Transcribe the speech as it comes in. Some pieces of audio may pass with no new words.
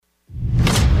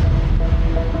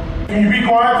Can you be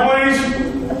quiet, please?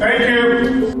 Thank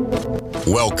you.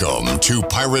 Welcome to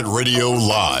Pirate Radio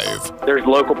Live. There's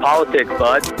local politics,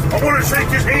 bud. I want to shake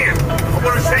his hand. I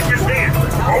want to shake his hand.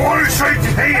 I want to shake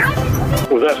his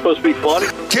hand. Was that supposed to be funny?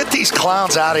 Get these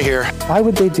clowns out of here. Why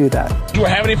would they do that? You were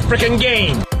having a freaking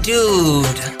game. Dude.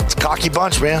 It's a cocky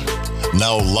bunch, man.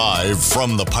 Now live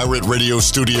from the Pirate Radio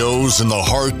studios in the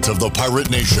heart of the Pirate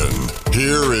Nation,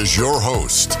 here is your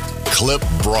host, Clip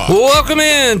Brock. Welcome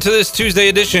in to this Tuesday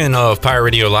edition of Pirate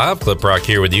Radio Live. Clip Brock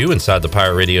here with you inside the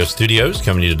Pirate Radio studios,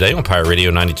 coming to you today on Pirate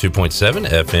Radio 92.7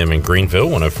 FM in Greenville,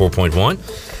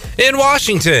 104.1 in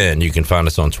Washington. You can find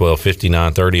us on 1250,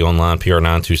 930 online,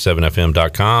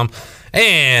 pr927fm.com,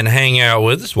 and hang out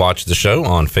with us. Watch the show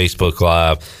on Facebook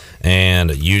Live and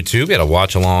YouTube. We had a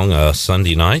watch along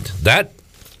Sunday night. That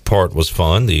part was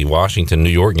fun. The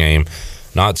Washington-New York game,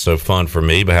 not so fun for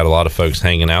me, but had a lot of folks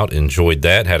hanging out. Enjoyed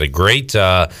that. Had a great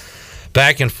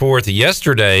back and forth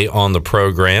yesterday on the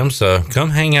program. So come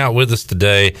hang out with us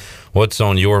today. What's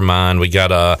on your mind? We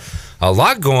got a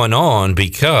lot going on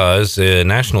because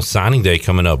National Signing Day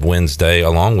coming up Wednesday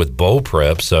along with bowl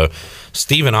prep. So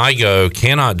Stephen Igo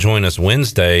cannot join us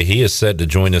Wednesday. He is set to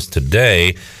join us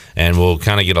today, and we'll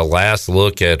kind of get a last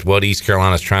look at what East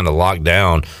Carolina is trying to lock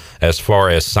down as far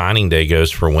as signing day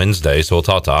goes for Wednesday. So we'll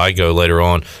talk to Igo later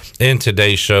on in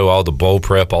today's show, all the bowl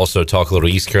prep. Also talk a little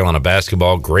East Carolina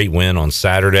basketball. Great win on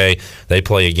Saturday. They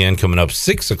play again coming up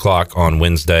 6 o'clock on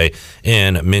Wednesday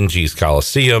in Minges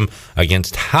Coliseum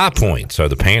against High Point. So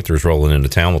the Panthers rolling into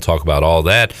town. We'll talk about all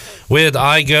that with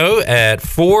Igo at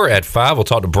 4. At 5, we'll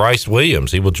talk to Bryce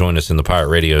Williams. He will join us in the Pirate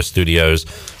Radio studios,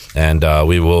 and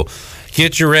we will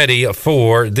get you ready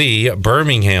for the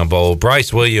Birmingham Bowl.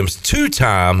 Bryce Williams,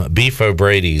 two-time Beef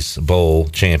O'Brady's Bowl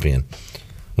champion.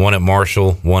 One at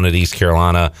Marshall, one at East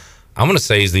Carolina. I'm going to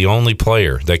say he's the only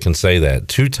player that can say that.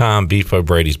 Two-time Beef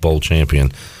O'Brady's Bowl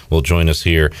champion will join us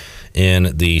here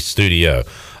in the studio.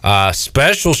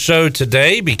 Special show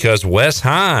today because Wes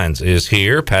Hines is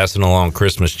here passing along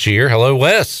Christmas cheer. Hello,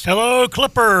 Wes. Hello,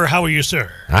 Clipper. How are you,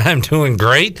 sir? I'm doing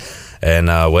great. And,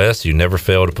 Wes, you never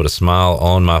fail to put a smile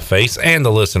on my face and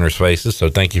the listeners' faces,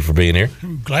 so thank you for being here.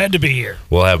 I'm glad to be here.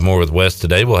 We'll have more with Wes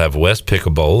today. We'll have Wes pick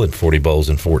a bowl in 40 bowls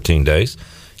in 14 days,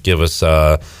 give us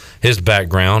his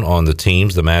background on the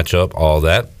teams, the matchup, all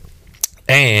that.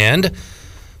 And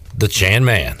the Chan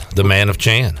man, the man of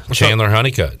Chan, Chandler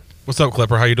Honeycutt. What's up,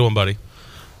 Clipper? How you doing, buddy?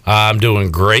 I'm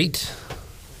doing great.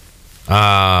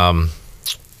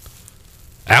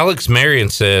 Alex Marion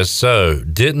says, so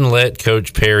didn't let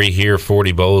Coach Perry hear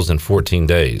 40 bowls in 14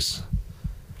 days.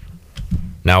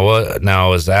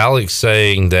 Now is Alex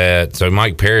saying that? So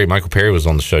Michael Perry was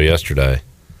on the show yesterday,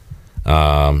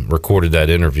 recorded that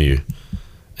interview,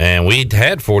 and we'd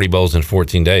had 40 bowls in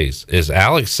 14 days. Is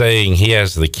Alex saying he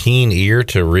has the keen ear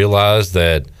to realize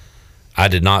that I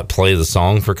did not play the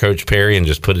song for Coach Perry and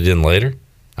just put it in later?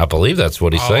 I believe that's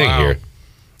what he's saying here.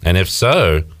 And if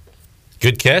so,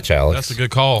 good catch, Alex. That's a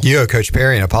good call. You owe Coach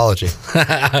Perry an apology.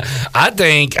 I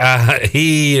think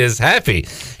he is happy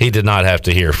he did not have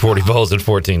to hear 40 bowls in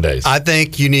 14 days. I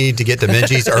think you need to get to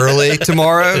Minges early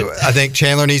tomorrow. I think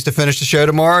Chandler needs to finish the show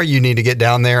tomorrow. You need to get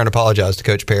down there and apologize to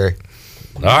Coach Perry.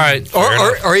 All right.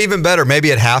 Or even better,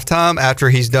 maybe at halftime after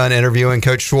he's done interviewing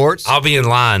Coach Schwartz. I'll be in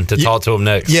line to talk to him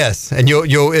next. Yes, and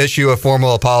you'll issue a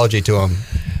formal apology to him.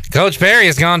 Coach Perry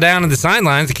has gone down to the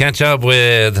sidelines to catch up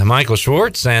with Michael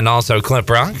Schwartz and also Clint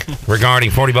Brock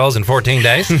regarding 40 bowls in 14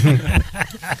 days. We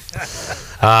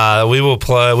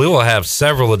will have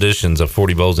several editions of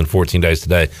 40 bowls in 14 days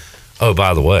today. Oh,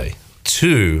 by the way,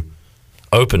 2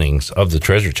 openings of the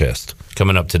treasure chest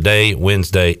coming up today,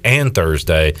 Wednesday, and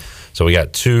Thursday. So we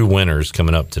got 2 winners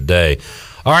coming up today.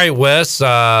 All right, Wes.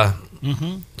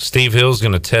 Steve Hill's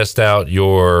going to test out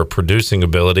your producing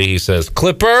ability. He says,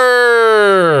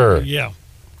 Clipper! Yeah.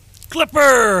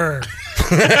 Clipper!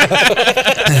 A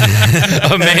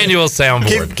manual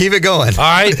soundboard. Keep it going. All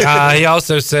right. He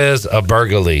also says a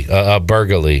burglary.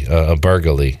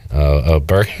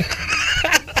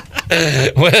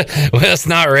 Wes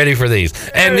not ready for these.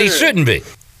 And he shouldn't be.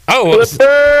 Oh,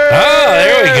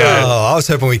 there we go. Oh, I was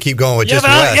hoping we'd keep going with just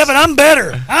Wes. Yeah, but I'm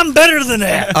better. I'm better than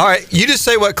that. All right, you just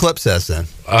say what Clip says then.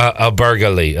 A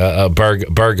burglary. A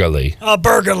burglary. A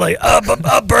burglary.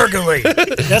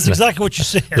 That's exactly what you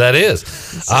said. That is.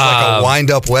 It's like a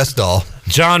wind-up West doll.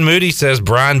 John Moody says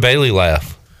Brian Bailey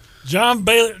laugh. John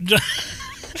Moody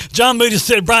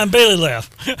said Brian Bailey laugh.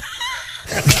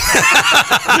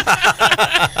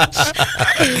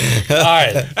 All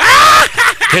right.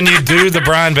 Can you do the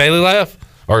Brian Bailey laugh?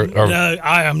 Or no,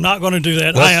 I am not going to do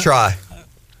that. Let's try.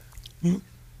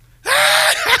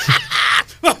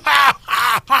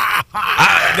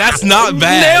 That's not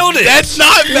bad. Nailed it. That's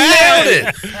not bad.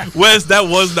 Nailed it. Wes, that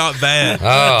was not bad.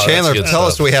 Oh, Chandler, tell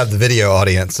us we have the video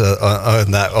audience on Wes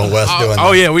doing that.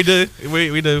 Oh, yeah, we do.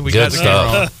 We do. We Good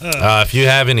got stuff. If you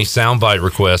have any soundbite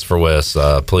requests for Wes,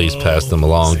 please pass them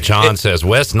along. John says,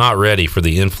 Wes not ready for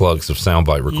the influx of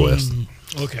soundbite requests.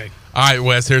 Okay. All right,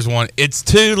 Wes, here's one. It's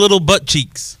 2 little butt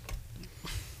cheeks.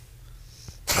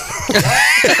 That's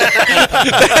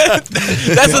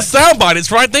a soundbite.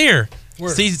 It's right there.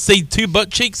 Where? See 2 butt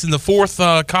cheeks in the fourth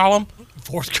column?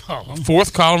 Fourth column.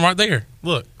 Fourth column right there.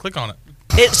 Look, click on it.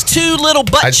 It's 2 little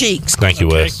butt cheeks. Thank you,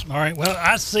 Wes. All right. Well,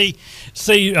 I see.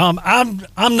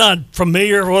 I'm not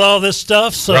familiar with all this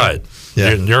stuff, so Right.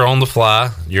 Yeah. You're on the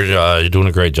fly. You're doing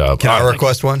a great job. Can I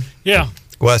request one? yeah.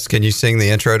 Wes, can you sing the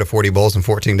intro to 40 Bowls in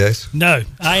 14 Days? No,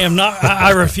 I am not.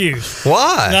 I refuse.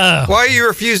 Why? No. Why are you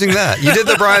refusing that? You did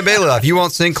the Brian Bailey life. You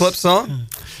won't sing Clip's song?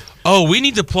 Oh, we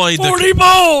need to play 40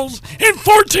 bowls in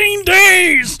 14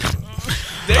 days.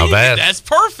 Not bad. That's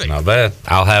perfect. Not bad.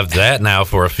 I'll have that now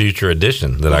for a future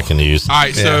edition that I can use. All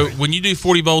right, so when you do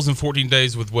 40 bowls in 14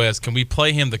 days with Wes, can we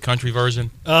play him the country version?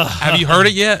 Have you heard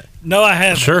it yet? No, I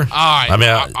haven't. Sure. All right. I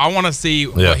mean, I want to see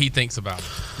what he thinks about it.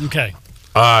 Okay.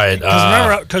 All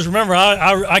right. Because remember,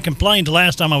 I complained the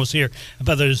last time I was here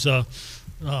about those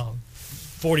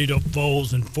 40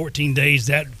 bowls in 14 days.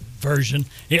 That version,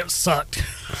 it sucked.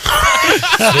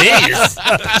 Jeez.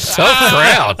 Tough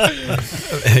crowd.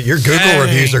 Your Google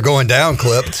reviews are going down,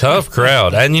 Clip. Tough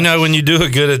crowd. And when you do a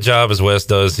good a job as Wes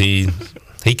does, he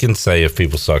can say if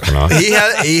people suck or not.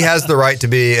 He has the right to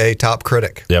be a top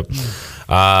critic. Yep.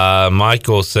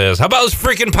 Michael says, how about those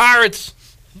freaking Pirates?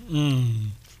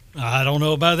 I don't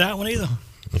know about that one either.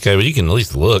 Okay, well, you can at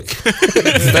least look.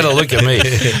 Instead of look at me.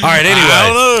 All right, anyway.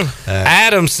 I don't know.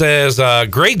 Adam says,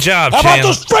 great job, How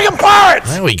Chandler. about those friggin' Pirates?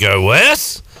 There we go,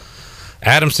 Wes.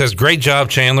 Adam says, great job,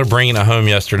 Chandler, bringing it home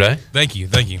yesterday. Thank you.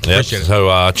 Yep. Appreciate it.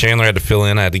 So Chandler had to fill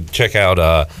in. I had to check out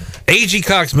A.G.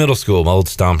 Cox Middle School, my old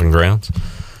stomping grounds,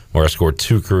 where I scored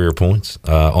 2 career points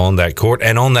on that court.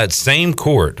 And on that same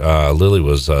court, Lily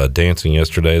was dancing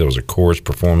yesterday. There was a chorus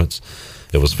performance.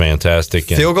 It was fantastic.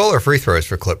 Field goal or free throws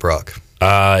for Clip Rock?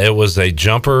 It was a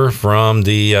jumper from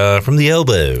the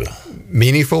elbow.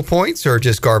 Meaningful points or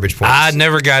just garbage points? I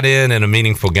never got in a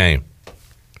meaningful game.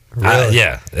 Really?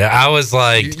 Yeah. I was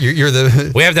like, you're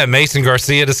the. We have that Mason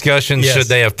Garcia discussion. Yes. Should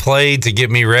they have played to get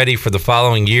me ready for the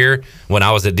following year when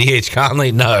I was at D.H.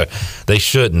 Conley? No, they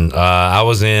shouldn't. I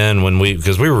was in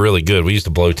because we were really good. We used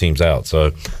to blow teams out,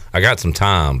 so I got some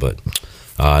time, but.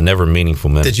 Never meaningful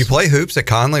minutes. Did you play hoops at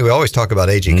Conley? We always talk about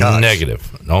A.G. Cox. Negative.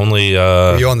 Only.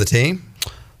 Were you on the team?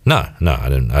 No, I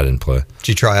didn't play. Did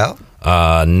you try out?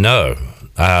 No.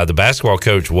 The basketball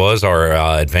coach was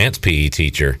our advanced PE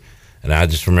teacher, and I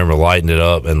just remember lighting it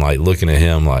up and like looking at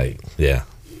him like, yeah,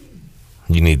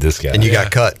 you need this guy. And you got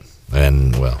cut.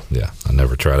 And I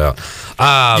never tried out.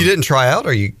 You didn't try out,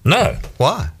 or you? No.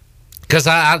 Why? Because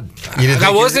I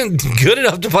wasn't good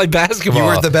enough to play basketball. You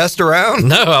weren't the best around?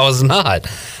 No, I was not.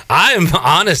 I am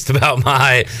honest about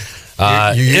my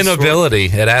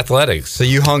inability at athletics. So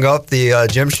you hung up the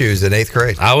gym shoes in 8th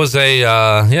grade? I was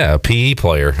a PE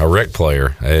player, a rec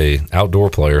player, a outdoor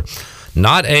player,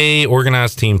 not a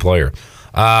organized team player.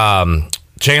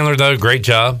 Chandler, though, great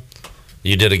job.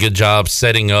 You did a good job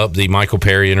setting up the Michael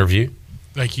Perry interview.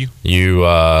 Thank you. You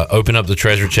opened up the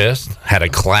treasure chest, had a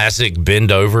classic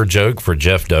bend over joke for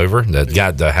Jeff Dover that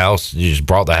got the house. You just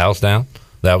brought the house down.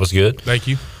 That was good. Thank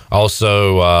you.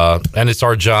 Also, and it's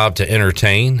our job to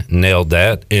entertain. Nailed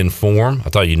that. Inform. I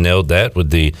thought you nailed that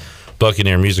with the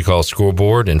Buccaneer Music Hall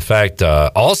scoreboard. In fact,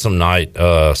 awesome night,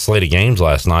 slate of games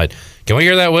last night. Can we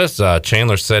hear that, Wes?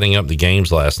 Chandler setting up the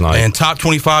games last night. And top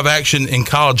 25 action in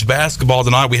college basketball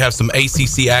tonight. We have some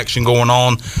ACC action going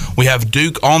on. We have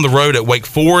Duke on the road at Wake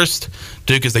Forest.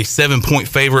 Duke is a 7-point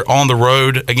favorite on the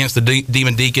road against the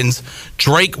Demon Deacons.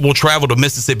 Drake will travel to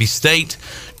Mississippi State.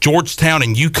 Georgetown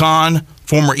and UConn.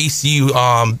 Former ECU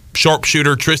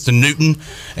sharpshooter Tristan Newton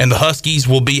and the Huskies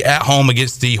will be at home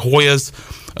against the Hoyas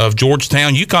of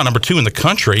Georgetown. UConn, number 2 in the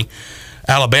country.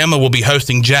 Alabama will be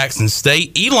hosting Jackson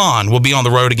State. Elon will be on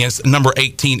the road against number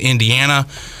 18 Indiana.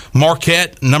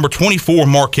 Marquette, number 24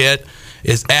 Marquette,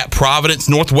 is at Providence.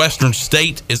 Northwestern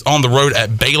State is on the road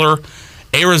at Baylor.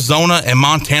 Arizona and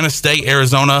Montana State.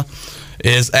 Arizona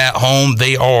is at home.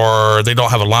 They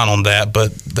don't have a line on that,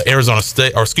 but the Arizona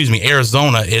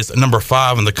is number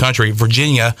 5 in the country.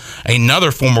 Virginia,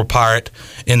 another former Pirate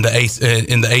in the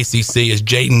ACC, is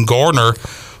Jaden Gardner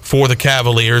for the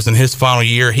Cavaliers in his final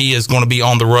year. He is going to be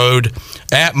on the road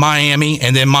at Miami,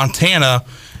 and then Montana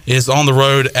is on the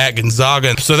road at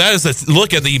Gonzaga. So that is a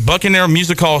look at the Buccaneer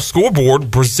Music Hall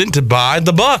scoreboard presented by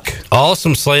the Buck.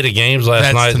 Awesome slate of games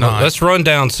last night. Tonight. Let's run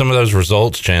down some of those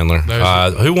results, Chandler.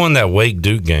 Who won that Wake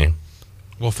Duke game?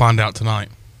 We'll find out tonight.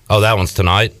 Oh, that one's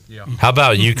tonight? Yeah. How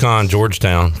about UConn,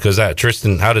 Georgetown? Because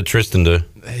how did Tristan do?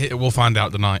 We'll find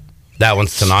out tonight. That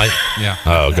one's tonight? Yeah.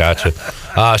 Oh, gotcha.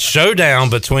 Showdown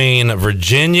between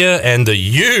Virginia and the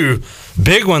U.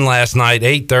 Big one last night,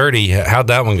 8:30. How'd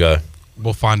that one go?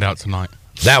 We'll find out tonight.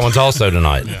 That one's also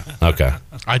tonight. Yeah. Okay.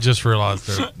 I just realized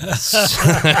that.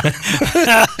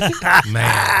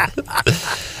 Man.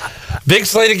 Big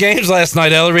slate of games last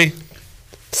night, Ellery.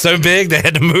 So big they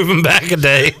had to move them back a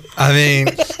day. I mean,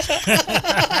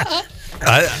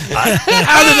 How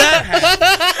did that happen?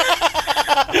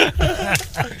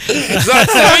 It's not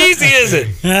so easy, is it?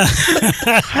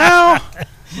 How?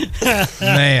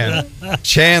 Man.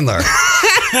 Chandler.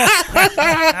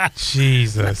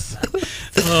 Jesus.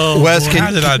 Wes,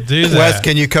 how did I do that? Wes,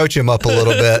 can you coach him up a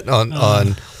little bit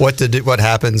on what to do? What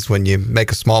happens when you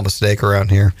make a small mistake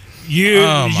around here?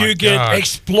 You get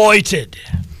exploited,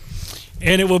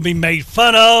 and it will be made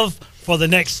fun of for the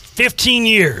next 15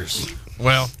 years.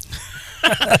 Well,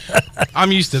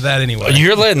 I'm used to that anyway.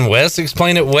 You're letting Wes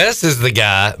explain it. Wes is the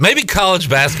guy. Maybe college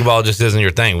basketball just isn't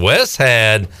your thing. Wes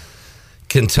had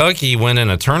Kentucky winning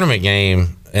a tournament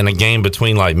game in a game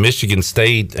between like Michigan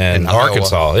State and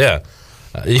Arkansas. Yeah.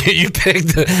 You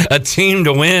picked a team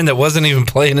to win that wasn't even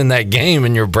playing in that game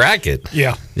in your bracket.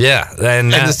 Yeah. Yeah.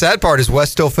 And the sad part is Wes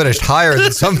still finished higher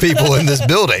than some people in this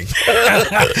building.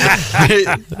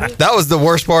 That was the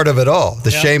worst part of it all.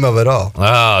 The shame of it all.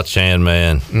 Oh, Chan,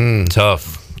 man.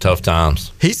 Tough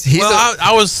times.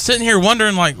 I was sitting here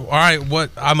wondering, like, all right,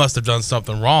 I must have done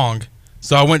something wrong.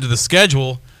 So I went to the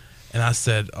schedule, and I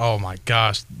said, "Oh my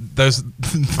gosh, those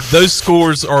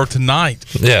scores are tonight.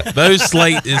 Yeah, that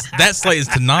slate is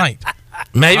tonight.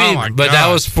 Maybe, oh but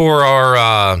that was for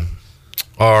our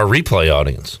replay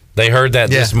audience. They heard that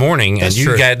this morning, and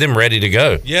you got them ready to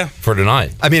go. Yeah, for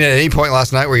tonight. I mean, at any point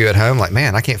last night, were you at home like,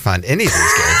 man, I can't find any of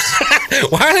these games?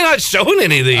 Why are they not showing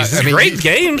any of these? It's great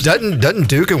games. Doesn't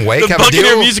Duke and Wake the have a deal?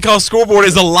 Buccaneer Music Hall scoreboard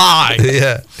is a lie.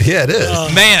 Yeah, it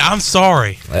is. Man, I'm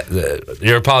sorry.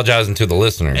 You're apologizing to the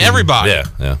listeners. Everybody.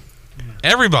 Yeah.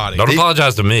 Everybody. Don't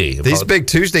apologize to me. These big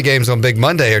Tuesday games on Big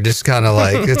Monday are just kind of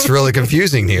like, it's really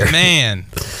confusing here. Man,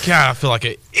 God, I feel like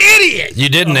an idiot. You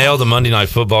did nail the Monday Night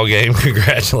Football game.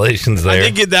 Congratulations there. I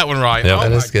did get that one right. Yep. Oh,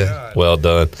 that is good. God. Well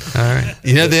done. All right.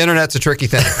 You know, the internet's a tricky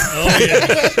thing. When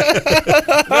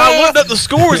I looked up the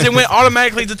scores, it went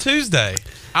automatically to Tuesday.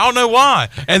 I don't know why.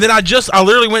 And then I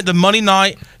literally went to Monday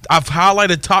night. I've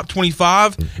highlighted top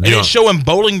 25, and it's showing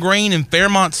Bowling Green and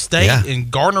Fairmont State and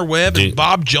Gardner-Webb and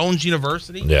Bob Jones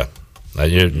University. Yeah.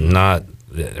 You're not.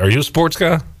 Are you a sports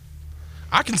guy?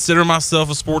 I consider myself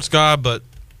a sports guy, but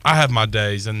I have my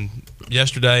days. And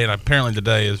yesterday and apparently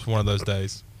today is one of those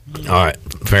days. All right.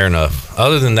 Fair enough.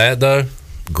 Other than that, though,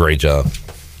 great job.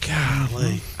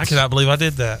 Golly. I cannot believe I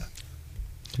did that.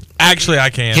 Actually,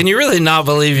 I can. Can you really not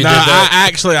believe you did that?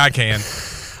 I can.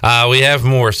 We have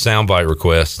more soundbite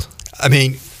requests. I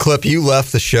mean, Clip, you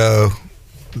left the show.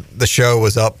 The show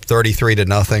was up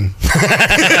 33-0.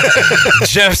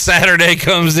 Jeff Saturday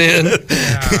comes in.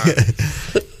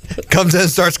 Comes in,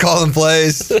 starts calling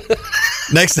plays.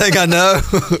 Next thing I know,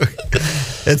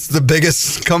 it's the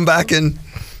biggest comeback in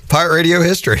Pirate Radio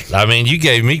history. I mean, you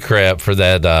gave me crap for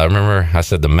that. Remember, I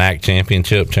said the MAC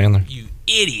championship, Chandler? You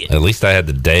idiot. At least I had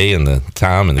the day and the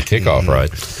time and the kickoff right.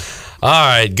 All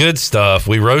right, good stuff.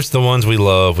 We roast the ones we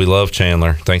love. We love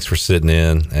Chandler. Thanks for sitting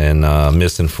in and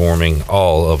misinforming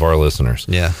all of our listeners.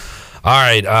 Yeah. All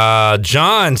right,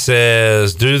 John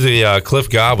says, do the Cliff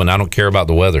Godwin, I don't care about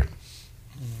the weather.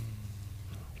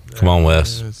 Come on,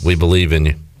 Wes. We believe in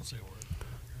you.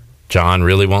 John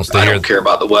really wants to hear. I don't care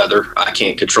about the weather. I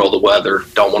can't control the weather.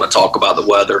 Don't want to talk about the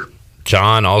weather.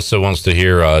 John also wants to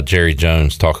hear Jerry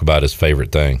Jones talk about his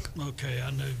favorite thing. Okay,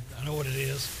 I know what it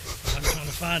is. I'm trying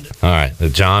to find it. All right,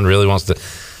 John really wants to.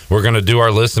 We're going to do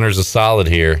our listeners a solid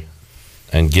here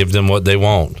and give them what they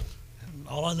want.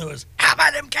 All I know is, how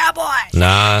about them Cowboys?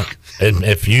 Nah,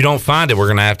 if you don't find it,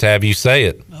 we're going to have you say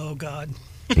it. Oh, God.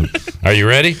 Are you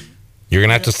ready? You're going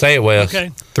to have to say it, Wes.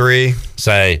 Okay. 3.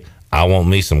 Say, I want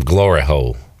me some glory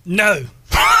hole. No.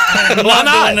 Why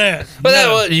not? Doing that.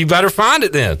 Well, you better find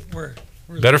it then. Where's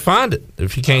better find it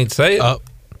if you can't say it.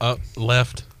 Up,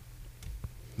 left.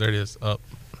 There it is, up.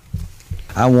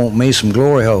 I want me some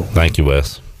glory hole. Thank you,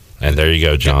 Wes. And there you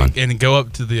go, John. And go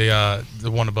up to the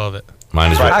one above it.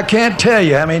 Mine is right. I can't tell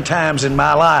you how many times in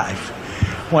my life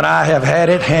when I have had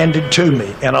it handed to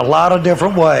me in a lot of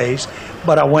different ways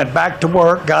but I went back to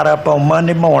work, got up on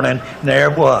Monday morning, and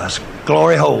there it was.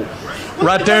 Glory hole.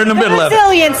 Right there in the middle of it.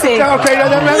 Resiliency.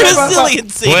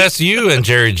 Resiliency. Wes, you and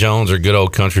Jerry Jones are good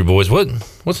old country boys.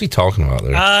 What's he talking about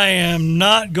there? I am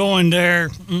not going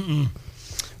there.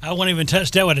 I won't even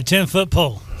touch that with a 10-foot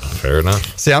pole. Fair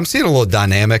enough. See, I'm seeing a little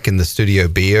dynamic in the Studio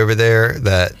B over there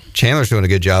that Chandler's doing a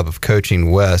good job of coaching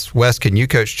Wes. Wes, can you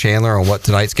coach Chandler on what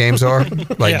tonight's games are?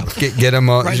 Like, get him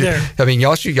on. Right there. I mean,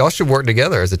 y'all should work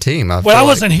together as a team. I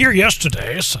wasn't here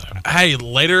yesterday, so. Hey,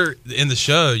 later in the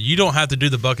show, you don't have to do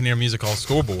the Buccaneer Music Hall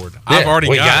scoreboard. Yeah, I've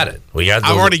already got it.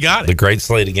 I've already got it. The great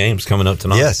slate of games coming up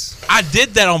tonight. Yes. I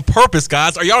did that on purpose,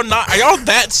 guys. Are y'all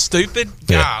that stupid?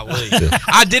 Yeah. Golly.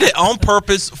 I did it on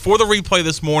purpose for the replay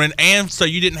this morning, and so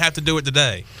you didn't have to do it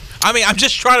today. I mean, I'm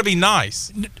just trying to be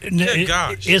nice. Good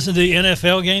gosh. Isn't the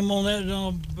NFL game on that?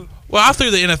 Well, I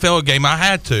threw the NFL game. I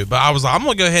had to, but I was like, I'm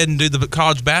going to go ahead and do the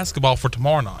college basketball for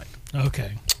tomorrow night.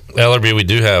 Okay. Ellerby, we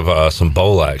do have some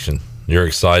bowl action. You're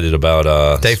excited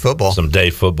about day football. Some day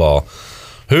football.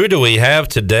 Who do we have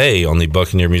today on the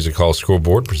Buccaneer Music Hall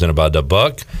scoreboard presented by the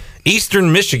Buck?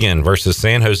 Eastern Michigan versus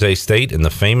San Jose State in the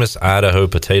famous Idaho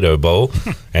Potato Bowl.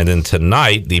 And then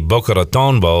tonight, the Boca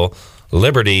Raton Bowl,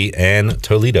 Liberty and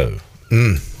Toledo.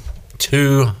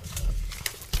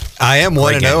 I am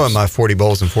 1-0 in my 40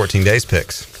 bowls in 14 days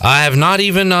picks. I have not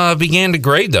even began to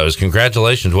grade those.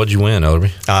 Congratulations. What'd you win,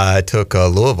 Ellerby? I took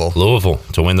Louisville. Louisville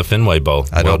to win the Fenway Bowl.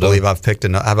 I don't believe I've picked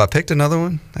another. Have I picked another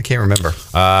one? I can't remember.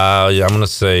 I'm going to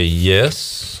say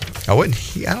yes. I don't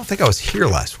think I was here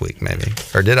last week, maybe.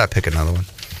 Or did I pick another one?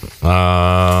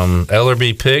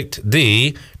 Ellerby picked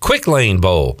the Quick Lane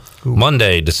Bowl. Ooh.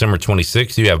 Monday, December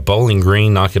 26th. You have Bowling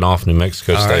Green knocking off New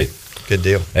Mexico State. Right. Good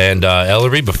deal. And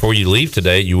Ellerby, before you leave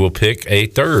today, you will pick a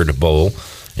third bowl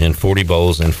in 40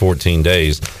 bowls in 14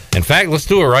 days. In fact, let's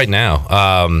do it right now.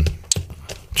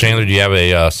 Chandler, do you have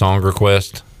a song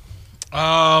request?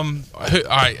 All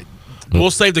right. We'll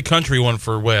save the country one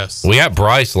for Wes. We got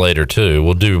Bryce later, too.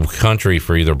 We'll do country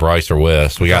for either Bryce or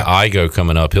Wes. We got Igo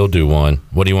coming up. He'll do one.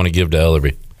 What do you want to give to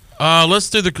Ellerby? Let's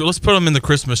put them in the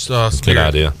Christmas spirit. Good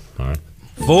idea. All right.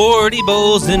 40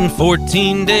 bowls in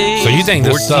 14 days. So you think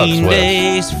this sucks,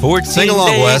 Wes? 14 Sing along,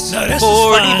 days. Wes. No,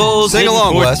 40 bowls Sing in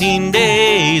along, 14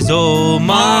 days. Oh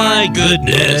my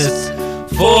goodness.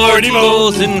 40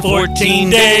 bowls in 14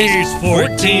 days.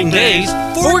 14 days.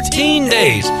 14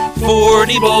 days.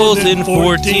 40 bowls in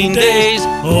 14 days.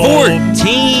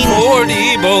 14.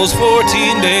 40 bowls,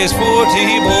 14 days.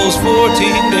 40 bowls,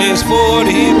 14 days.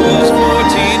 40 bowls,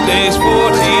 14 days.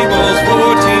 40 bowls,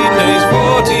 14 days.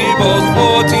 40 bowls,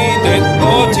 14 days.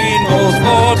 14 bowls,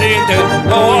 14 days.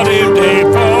 14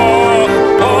 days. 40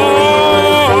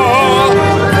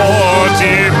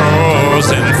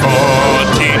 bowls in 14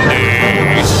 days.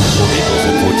 40 bowls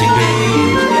in 14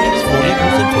 days. 40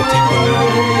 bowls in 14 days. 40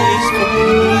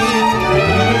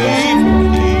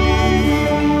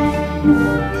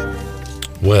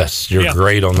 Wes, you're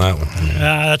great on that one.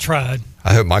 I tried.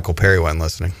 I hope Michael Perry wasn't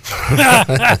listening.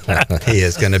 He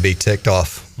is going to be ticked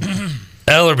off.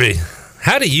 Ellerby,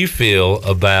 how do you feel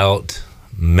about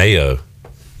Mayo?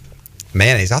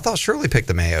 Mayonnaise. I thought Shirley picked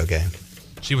the Mayo game.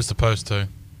 She was supposed to.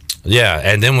 Yeah,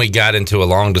 and then we got into a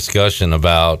long discussion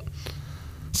about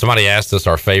somebody asked us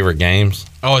our favorite games.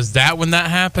 Oh, is that when that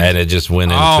happened? And it just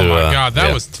went into. Oh my God,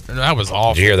 that was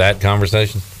awful. Did you hear that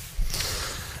conversation?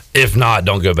 If not,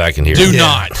 don't go back and hear it. Do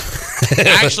not.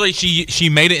 Actually, she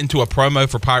made it into a promo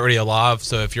for Pirate Radio Live,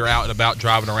 so if you're out and about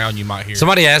driving around, you might hear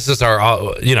Somebody asked us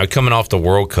coming off the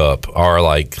World Cup, our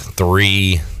like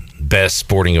 3 best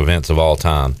sporting events of all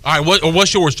time. All right,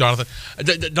 what's yours, Jonathan?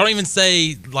 Don't even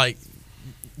say like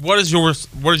what is yours?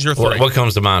 What is your 3? What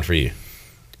comes to mind for you?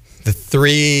 The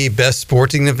 3 best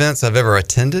sporting events I've ever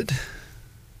attended?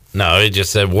 No, it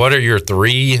just said, what are your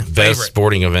 3 best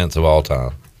sporting events of all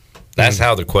time? That's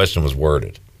how the question was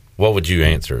worded. What would you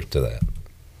answer to that?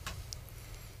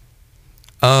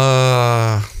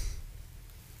 I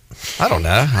don't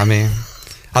know. I mean,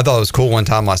 I thought it was cool one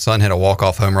time my son hit a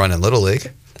walk-off home run in Little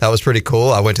League. That was pretty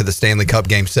cool. I went to the Stanley Cup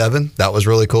Game 7. That was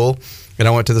really cool. And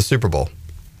I went to the Super Bowl.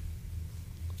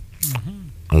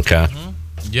 Mm-hmm. Okay. Mm-hmm.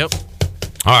 Yep.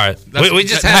 All right.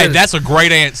 That's a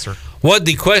great answer. What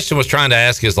the question was trying to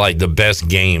ask is like the best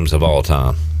games of all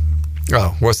time.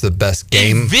 Oh, what's the best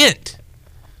game? Event.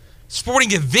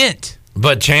 Sporting event.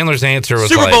 But Chandler's answer was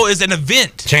Super Bowl is an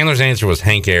event. Chandler's answer was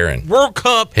Hank Aaron. World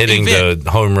Cup hitting event.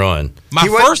 the home run.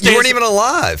 You weren't even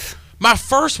alive. My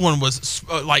first one was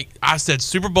I said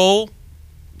Super Bowl.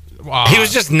 He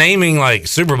was just naming like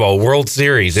Super Bowl, World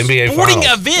Series, NBA sporting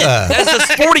Finals. Event. That's a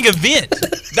sporting event.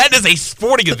 That is a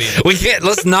sporting event.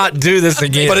 Let's not do this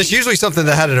again. But it's usually something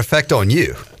that had an effect on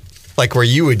you. like where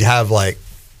you would have like,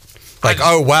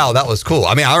 oh wow, that was cool.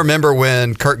 I mean, I remember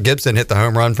when Kirk Gibson hit the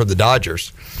home run for the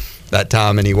Dodgers that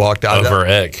time, and he walked out over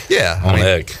Eck. Yeah, on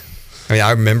Eck. I mean,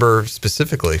 I remember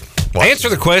specifically. Answer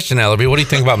the question, Ellerby. What do you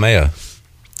think about mayo?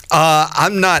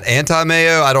 I'm not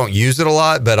anti-mayo. I don't use it a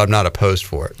lot, but I'm not opposed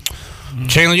for it.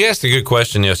 Chandler, you asked a good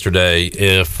question yesterday.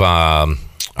 If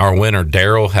our winner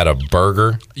Daryl had a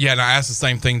burger, yeah, and I asked the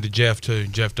same thing to Jeff too,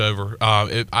 Jeff Dover.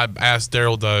 I asked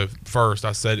Daryl though first.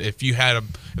 I said if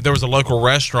there was a local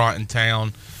restaurant in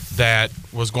town that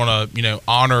was going to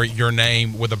honor your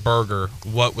name with a burger,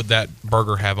 what would that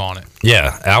burger have on it?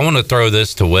 Yeah, I want to throw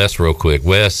this to Wes real quick.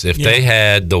 Wes, if they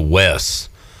had the Wes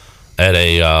at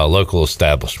a local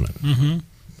establishment. Mm-hmm.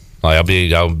 Like I'll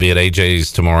be at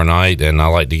AJ's tomorrow night, and I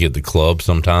like to get the club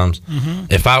sometimes. Mm-hmm.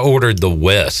 If I ordered the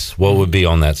Wes, what would be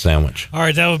on that sandwich? All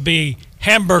right, that would be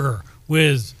hamburger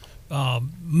with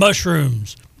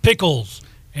mushrooms, pickles,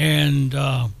 and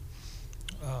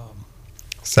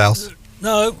sauce.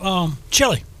 No,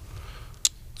 chili.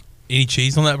 Any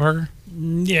cheese on that burger?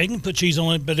 Yeah, you can put cheese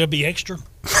on it, but it'll be extra.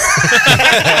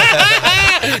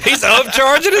 He's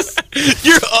upcharging us.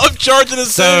 You're upcharging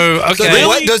us. So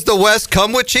what, does the West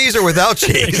come with cheese or without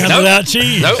cheese? It comes without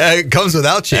cheese. Nope. It comes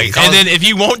without cheese. And then if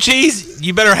you want cheese,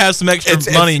 you better have some extra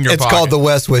money in your pocket. It's called the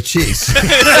West with cheese.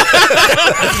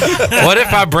 What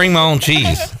if I bring my own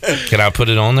cheese? Can I put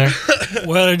it on there?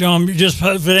 Well, just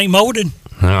if it ain't molded.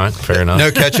 All right, fair enough. No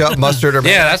ketchup, mustard, or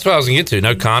yeah, that's what I was gonna get to.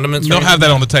 No condiments. Don't have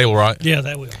that on the table, right? Yeah,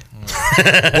 that will.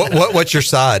 What's your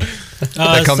side?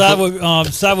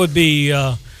 Side would be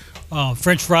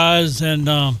French fries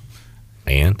and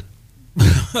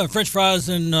French fries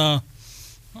and.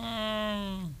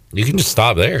 You can just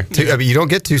stop there. I mean, you don't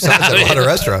get two sides at a lot of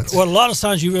restaurants. Well, a lot of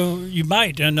times you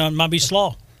might, and it might be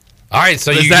slaw. All right,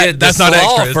 so you get that's not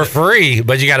extra for free,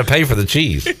 but you got to pay for the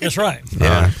cheese. That's right.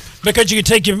 Yeah. Because you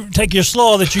can take your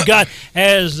slaw that you got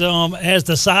as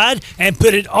the side and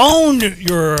put it on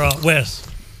your West.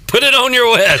 Put it on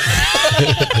your West.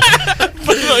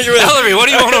 Put it on your West. Ellery, what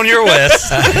do you want on your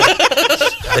West?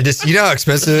 You know how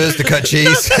expensive it is to cut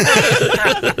cheese.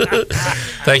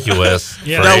 Thank you, Wes.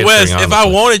 Yeah. Now, Wes, if I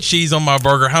wanted cheese on my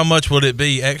burger, how much would it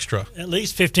be extra? At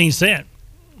least 15 cents.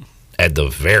 At the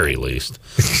very least.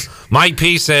 Mike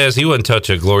P says he wouldn't touch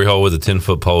a glory hole with a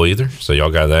 10-foot pole either, so y'all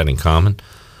got that in common.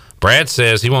 Brad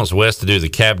says he wants Wes to do the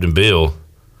Captain Bill.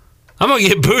 I'm going to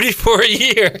get booty for a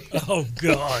year. Oh,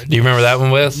 God. Do you remember that one,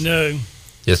 Wes? No.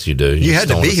 Yes, you do. You had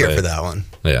to be here for that one.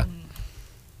 Yeah.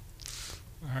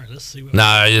 All right, let's see.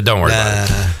 Nah, don't worry about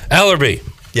it. Ellerby.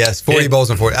 Yes, 40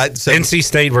 bowls and 40. NC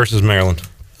State versus Maryland.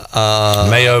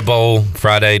 Mayo Bowl,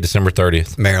 Friday, December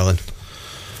 30th. Maryland.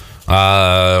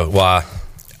 Why?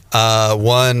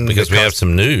 Because we have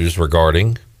some news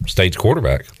regarding State's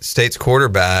quarterback. State's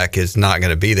quarterback is not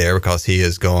going to be there because he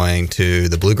is going to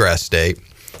the Bluegrass State.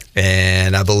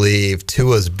 And I believe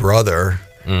Tua's brother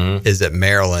is at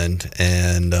Maryland,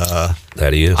 and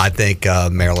that he is. I think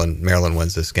Maryland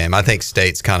wins this game. I think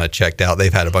State's kind of checked out.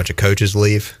 They've had a bunch of coaches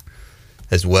leave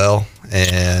as well,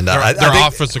 and their I think,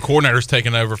 offensive coordinator's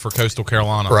taking over for Coastal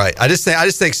Carolina. Right. I just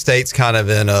think State's kind of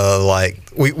in a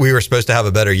we were supposed to have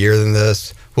a better year than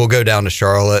this. We'll go down to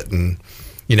Charlotte and.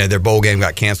 Their bowl game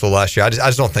got canceled last year. I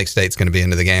just don't think State's going to be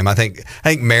into the game. I think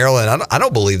Maryland. I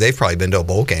don't believe they've probably been to a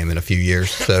bowl game in a few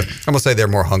years. So I'm gonna say they're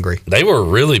more hungry. They were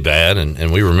really bad, and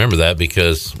we remember that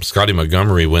because Scotty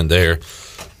Montgomery went there.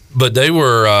 But they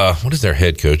were. What is their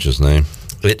head coach's name?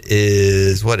 It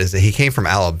is He came from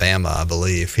Alabama, I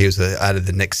believe. He was out of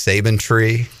the Nick Saban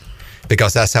tree.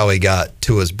 Because that's how he got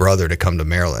Tua's brother to come to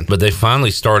Maryland. But they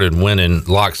finally started winning.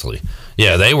 Loxley.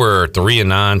 Yeah, they were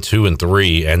 3-9,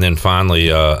 2-3, and then finally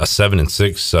a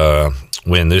 7-6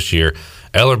 win this year.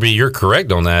 Ellerby, you're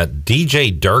correct on that.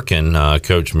 DJ Durkin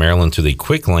coached Maryland to the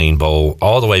Quick Lane Bowl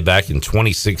all the way back in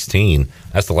 2016.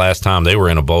 That's the last time they were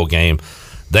in a bowl game.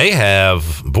 They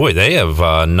have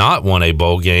not won a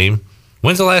bowl game.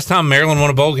 When's the last time Maryland won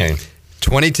a bowl game?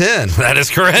 2010. That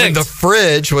is correct. When the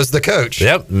Fridge was the coach.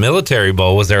 Yep. Military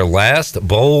Bowl was their last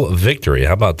bowl victory.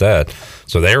 How about that?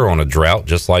 So they were on a drought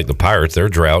just like the Pirates. Their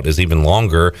drought is even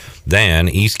longer than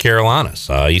East Carolina's.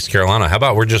 East Carolina, how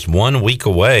about we're just 1 week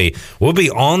away? We'll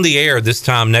be on the air this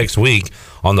time next week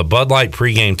on the Bud Light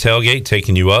pregame tailgate,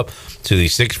 taking you up to the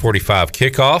 6:45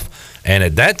 kickoff. And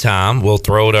at that time, we'll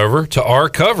throw it over to our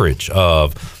coverage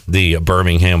of the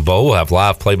Birmingham Bowl. We'll have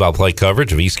live play-by-play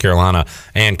coverage of East Carolina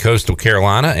and Coastal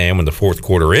Carolina. And when the fourth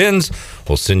quarter ends,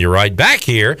 we'll send you right back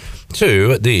here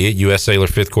to the U.S. Sailor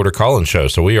fifth quarter call-in show.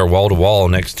 So we are wall-to-wall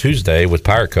next Tuesday with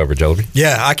Pirate coverage, Elby.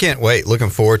 Yeah, I can't wait.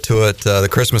 Looking forward to it. The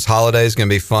Christmas holiday is going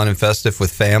to be fun and festive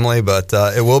with family, but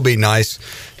it will be nice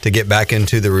to get back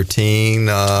into the routine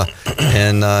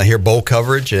and hear bowl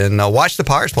coverage and watch the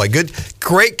Pirates play.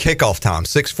 Great kickoff time,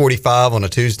 6:45 on a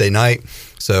Tuesday night.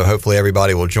 So hopefully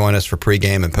everybody will join us for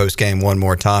pregame and postgame one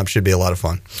more time. Should be a lot of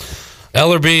fun.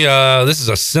 Ellerby, this is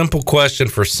a simple question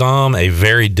for some, a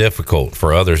very difficult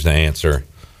for others to answer.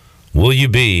 Will you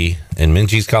be in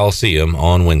Minges Coliseum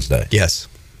on Wednesday? Yes.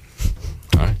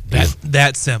 All right.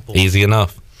 That simple. Easy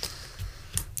enough.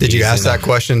 Did you ask that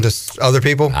question to other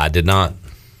people? I did not.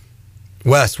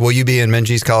 Wes, will you be in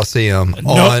Minges Coliseum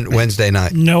on Wednesday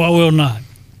night? No, I will not.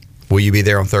 Will you be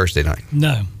there on Thursday night?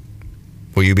 No.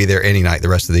 Will you be there any night the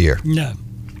rest of the year? No.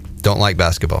 Don't like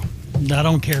basketball? I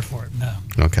don't care for it, no.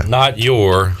 Okay. Not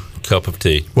your cup of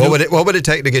tea. What would it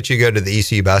take to get you to go to the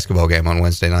ECU basketball game on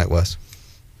Wednesday night, Wes?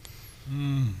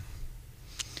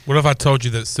 What if I told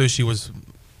you that sushi was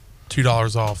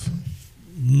 $2 off?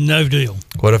 No deal.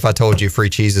 What if I told you free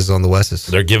cheeses on the Wesses?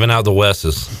 They're giving out the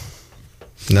Wesses.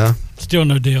 No? Still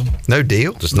no deal. No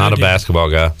deal? Just not a basketball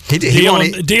guy.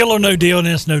 Deal or no deal, and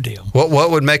it's no deal.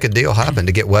 What would make a deal happen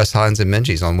to get Wes Hines and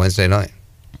Minges on Wednesday night?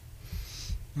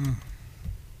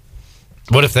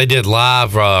 What if they did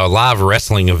live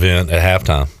wrestling event at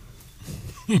halftime?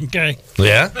 Okay.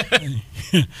 Yeah?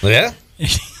 Yeah?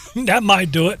 That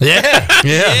might do it. Yeah.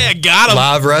 Yeah, got him.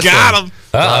 Live wrestling. Got him.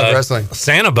 Live wrestling.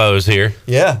 Santa Bo's here.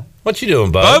 Yeah. What you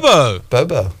doing, Bo?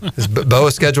 Bobo. Is Bo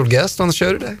a scheduled guest on the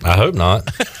show today? I hope not.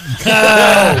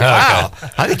 Wow.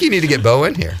 I think you need to get Bo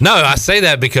in here. No, I say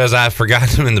that because I've forgotten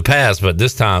him in the past, but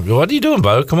this time, what are you doing,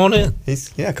 Bo? Come on in.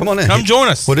 Come on in. Come join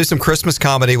us. We'll do some Christmas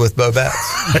comedy with Bo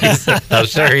Batts. I'm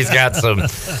sure he's got some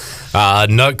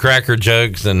nutcracker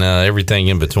jokes and everything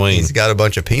in between. He's got a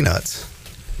bunch of peanuts.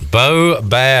 Bo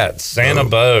Batts, Santa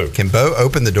Bo. Can Bo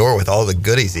open the door with all the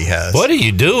goodies he has? What are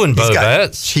you doing, Bo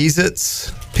Batts?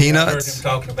 Cheez-Its, peanuts. I heard him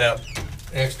talking about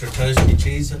extra toasty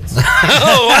Cheez-Its.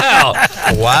 Oh, wow.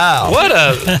 Wow. What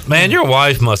a man, your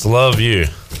wife must love you.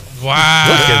 Wow.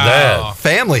 Look at that.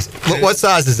 Family. What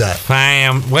size is that?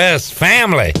 Wes,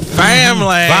 family.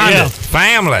 Family. Find it.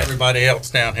 Family. Everybody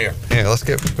else down here. Yeah, let's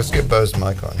get Bo's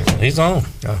mic on here. He's on.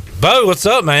 Oh. Bo, what's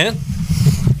up, man?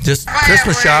 Just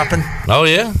Christmas shopping. Oh,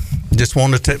 yeah? Just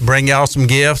wanted to bring y'all some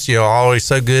gifts. You're always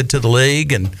so good to the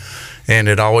league, and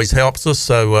it always helps us.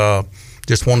 So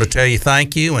just wanted to tell you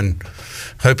thank you, and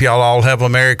hope y'all all have a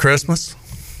Merry Christmas.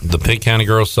 The Pitt County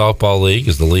Girls Softball League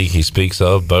is the league he speaks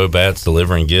of. Bo Batts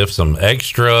delivering gifts, some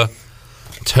extra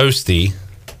toasty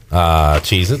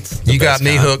Cheez-Its. You got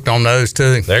me hooked on those,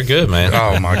 too. They're good, man.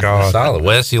 Oh, my God. Solid.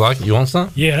 Wes, you like it? You want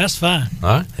some? Yeah, that's fine.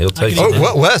 All right. He'll take Oh,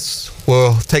 what, Wes?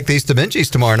 We'll take these to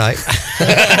Minges tomorrow night.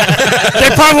 They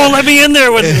probably won't let me in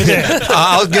there with that.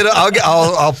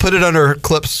 I'll put it under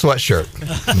Clip's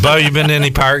sweatshirt. Bo, you been to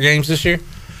any Pirate games this year?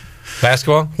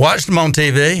 Basketball? Watched them on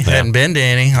TV. Yeah. Hadn't been to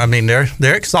any. I mean,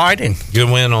 they're exciting.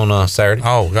 Good win on Saturday.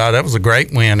 Oh God, that was a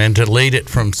great win, and to lead it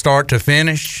from start to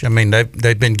finish. I mean,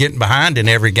 they've been getting behind in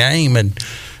every game, and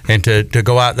to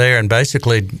go out there and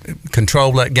basically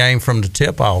control that game from the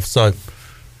tip off. So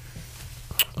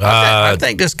I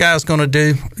think this guy's going to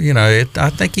do.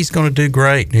 I think he's going to do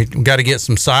great. He's got to get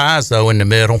some size though in the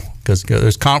middle because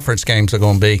those conference games are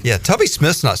going to be. Yeah, Tubby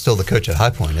Smith's not still the coach at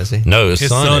High Point, is he? No, his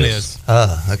son is.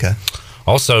 Okay.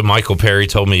 Also, Michael Perry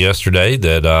told me yesterday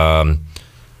that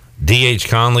D.H.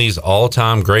 Conley's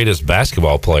all-time greatest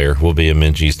basketball player will be in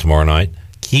Minges tomorrow night.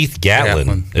 Keith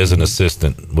Gatlin is an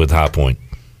assistant with High Point.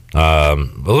 A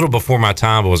little before my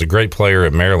time, but was a great player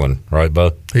at Maryland, right,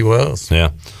 Bo? He was. Yeah.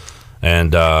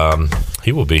 And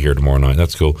he will be here tomorrow night.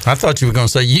 That's cool. I thought you were going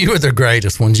to say you were the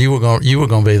greatest ones. You were going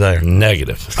to be there.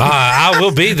 Negative. I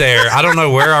will be there. I don't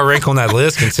know where I rank on that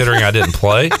list, considering I didn't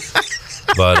play.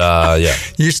 But yeah,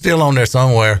 you're still on there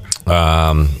somewhere.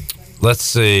 Let's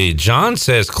see. John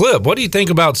says, "Clip, what do you think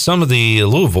about some of the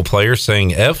Louisville players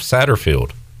saying F.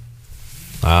 Satterfield?"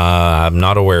 I'm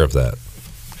not aware of that.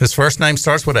 His first name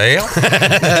starts with a L.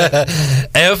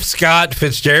 F. Scott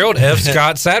Fitzgerald. F.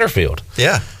 Scott Satterfield.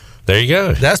 Yeah. There you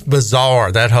go. That's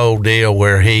bizarre. That whole deal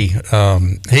where he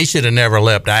should have never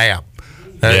left App.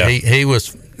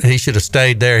 He should have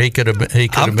stayed there. He could have been.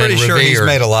 I'm pretty sure he's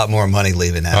made a lot more money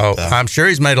leaving App. I'm sure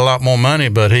he's made a lot more money,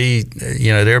 but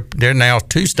they're now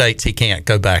 2 states he can't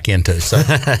go back into. So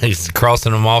he's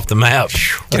crossing them off the map.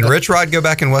 Can Rich Rod go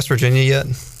back in West Virginia yet?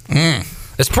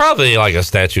 It's probably like a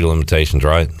statute of limitations,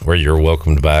 right? Where you're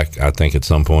welcomed back, I think, at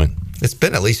some point. It's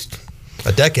been at least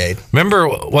a decade. Remember,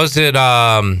 was it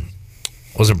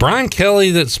Brian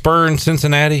Kelly that spurned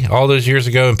Cincinnati all those years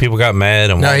ago, and people got mad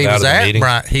and walked out of the meeting?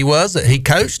 Brian. He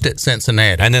coached at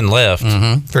Cincinnati and then left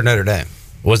for Notre Dame.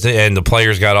 And the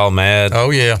players got all mad.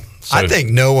 Oh yeah. So, I think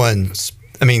no one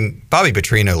I mean, Bobby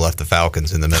Petrino left the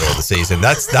Falcons in the middle of the season.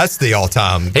 That's the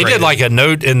all-time. He did like a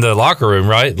note in the locker room,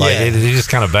 right? Like he just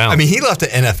kind of bounced. I mean, he left the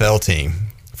NFL team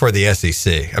for the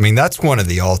SEC. I mean, that's one of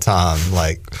the all-time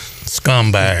like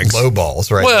scumbags, low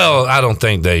balls, right? Well, I don't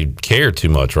think they cared too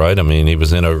much, right? I mean, he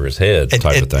was in over his head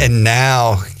type of thing. And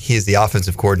now he's the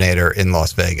offensive coordinator in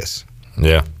Las Vegas.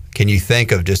 Yeah. Can you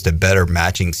think of just a better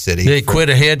matching city? He quit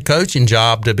a head coaching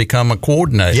job to become a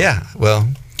coordinator. Yeah, well.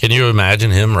 Can you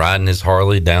imagine him riding his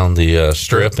Harley down the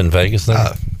strip in Vegas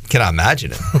there? Can I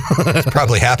imagine it? It's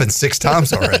probably happened 6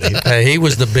 times already. Hey, he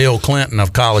was the Bill Clinton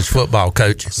of college football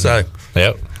coaches. So,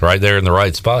 yep, right there in the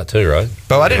right spot too, right?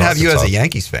 But I didn't have you as a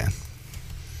Yankees fan.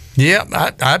 Yeah,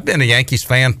 I've been a Yankees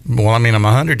fan. Well, I mean, I'm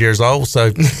 100 years old,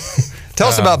 so. Tell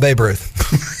us about Babe Ruth.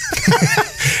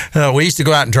 We used to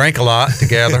go out and drink a lot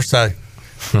together, so.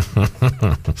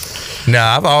 No,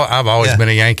 I've always been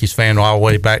a Yankees fan all the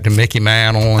way back to Mickey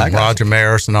Mantle and Roger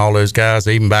Maris and all those guys,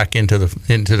 even back into the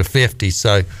 50s.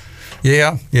 So,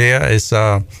 yeah, it's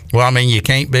well, I mean, you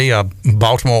can't be a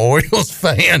Baltimore Orioles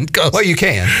fan. Well, you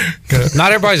can.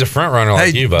 Not everybody's a front runner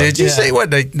like you, bud. Did you see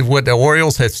what the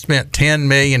Orioles have spent $10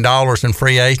 million in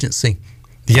free agency?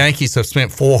 The Yankees have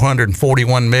spent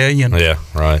 $441 million. Yeah,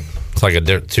 right. It's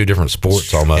like two different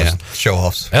sports almost. Yeah,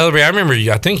 show-offs. Ellery, I remember,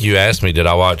 I think you asked me, did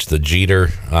I watch the Jeter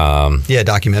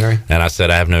documentary? And I said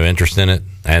I have no interest in it.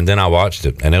 And then I watched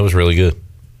it, and it was really good.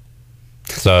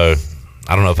 So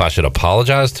I don't know if I should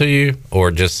apologize to you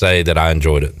or just say that I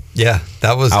enjoyed it. Yeah,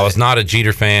 that was. I was not a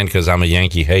Jeter fan because I'm a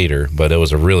Yankee hater, but it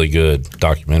was a really good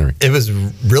documentary. It was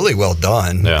really well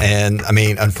done. Yeah. And, I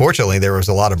mean, unfortunately, there was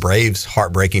a lot of Braves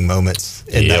heartbreaking moments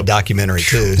in that documentary,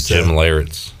 too. So. Jim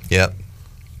Leyritz. Yep.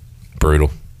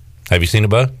 Brutal. Have you seen it,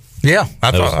 bud? Yeah,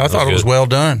 I thought it was well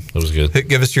done. It was good.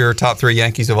 Give us your top 3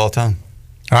 Yankees of all time.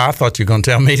 I thought you were going to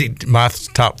tell me my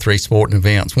top 3 sporting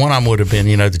events. One of them would have been,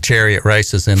 the chariot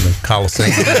races in the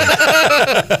Coliseum.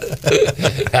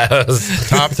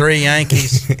 Top 3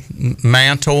 Yankees,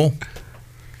 Mantle.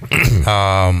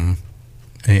 I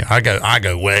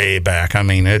go way back. I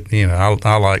mean, I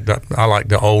like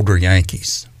the older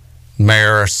Yankees,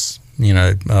 Maris.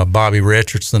 Bobby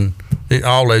Richardson,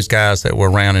 all those guys that were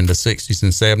around in the 60s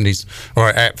and 70s or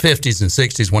at 50s and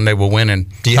 60s when they were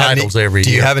winning titles every year.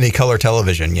 Do you have any color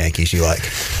television Yankees you like?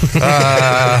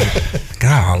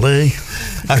 Golly.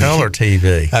 Color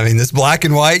TV. I mean, this black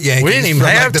and white Yankees. We didn't even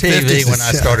have TV when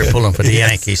I started pulling for the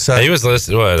Yankees. So. He was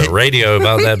listening to a radio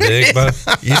about that big, bud?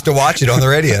 Used to watch it on the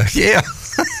radio. Yeah.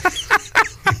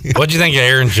 What'd you think of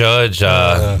Aaron Judge?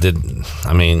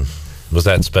 Was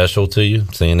that special to you,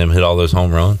 seeing him hit all those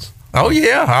home runs? Oh,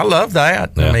 yeah. I love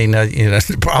that. Yeah. I mean,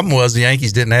 the problem was the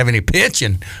Yankees didn't have any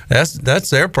pitching. That's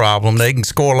their problem. They can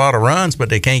score a lot of runs, but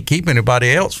they can't keep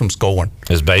anybody else from scoring.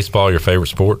 Is baseball your favorite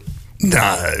sport? No.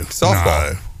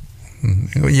 Softball.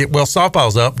 No. Well,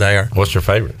 softball's up there. What's your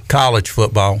favorite? College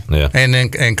football. Yeah.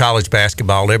 And college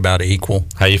basketball. They're about equal.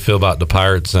 How you feel about the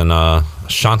Pirates and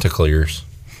Chanticleers?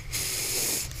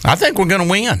 I think we're going to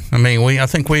win. I mean, I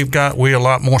think we're a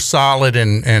lot more solid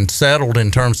and settled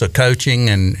in terms of coaching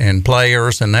and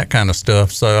players and that kind of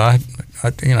stuff. So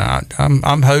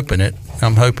I'm hoping it.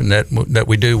 I'm hoping that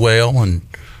we do well, and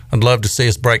I'd love to see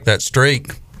us break that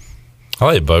streak. I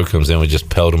like Bo comes in. We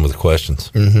just pelled him with questions.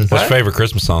 Mm-hmm. What's your favorite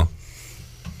Christmas song?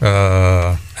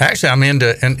 Actually, I'm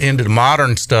into the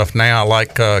modern stuff now.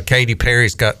 Like Katy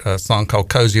Perry's got a song called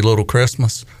 "Cozy Little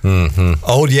Christmas." Mm-hmm.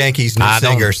 Old Yankees, new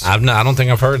singers. I don't think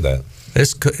I've heard that.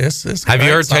 It's Have you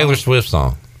heard song. Taylor Swift's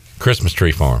song, "Christmas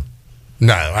Tree Farm"?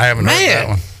 No, I haven't heard that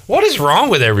one. What is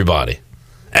wrong with everybody?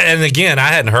 And again, I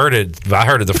hadn't heard it. I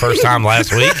heard it the first time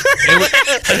last week.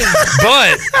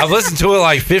 But I've listened to it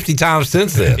like 50 times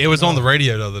since then. It was on the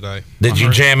radio the other day. Did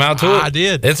you jam out to it? I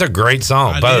did. It's a great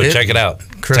song. Bo, check it out.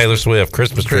 Taylor Swift,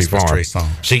 Christmas Tree Farm. Tree song.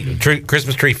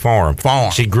 Christmas Tree Farm.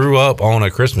 She grew up on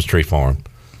a Christmas tree farm.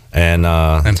 And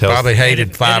probably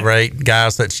hated 5 or 8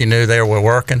 guys that she knew there were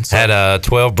working. So. Had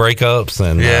 12 breakups.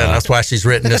 And that's why she's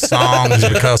written this song,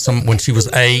 because when she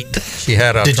was 8, she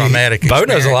had a traumatic experience.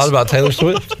 Bo knows a lot about Taylor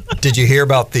Swift. Did you hear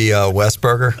about the West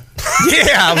Burger?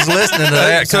 Yeah, I was listening to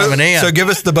that coming in. So give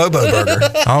us the Bobo Burger.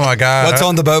 Oh, my God. What's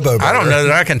on the Bobo Burger? I don't know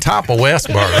that I can top a West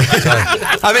Burger. So.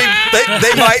 I mean,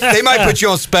 they might put you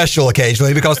on special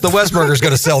occasionally because the West Burger is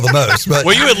going to sell the most. But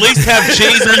will you at least have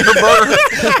cheese on your burger?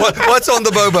 What's on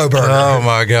the Bobo Burger? Oh,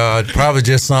 my God. Probably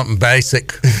just something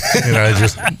basic.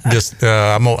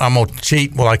 I'm going to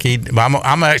cheat while I eat. I'm going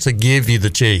to actually give you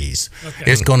the cheese.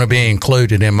 Okay. It's going to be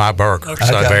included in my burger. Okay.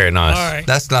 So very nice. All right.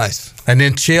 That's nice. And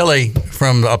then chili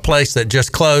from a place that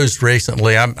just closed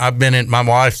recently. I've been in. My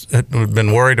wife's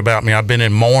been worried about me. I've been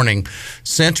in mourning.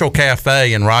 Central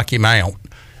Cafe in Rocky Mount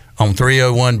on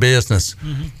 301 Business.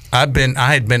 I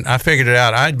figured it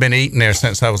out. I'd been eating there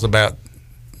since I was about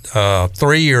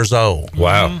 3 years old.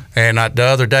 Wow. And the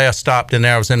other day I stopped in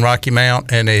there. I was in Rocky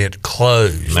Mount, and they had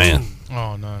closed. Man.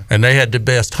 Oh, no. And they had the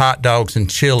best hot dogs and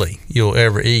chili you'll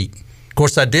ever eat. Of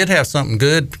course, I did have something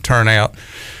good turn out.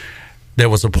 There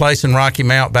was a place in Rocky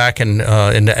Mount back in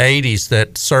the 80s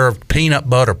that served peanut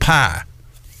butter pie.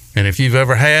 And if you've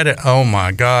ever had it, oh,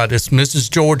 my God, it's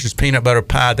Mrs. George's peanut butter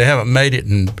pie. They haven't made it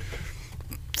in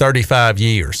 35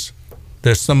 years.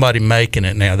 There's somebody making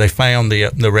it now. They found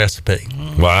the recipe.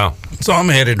 Wow. So I'm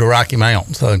headed to Rocky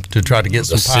Mount to try to get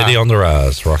some pie. City on the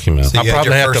rise, Rocky Mount. So I'll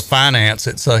probably have to finance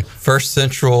it. So First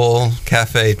Central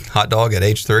Cafe hot dog at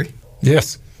age 3?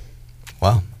 Yes.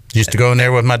 Wow. Used to go in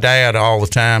there with my dad all the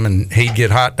time, and he'd get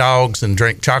hot dogs and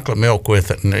drink chocolate milk with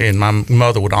it, and my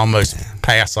mother would almost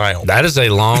pass out. That is a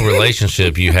long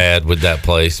relationship you had with that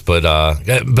place, but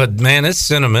man, it's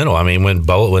sentimental. I mean, when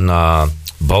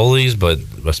Bowley's, but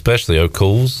especially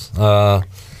O'Cool's,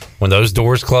 when those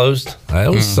doors closed, I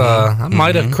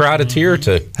might have cried a tear or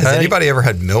two. Has anybody ever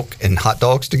had milk and hot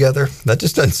dogs together? That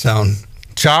just doesn't sound.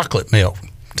 Chocolate milk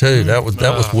too. That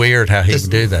was weird how he would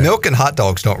do that. Milk and hot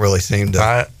dogs don't really seem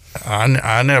to.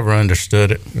 I never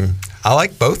understood it. I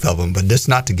like both of them, but just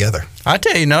not together. I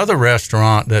tell you, another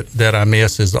restaurant that I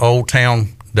miss is the Old Town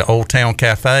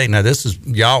Cafe. Now, this is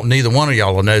y'all. Neither one of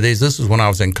y'all will know these. This is when I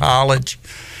was in college.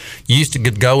 You used to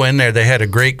go in there. They had a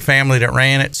Greek family that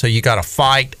ran it, so you got a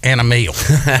fight and a meal.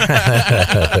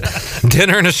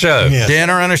 Dinner and a show. Yes.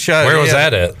 Dinner and a show. Where was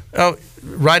that at? Oh,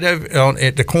 right over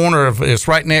at the corner of. It's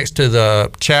right next to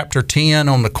the Chapter 10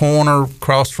 on the corner,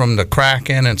 across from the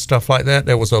Kraken and stuff like that.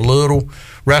 There was a little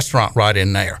restaurant right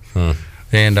in there,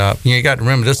 and you got to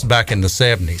remember this is back in the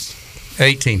 70s,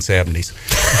 1870s.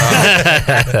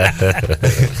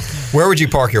 Where would you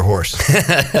park your horse?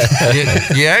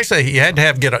 you had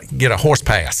to get a horse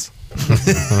pass.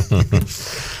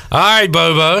 All right,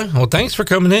 Bobo. Well, thanks for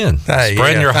coming in.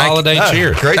 Spreading your holiday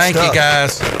cheer. Great Thank stuff. you,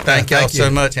 guys. Thank y'all so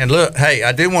much. And look, hey,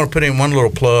 I do want to put in one little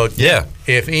plug. Yeah.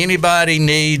 If anybody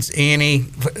needs any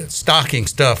stocking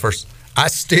stuffers, I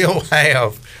still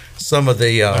have some of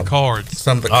the cards.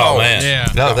 Some of the Oh, cards. man. Yeah.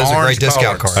 No, those are great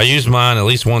discount cards. I use mine at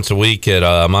least once a week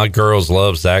at my girls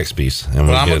love Zaxby's, and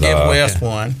Well, I'm going to give Wes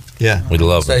one. Yeah. we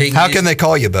love So it. he How use- can they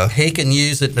call you, Bo? He can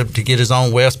use it to get his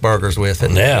own West Burgers with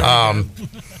it. Yeah.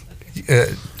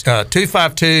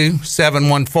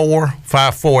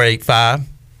 252-714-5485.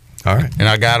 All right. And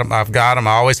I've got them.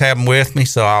 I always have them with me,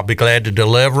 so I'll be glad to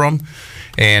deliver them.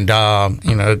 And I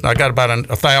got about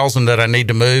 1,000 that I need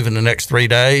to move in the next 3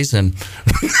 days. And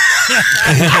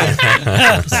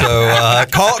So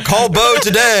call Bo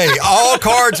today. All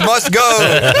cards must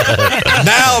go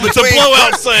now between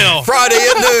blowout sale. Friday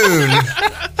at noon.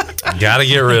 Got to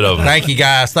get rid of them. thank you,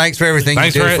 guys. Thanks for everything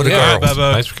you do for the girls.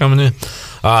 Thanks for coming in.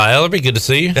 Ellerby, good to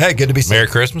see you. Hey, good to be seen. Merry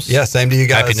Christmas. Yeah, same to you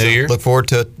guys. Happy New Year. Look forward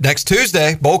to next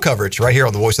Tuesday, bowl coverage right here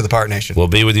on the Voice of the Pirate Nation. We'll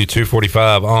be with you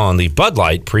 2:45 on the Bud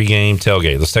Light pregame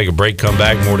tailgate. Let's take a break, come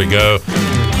back, more to go.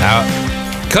 Now,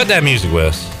 cut that music,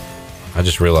 Wes. I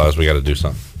just realized we got to do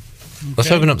something. Let's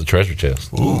open up the treasure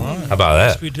chest. Ooh. How about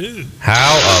that? Yes, we do.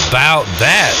 How about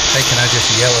that? Hey, can I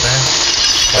just yell it out?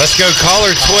 Let's go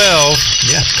caller 12.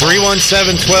 Yeah.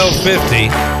 317-1250.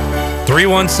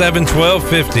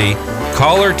 317-1250.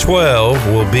 Caller 12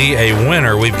 will be a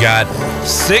winner. We've got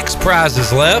 6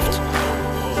 prizes left.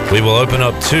 We will open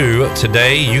up 2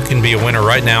 today. You can be a winner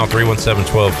right now.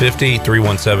 317-1250.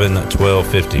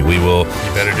 317-1250. We will.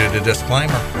 You better do the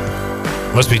disclaimer.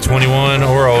 Must be 21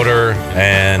 or older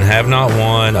and have not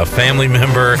won, a family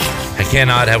member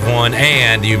cannot have won,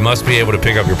 and you must be able to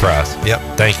pick up your prize.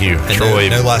 Yep. Thank you, And Troy.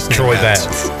 no last name Troy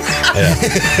Batts. Batts. Yeah.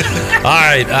 All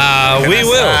right, we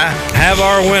will have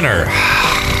our winner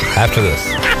after this.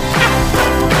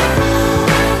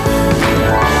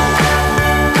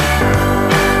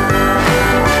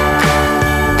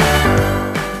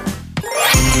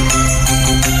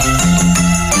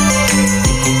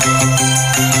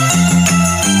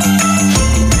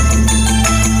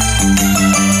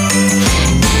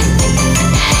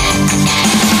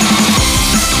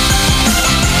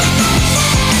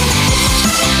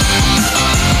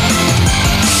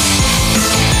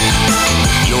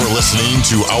 Listening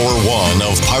to Hour 1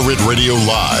 of Pirate Radio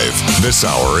Live. This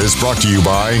hour is brought to you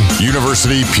by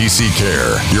University PC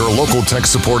Care, your local tech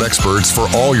support experts for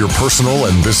all your personal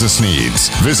and business needs.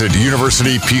 Visit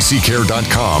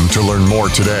universitypccare.com to learn more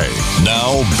today.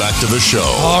 Now, back to the show.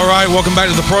 All right, welcome back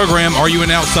to the program. Are you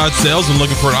in outside sales and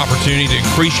looking for an opportunity to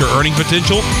increase your earning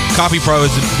potential? CopyPro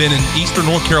has been in Eastern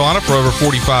North Carolina for over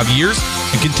 45 years.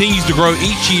 and continues to grow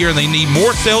each year, and they need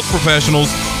more sales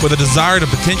professionals with a desire to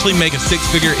potentially make a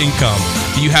six-figure income.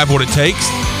 Do you have what it takes?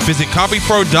 Visit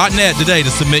copypro.net today to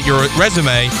submit your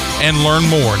resume and learn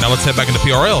more. Now let's head back into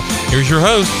PRL. Here's your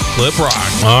host, Clip Rock.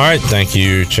 All right, thank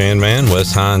you, Chan Man.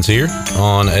 Wes Hines here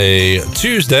on a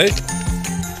Tuesday.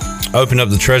 Open up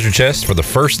the treasure chest for the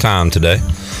first time today.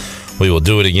 We will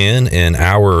do it again in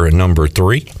hour number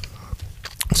 3.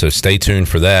 So stay tuned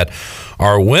for that.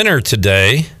 Our winner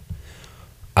today,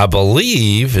 I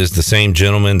believe, is the same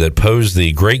gentleman that posed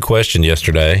the great question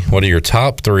yesterday. What are your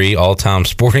top 3 all-time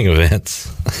sporting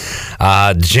events?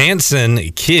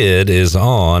 Jansen Kidd is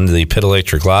on the Pit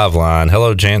Electric Live line.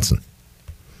 Hello, Jansen.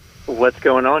 What's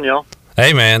going on, y'all?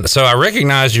 Hey, man. So I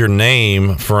recognize your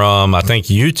name from, I think,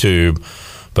 YouTube,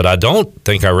 but I don't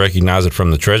think I recognize it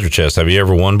from the treasure chest. Have you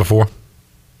ever won before?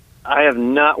 I have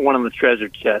not won on the treasure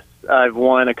chest. I've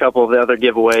won a couple of the other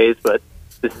giveaways, but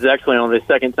this is actually only the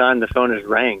second time the phone has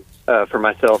rang for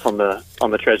myself on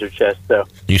the treasure chest. So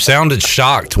you sounded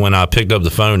shocked when I picked up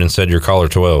the phone and said you're caller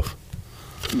 12.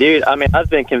 Dude, I mean, I've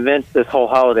been convinced this whole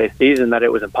holiday season that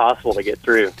it was impossible to get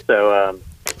through. So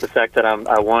the fact that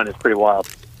I won is pretty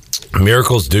wild.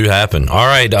 Miracles do happen. All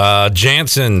right,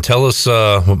 Jansen, tell us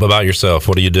about yourself.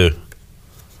 What do you do?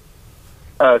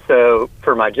 So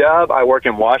for my job, I work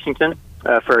in Washington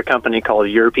for a company called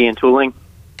European Tooling.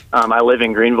 I live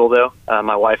in Greenville, though.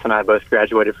 My wife and I both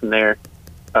graduated from there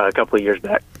a couple of years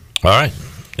back. All right.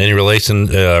 Any relation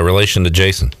to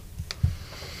Jason?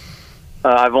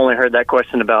 I've only heard that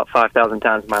question about 5,000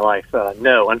 times in my life.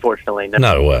 No, unfortunately, no.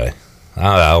 No way.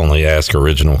 I only ask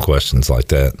original questions like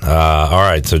that. All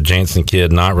right, so Jansen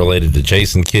Kidd, not related to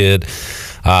Jason Kidd.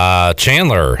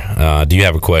 Chandler, do you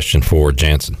have a question for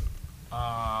Jansen?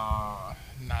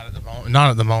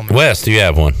 Not at the moment. Wes, do you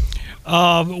have one?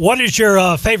 What is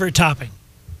your favorite topping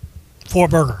for a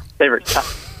burger?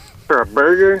 For a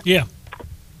burger? Yeah.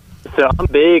 So I'm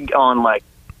big on like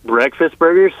breakfast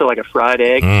burgers, so like a fried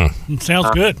egg.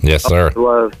 Sounds good. Yes, sir. I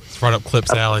love it's right up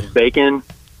Clip's alley. Bacon.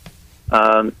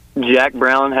 Jack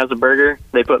Brown has a burger.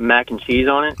 They put mac and cheese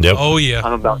on it. Yep. Oh yeah.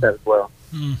 I'm about that as well.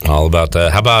 All about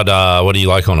that. How about what do you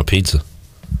like on a pizza?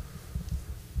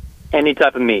 Any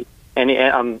type of meat.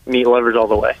 I'm meat lovers all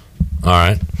the way. All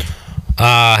right.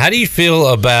 How do you feel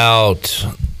about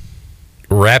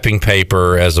wrapping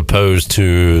paper as opposed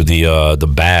to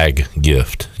the bag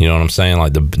gift? You know what I'm saying?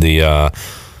 Like the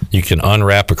you can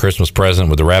unwrap a Christmas present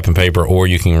with the wrapping paper, or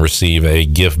you can receive a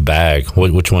gift bag.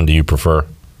 Which one do you prefer?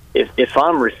 If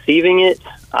I'm receiving it,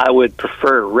 I would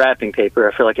prefer wrapping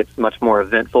paper. I feel like it's much more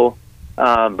eventful.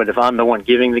 But if I'm the one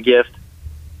giving the gift,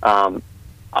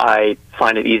 I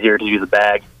find it easier to do the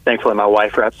bag. Thankfully, my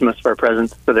wife wraps most of our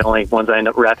presents, so the only ones I end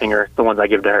up wrapping are the ones I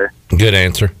give to her. Good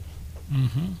answer.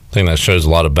 Mm-hmm. I think that shows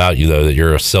a lot about you, though, that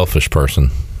you're a selfish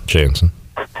person, Jansen.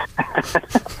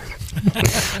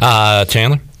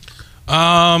 Chandler?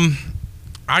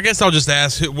 I guess I'll just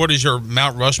ask, what is your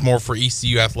Mount Rushmore for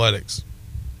ECU athletics?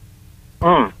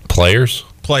 Players,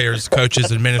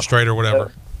 coaches, administrator,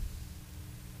 whatever.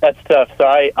 That's tough. So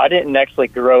I didn't actually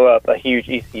grow up a huge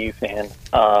ECU fan.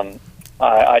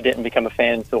 I didn't become a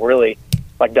fan until really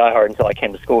like diehard until I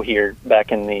came to school here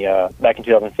back in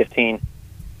 2015.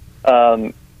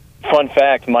 Fun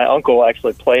fact: my uncle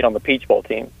actually played on the Peach Bowl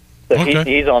team, so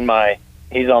he's on my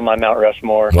Mount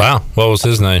Rushmore. Wow, what was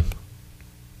his name?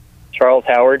 Charles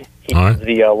Howard. He's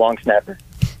the long snapper.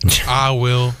 I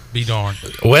will be darned.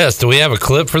 Wes, do we have a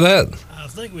clip for that? I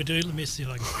think we do. Let me see if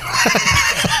I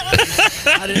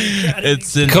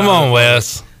can. Come on,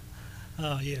 Wes.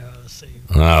 Oh, yeah. Let's see.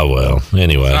 Oh, well.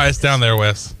 Anyway. All right, it's down there,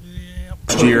 Wes.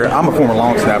 Year. I'm a former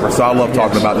long snapper, so I love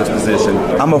talking about this position.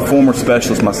 I'm a former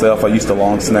specialist myself. I used to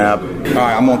long snap. All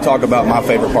right, I'm going to talk about my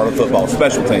favorite part of football,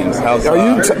 special teams. That's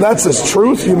the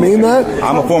truth? You mean that?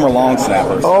 I'm a former long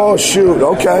snapper. Oh, shoot.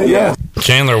 Okay, yeah.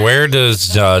 Chandler, where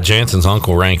does Jansen's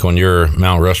uncle rank on your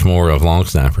Mount Rushmore of long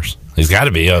snappers? He's got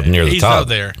to be up near the top. He's up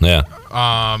there.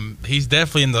 Yeah. He's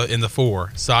definitely in the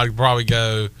 4. So I'd probably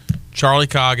go Charlie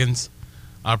Coggins.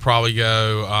 I'd probably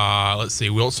go,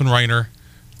 Wilson Rayner,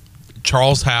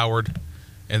 Charles Howard,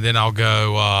 and then I'll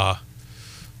go,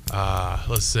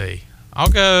 I'll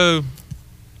go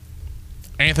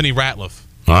Anthony Ratliff.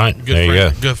 All right, there you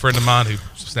go. Good friend of mine who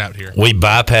snapped here. We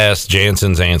bypassed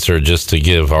Jansen's answer just to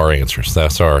give our answers.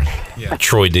 That's our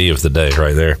Troy D of the day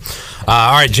right there.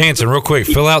 All right, Jansen, real quick,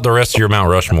 fill out the rest of your Mount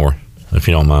Rushmore, if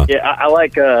you don't mind. Yeah, I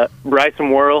like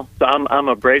Bryson Worrell. So I'm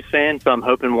a Braves fan, so I'm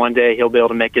hoping one day he'll be able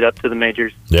to make it up to the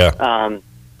majors. Yeah.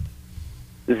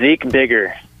 Zeke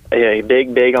Bigger. Yeah,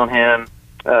 big on him.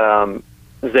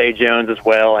 Zay Jones as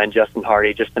well, and Justin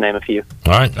Hardy, just to name a few.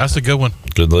 All right. That's a good one.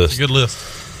 Good list. It's a good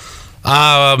list.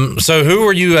 So who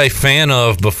were you a fan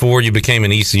of before you became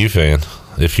an ECU fan,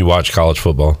 if you watch college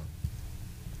football?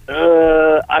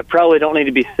 I probably don't need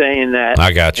to be saying that.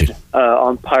 I got you.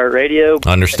 On Pirate Radio.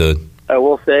 Understood. I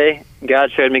will say,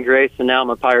 God showed me grace, and now I'm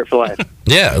a pirate for life.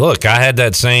 Yeah, look, I had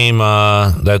that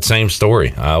same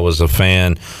story. I was a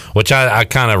fan, which I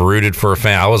kind of rooted for a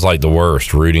fan. I was like the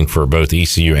worst, rooting for both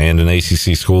ECU and an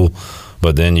ACC school.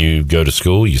 But then you go to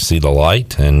school, you see the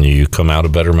light, and you come out a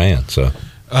better man. So,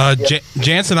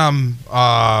 Jansen, I'm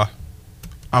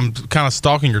kind of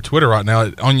stalking your Twitter right now.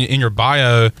 In your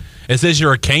bio, it says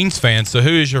you're a Canes fan. So, who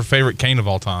is your favorite Cane of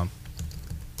all time?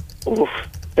 Oof,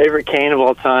 favorite Cane of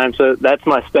all time. So that's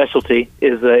my specialty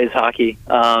is hockey.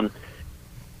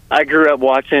 I grew up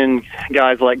watching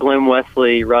guys like Glenn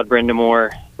Wesley, Rod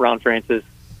Brindamore, Ron Francis,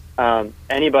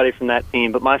 anybody from that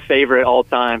team. But my favorite all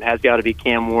time has got to be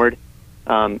Cam Ward.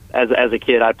 As a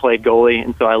kid, I played goalie,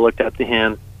 and so I looked up to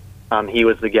him. He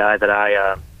was the guy that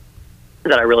I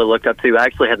really looked up to. I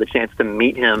actually had the chance to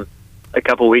meet him a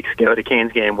couple weeks ago at a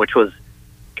Canes game, which was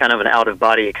kind of an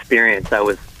out-of-body experience. I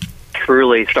was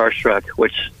truly starstruck,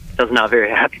 which does not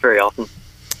happen very often.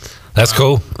 That's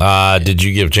cool. Did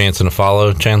you give Jansen a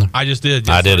follow, Chandler? I just did.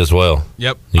 I did as well.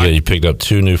 Yep. You picked up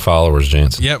 2 new followers,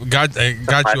 Jansen. Yep. Got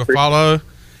you a follow.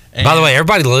 By the way,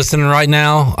 everybody listening right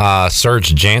now,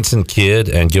 search Jansen Kid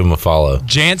and give him a follow.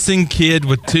 Jansen Kid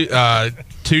with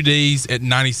two D's at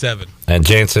 97. And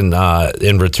Jansen,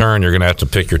 in return, you're going to have to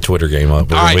pick your Twitter game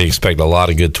up. Right. We expect a lot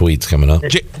of good tweets coming up.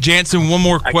 Jansen, one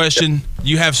more question.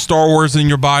 You have Star Wars in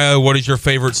your bio. What is your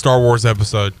favorite Star Wars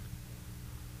episode?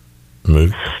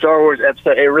 Move. Star Wars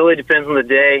episode. It really depends on the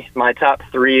day. My top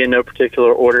 3 in no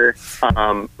particular order: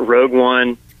 Rogue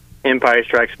One, Empire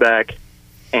Strikes Back,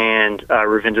 and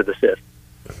Revenge of the Sith.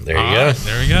 There you go.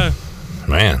 There you go.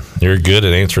 Man, you're good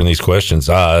at answering these questions.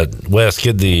 Wes,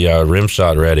 get the rim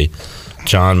shot ready.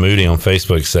 John Moody on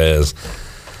Facebook says,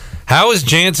 "How is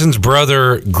Jansen's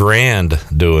brother Grand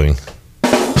doing?"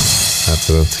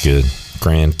 That's good.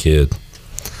 Grand kid.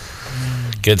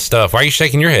 Good stuff. Why are you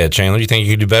shaking your head, Chandler? You think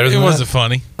you could do better than that? It wasn't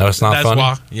funny. Oh, it's not funny?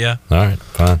 That's why. Yeah. All right,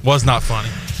 fine. Was not funny.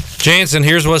 Jansen,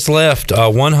 here's what's left.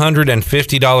 A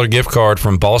 $150 gift card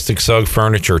from Baltic Sugg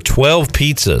Furniture, 12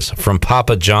 pizzas from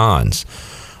Papa John's,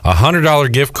 a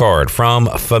 $100 gift card from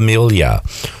Familia,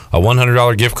 a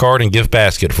 $100 gift card and gift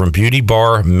basket from Beauty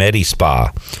Bar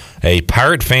Medi-Spa, a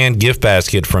Pirate Fan gift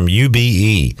basket from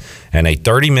UBE, and a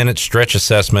 30-minute stretch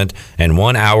assessment and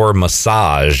 1-hour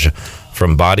massage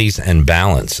from Bodies and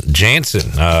Balance.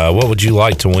 Jansen, what would you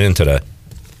like to win today?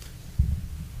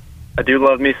 I do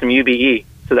love me some UBE,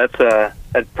 so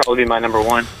that'd probably be my number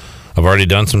one. I've already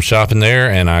done some shopping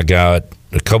there, and I got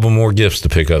a couple more gifts to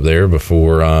pick up there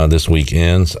before this week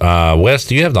ends. Wes,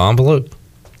 do you have the envelope?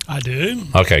 I do.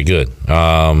 Okay, good.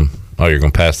 You're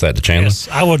going to pass that to Chandler? Yes,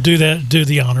 I will do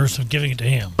the honors of giving it to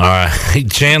him. All right.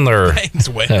 Chandler, Thanks,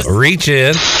 Wes. Reach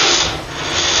in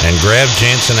and grab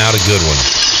Jansen out a good one.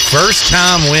 First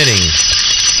time winning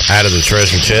out of the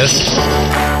treasure chest.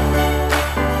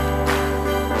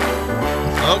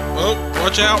 Oh,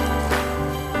 watch out.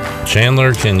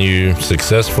 Chandler, can you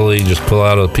successfully just pull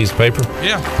out a piece of paper?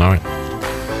 Yeah. All right.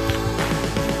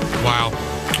 Wow.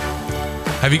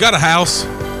 Have you got a house?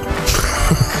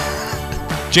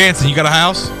 Jansen, you got a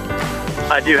house?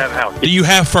 I do have a house. Do you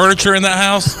have furniture in that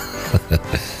house?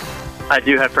 I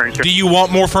do have furniture. Do you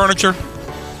want more furniture?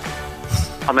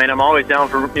 I mean, I'm always down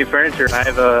for new furniture. I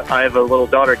have a little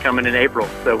daughter coming in April,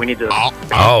 so we need to. Oh,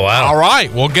 wow. All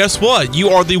right. Well, guess what? You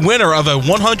are the winner of a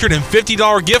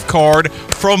 $150 gift card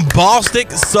from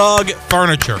Baltic Sugg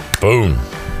Furniture. Boom.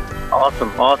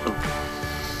 Awesome.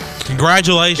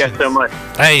 Congratulations. Thank you guys so much.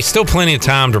 Hey, still plenty of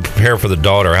time to prepare for the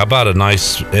daughter. How about a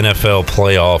nice NFL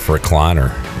playoff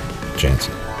recliner,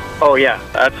 Jansen? Oh, yeah,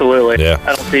 absolutely. Yeah.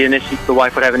 I don't see an issue. The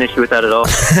wife would have an issue with that at all.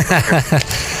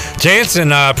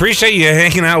 Jansen, appreciate you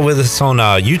hanging out with us on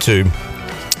YouTube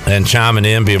and chiming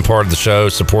in, being part of the show,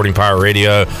 supporting Pirate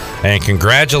Radio, and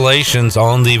congratulations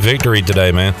on the victory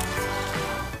today, man.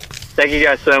 Thank you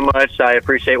guys so much. I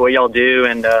appreciate what y'all do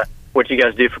and what you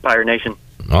guys do for Pirate Nation.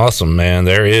 Awesome, man.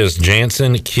 There is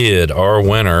Jansen Kidd, our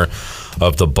winner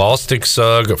of the Baltic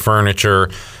Sugg Furniture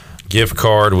gift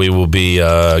card. We will be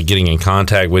getting in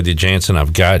contact with you, Jansen.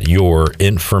 I've got your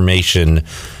information,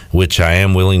 which I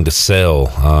am willing to sell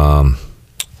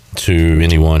to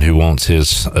anyone who wants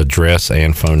his address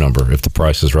and phone number if the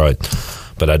price is right.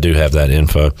 But I do have that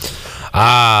info.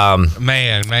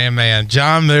 Man.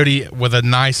 John Moody with a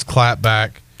nice clap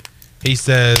back. He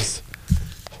says,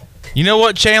 "You know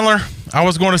what, Chandler? I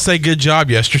was going to say good job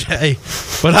yesterday,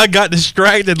 but I got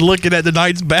distracted looking at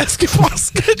tonight's basketball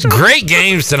schedule." Great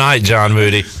games tonight, John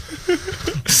Moody.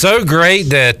 so great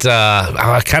that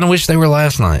I kind of wish they were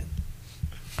last night.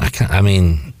 I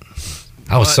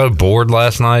was so bored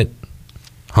last night,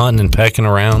 hunting and pecking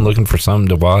around, looking for something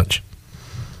to watch.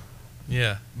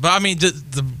 Yeah. But, I mean, to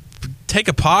take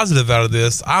a positive out of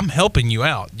this, I'm helping you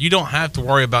out. You don't have to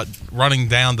worry about running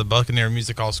down the Buccaneer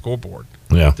Music Hall scoreboard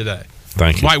today.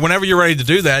 Thank you. Right, whenever you're ready to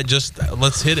do that, just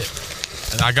let's hit it.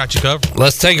 And I got you covered.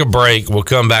 Let's take a break. We'll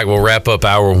come back. We'll wrap up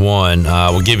hour one.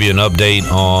 We'll give you an update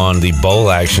on the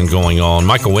bowl action going on.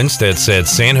 Michael Winstead said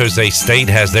San Jose State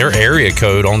has their area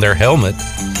code on their helmet,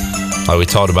 like we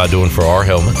talked about doing for our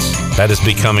helmets. That is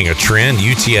becoming a trend.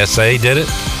 UTSA did it.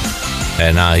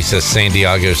 And he says San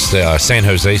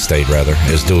Jose State,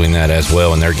 is doing that as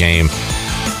well in their game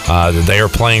that they are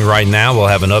playing right now. We'll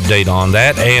have an update on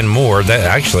that and more. I'll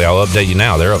update you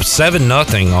now. They're up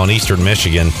 7-0 on Eastern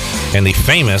Michigan in the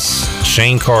famous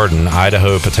Shane Carden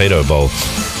Idaho Potato Bowl.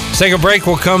 Let's take a break.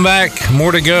 We'll come back.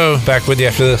 More to go. Back with you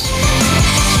after this.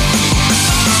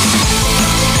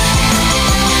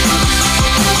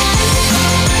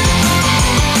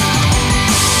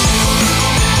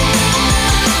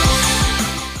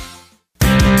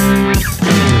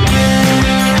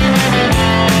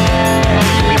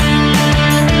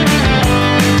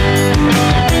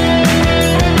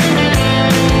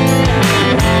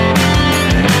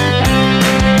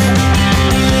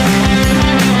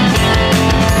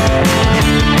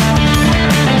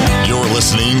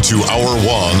 To Hour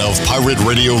 1 of Pirate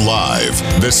Radio Live.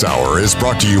 This hour is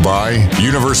brought to you by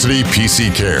University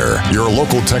PC Care, your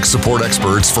local tech support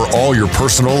experts for all your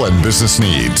personal and business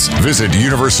needs. Visit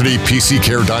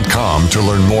universitypccare.com to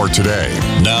learn more today.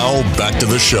 Now, back to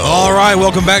the show. All right,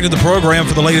 welcome back to the program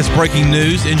for the latest breaking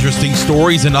news, interesting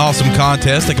stories, and awesome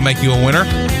contests that can make you a winner.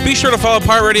 Be sure to follow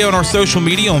Pirate Radio on our social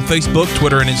media on Facebook,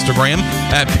 Twitter, and Instagram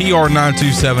at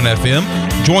PR927FM.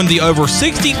 Join the over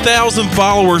 60,000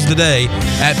 followers today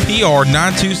at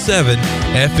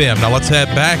PR927FM. Now let's head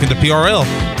back into PRL.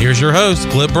 Here's your host,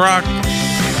 Clip Brock.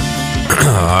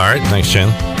 All right, thanks, Jen.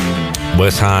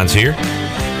 Wes Hines here.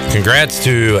 Congrats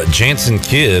to Jansen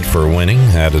Kidd for winning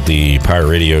out of the Pirate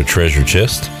Radio Treasure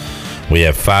Chest. We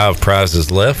have 5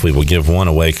 prizes left. We will give one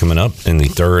away coming up in the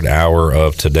third hour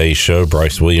of today's show.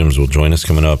 Bryce Williams will join us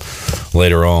coming up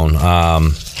later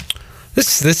on.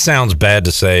 This sounds bad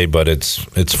to say, but it's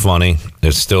funny.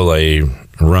 It's still a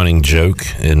running joke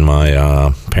in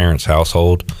my parents'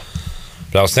 household.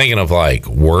 But I was thinking of like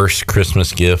worst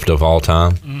Christmas gift of all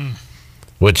time,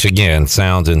 which again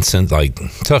sounds like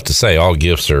tough to say. All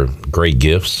gifts are great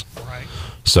gifts. Right.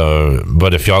 So,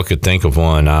 but if y'all could think of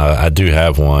one, I do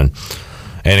have one.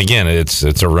 And again,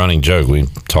 it's a running joke. We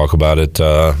talk about it.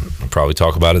 Probably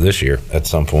talk about it this year at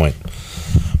some point.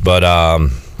 But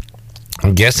I'm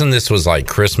guessing this was like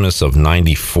Christmas of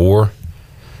 '94,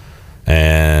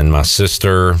 and my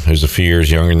sister, who's a few years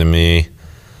younger than me,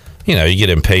 you get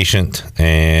impatient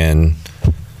and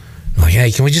like,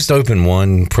 hey, can we just open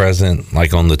one present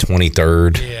like on the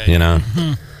 23rd?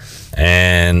 Mm-hmm.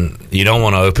 And you don't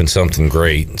want to open something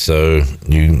great, so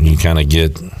you kind of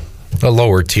get a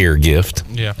lower tier gift,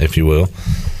 if you will.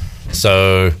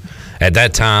 So at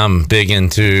that time, big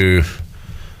into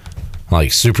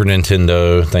like Super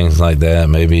Nintendo, things like that.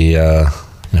 Maybe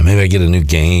maybe I get a new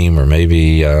game, or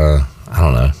maybe I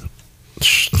don't know,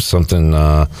 something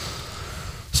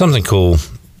cool.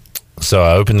 So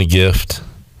I opened the gift,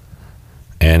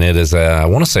 and it is I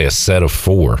want to say a set of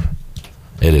 4.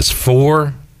 It is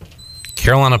 4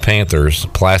 Carolina Panthers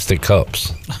plastic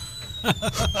cups,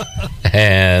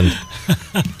 and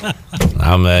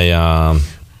I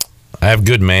have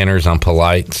good manners. I'm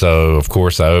polite, so of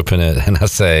course I open it and I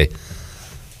say,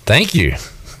 "Thank you."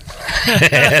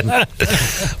 And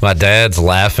my dad's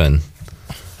laughing,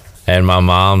 and my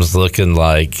mom's looking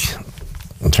like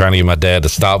I'm trying to get my dad to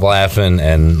stop laughing,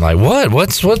 and like, what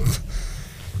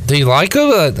do you like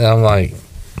it? I'm like,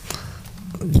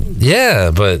 yeah,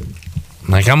 but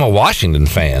like I'm a Washington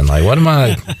fan. Like,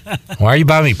 why are you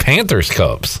buying me Panthers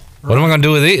cups? What am I going to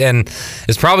do with it? And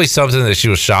it's probably something that she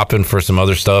was shopping for some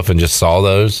other stuff and just saw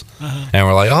those. And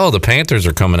we're like, oh, the Panthers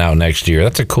are coming out next year.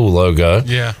 That's a cool logo.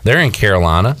 Yeah. They're in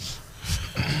Carolina.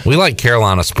 We like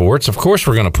Carolina sports. Of course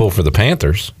we're going to pull for the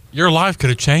Panthers. Your life could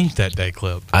have changed that day,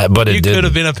 Clip. But you could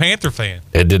have been a Panther fan.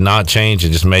 It did not change.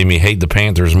 It just made me hate the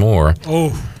Panthers more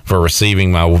for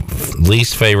receiving my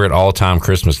least favorite all-time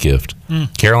Christmas gift.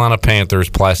 Carolina Panthers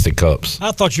plastic cups.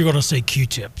 I thought you were going to say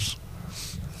Q-tips.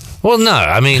 Well, no.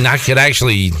 I mean, I could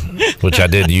actually, which I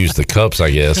did use the cups,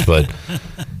 I guess, but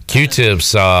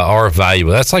Q-tips are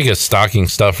valuable. That's like a stocking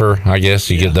stuffer, I guess.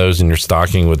 You get those in your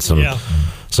stocking with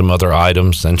some other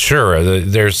items. And sure,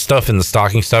 there's stuff in the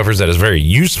stocking stuffers that is very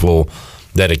useful,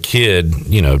 that a kid,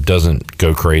 doesn't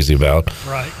go crazy about.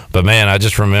 Right. But man, I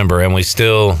just remember, and we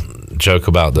still joke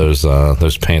about those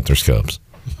Panthers cups.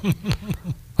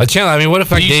 Chandler, I mean, what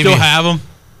if I gave you? Do you still have them?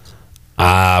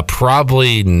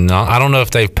 Probably not. I don't know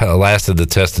if they've lasted the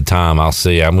test of time. I'll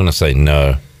see. I'm going to say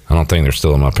no. I don't think they're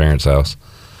still in my parents' house.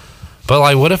 But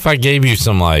like, what if I gave you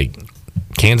some like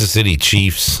Kansas City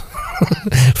Chiefs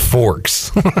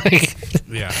forks?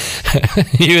 Yeah.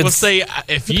 Well, say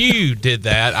if you did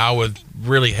that, I would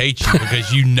really hate you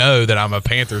because you know that I'm a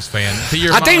Panthers fan.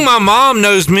 I think my mom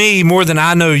knows me more than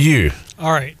I know you.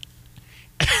 All right.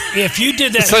 If you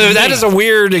did that, so that is a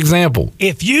weird example.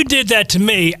 If you did that to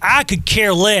me, I could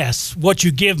care less what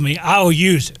you give me. I'll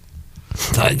use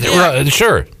it.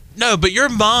 Sure. No, but your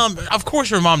mom, of course,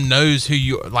 your mom knows who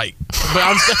you like. But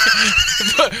I'm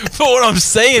saying, but what I'm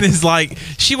saying is like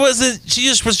she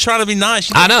just was trying to be nice.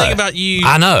 She didn't think about you.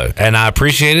 I know, and I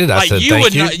appreciate it. I said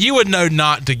thank you. You would know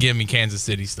not to give me Kansas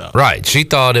City stuff, right? She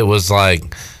thought it was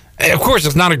like, of course,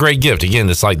 it's not a great gift. Again,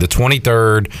 it's like the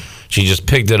 23rd. She just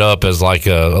picked it up as like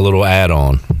a little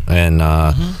add-on, and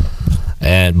I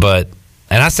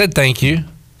said thank you,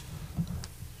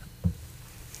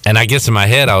 and I guess in my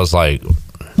head I was like,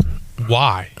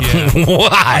 why? Yeah.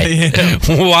 Why? Yeah.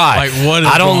 Why? Like, what is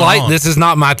I don't going like on? this. Is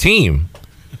not my team.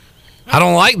 I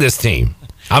don't like this team.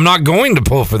 I'm not going to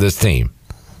pull for this team.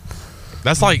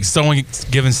 That's like someone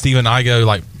giving Steven Igo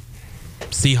like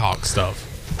Seahawks stuff.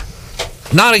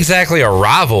 Not exactly a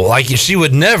rival. Like she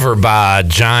would never buy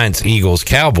Giants, Eagles,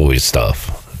 Cowboys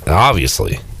stuff,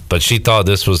 obviously. But she thought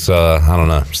this was I don't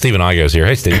know. Steven Igo's here.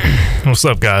 Hey, Steve. What's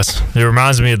up, guys? It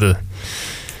reminds me of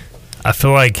I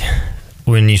feel like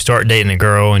when you start dating a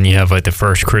girl and you have like the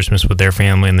first Christmas with their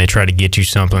family and they try to get you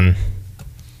something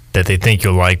that they think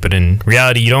you'll like, but in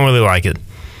reality you don't really like it,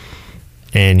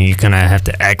 and you kind of have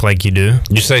to act like you do.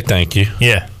 You say thank you.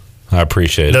 Yeah, I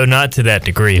appreciate it. Though not to that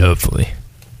degree, hopefully.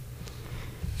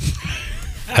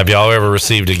 Have y'all ever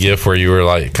received a gift where you were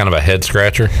like kind of a head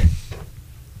scratcher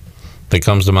that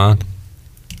comes to mind?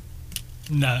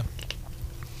 No.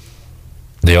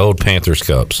 The old Panthers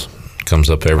cups comes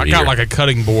up every year. I got like a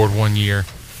cutting board one year,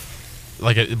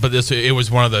 it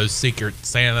was one of those secret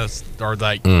Santas, or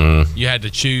like you had to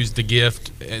choose the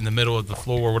gift in the middle of the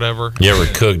floor or whatever. You ever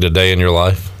cooked a day in your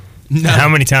life? No. How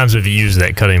many times have you used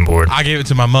that cutting board? I gave it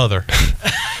to my mother.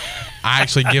 I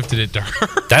actually gifted it to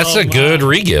her. That's a good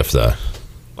re-gift, though.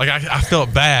 Like I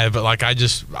felt bad, but like I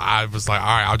was like, all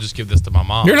right, I'll just give this to my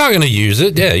mom. You're not going to use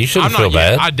it. Yeah, you shouldn't feel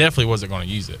bad. I definitely wasn't going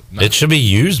to use it. No. It should be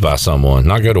used by someone,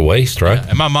 not go to waste, right? Yeah,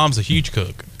 and my mom's a huge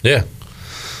cook. Yeah.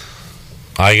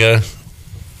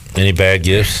 Iga, any bad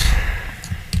gifts?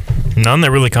 None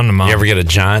that really come to mind. You ever get a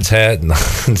Giants hat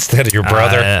instead of your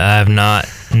brother? I have not.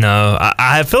 No,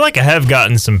 I feel like I have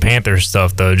gotten some Panthers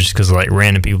stuff though, just because like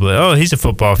random people, like, oh, he's a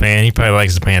football fan. He probably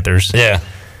likes the Panthers. Yeah.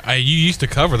 You used to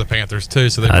cover the Panthers too,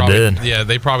 so they I probably did. Yeah,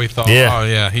 they probably thought, Yeah. oh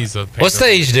yeah, he's a Panther. What's the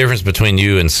age difference between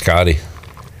you and Scotty?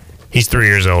 He's 3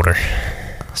 years older,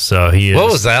 so he is.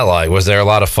 What was that like? Was there a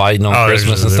lot of fighting on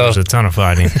Christmas and there stuff? was a ton of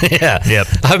fighting. Yeah. Yep.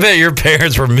 I bet your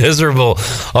parents were miserable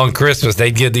on Christmas.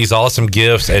 They'd get these awesome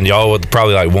gifts, and y'all would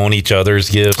probably like want each other's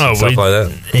gifts and stuff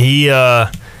like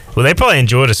that. Well, they probably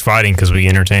enjoyed us fighting because we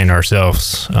entertained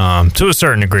ourselves to a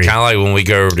certain degree. Kind of like when we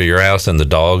go over to your house and the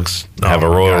dogs have a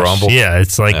Royal Rumble. Yeah,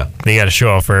 it's like they got to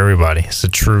show off for everybody. It's a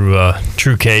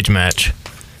true cage match.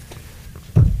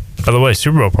 By the way,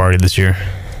 Super Bowl party this year.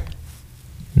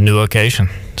 New location,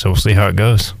 so we'll see how it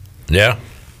goes. Yeah.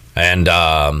 And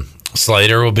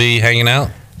Slater will be hanging out?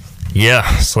 Yeah,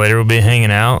 Slater will be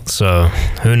hanging out, so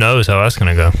who knows how that's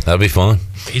going to go. That'll be fun.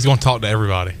 He's going to talk to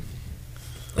everybody.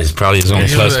 He's probably going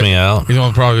to cuss me out. He's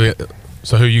going to probably.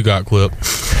 So who you got, Clip?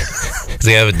 Does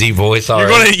he have a deep voice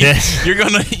already? You're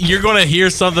gonna hear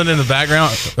something in the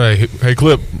background. Hey,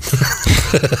 Clip.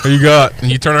 Who you got?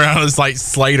 And you turn around and it's like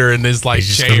Slater in this like He's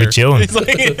just chair. gonna be chilling. It's like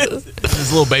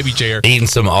this little baby chair. Eating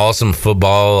some awesome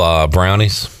football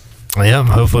brownies. Yeah,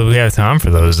 hopefully we have time for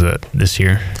those this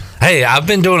year. Hey, I've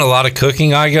been doing a lot of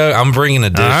cooking. I'm bringing a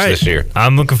dish this year.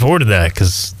 I'm looking forward to that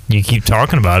because you keep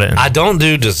talking about it. I don't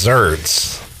do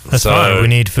desserts. That's fine. We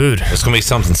need food. It's gonna be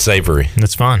something savory.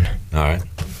 That's fine. All right.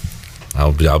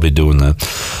 I'll be doing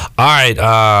that. All right.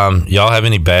 Y'all have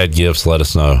any bad gifts? Let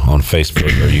us know on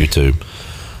Facebook or YouTube.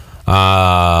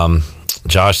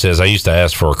 Josh says, I used to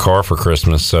ask for a car for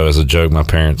Christmas, so as a joke, my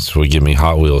parents would give me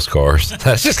Hot Wheels cars.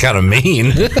 That's just kind of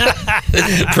mean.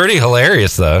 Pretty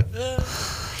hilarious, though.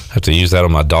 Have to use that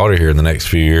on my daughter here in the next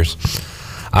few years.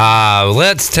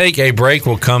 Let's take a break.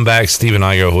 We'll come back. Steve and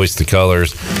I go hoist the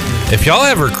colors. If y'all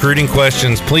have recruiting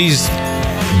questions, please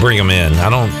bring them in.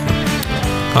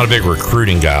 Not a big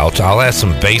recruiting guy. I'll ask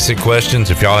some basic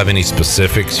questions. If y'all have any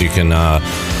specifics, you can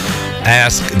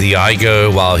ask the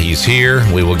Igo while he's here.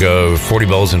 We will go 40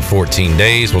 bowls in 14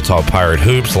 days. We'll talk Pirate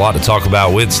Hoops. A lot to talk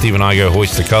about with Stephen Igo,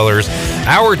 Hoist the Colors.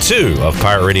 Hour 2 of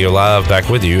Pirate Radio Live. Back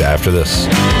with you after this.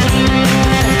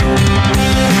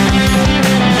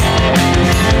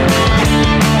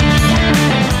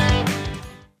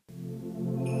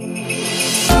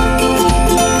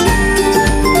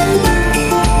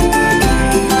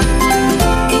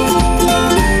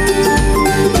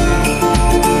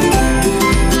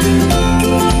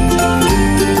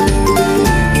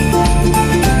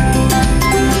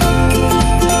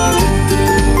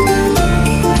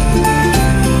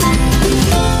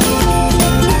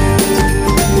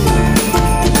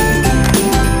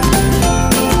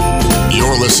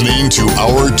 To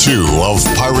Hour 2 of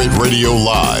Pirate Radio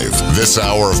Live. This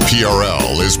hour of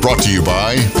PRL is brought to you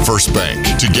by First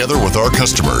Bank. Together with our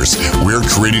customers, we're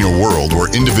creating a world where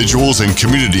individuals and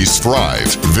communities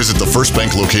thrive. Visit the First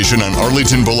Bank location on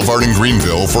Arlington Boulevard in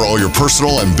Greenville for all your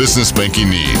personal and business banking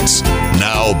needs.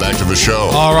 Now, back to the show.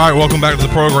 All right, welcome back to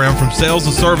the program. From sales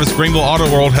to service, Greenville Auto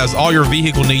World has all your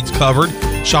vehicle needs covered.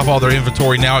 Shop all their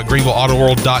inventory now at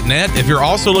greenvilleautoworld.net. If you're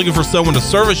also looking for someone to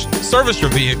service your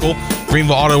vehicle,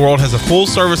 Greenville Auto World has a full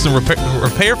service and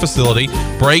repair facility,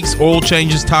 brakes, oil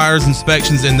changes, tires,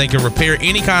 inspections, and they can repair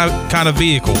any kind of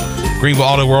vehicle. Greenville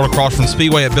Auto World across from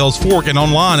Speedway at Bells Fork and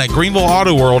online at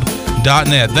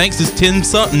greenvilleautoworld.net. Thanks to Tim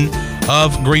Sutton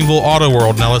of Greenville Auto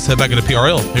World. Now let's head back into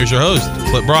PRL. Here's your host,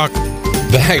 Flip Brock.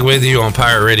 Back with you on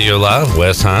Pirate Radio Live.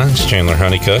 Wes Hines, Chandler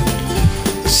Honeycutt.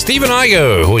 Stephen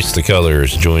Igo, Hoist the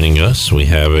Colors, joining us. We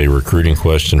have a recruiting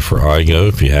question for Igo.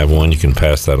 If you have one, you can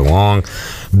pass that along.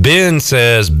 Ben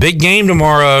says, big game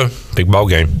tomorrow. Big ball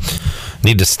game.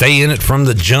 Need to stay in it from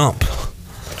the jump.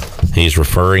 He's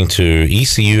referring to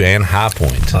ECU and High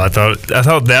Point. I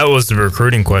thought that was the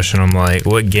recruiting question. I'm like,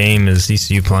 what game is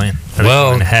ECU playing? Are they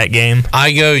playing a hat game?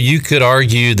 Igo, you could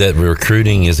argue that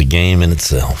recruiting is a game in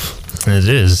itself. It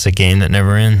is. It's a game that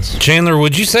never ends. Chandler,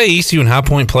 would you say ECU and High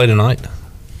Point play tonight?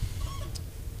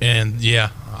 And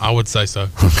yeah, I would say so.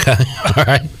 Okay. All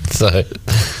right. So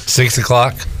 6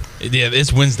 o'clock. Yeah,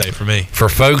 it's Wednesday for me. For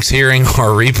folks hearing our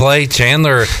replay,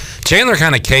 Chandler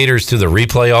kind of caters to the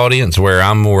replay audience, where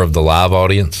I'm more of the live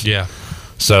audience. Yeah.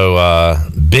 So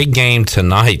big game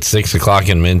tonight, 6 o'clock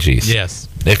in Minges. Yes.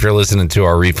 If you're listening to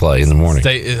our replay in the morning.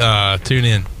 Tune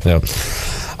in. Yep.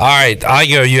 All right,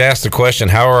 Igo, you asked the question,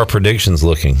 how are our predictions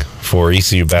looking for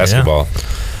ECU basketball?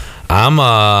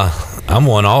 Yeah. I'm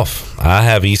one off. I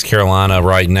have East Carolina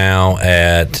right now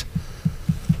at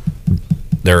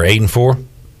they're 8-4.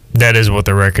 That is what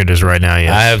the record is right now.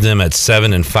 Yes. I have them at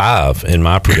 7-5 in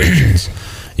my predictions.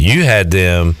 You had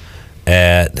them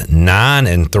at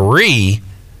 9-3,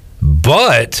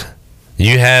 but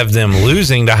you have them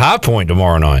losing to High Point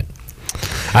tomorrow night.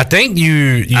 I think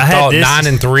you thought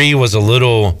 9-3 was a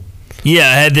little. Yeah,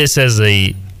 I had this as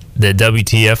the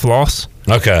WTF loss.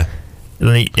 Okay.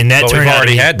 And that turned out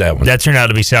had that one. That turned out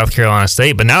to be South Carolina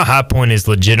State, but now High Point is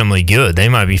legitimately good. They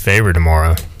might be favored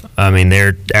tomorrow. I mean,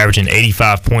 they're averaging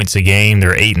 85 points a game.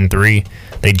 They're 8-3.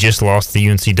 They just lost to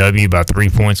UNCW by 3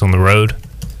 points on the road.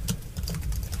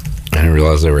 I didn't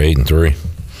realize they were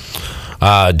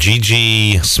 8-3.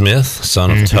 G.G. Smith,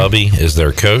 son of Tubby, is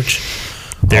their coach.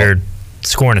 They're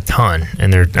scoring a ton,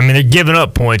 and they're giving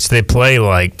up points. They play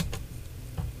like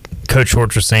Coach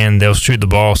Schwartz was saying, they'll shoot the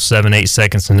ball 7-8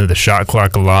 seconds into the shot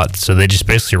clock a lot, so they just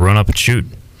basically run up and shoot.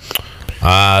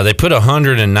 They put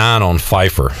 109 on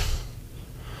Pfeiffer.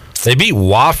 They beat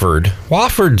Wofford.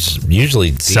 Wofford's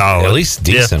usually solid, at least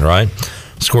decent, right?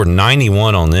 Scored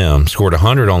 91 on them. Scored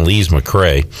 100 on Lees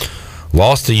McRae.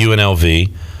 Lost to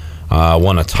UNLV.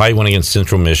 Won a tight one against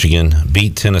Central Michigan.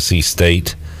 Beat Tennessee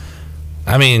State.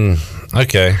 I mean,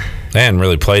 okay. They hadn't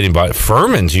really played anybody.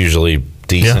 Furman's usually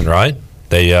decent, right?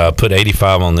 They put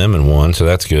 85 on them and won, so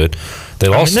that's good. They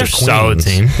lost to Queens. Solid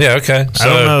team. Yeah, okay. So I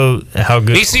don't know how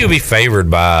good. ECU will be favored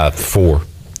by 4.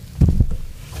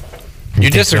 You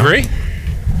disagree? So?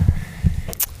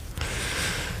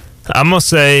 I'm gonna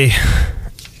say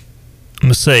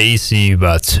ECU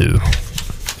by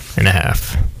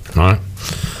 2.5. All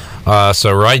right.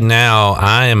 So right now,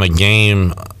 I am a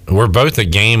game. We're both a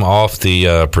game off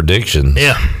the predictions.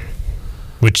 Yeah.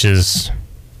 Which is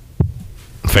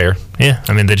fair. Yeah.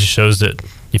 I mean, that just shows that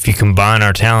if you combine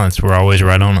our talents, we're always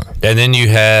right on it. And then you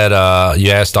had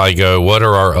you asked Igo, what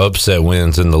are our upset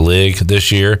wins in the league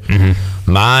this year?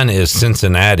 Mm-hmm. Mine is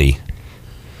Cincinnati.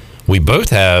 We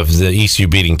both have the ECU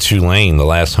beating Tulane the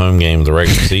last home game of the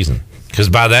regular season. Because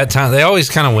by that time, they always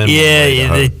kind of win.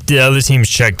 Yeah, the other team's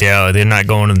checked out. They're not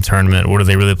going to the tournament. What are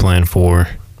they really playing for?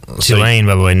 Tulane,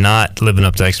 by the way, not living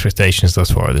up to expectations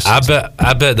thus far this season.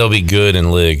 I bet they'll be good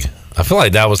in league. I feel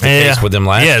like that was the case with them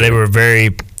last year. Yeah, they were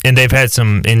and they've had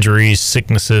some injuries,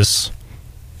 sicknesses.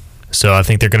 So I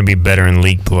think they're going to be better in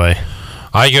league play.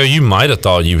 Igo, you might have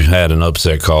thought you had an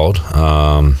upset called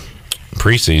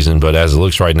preseason, but as it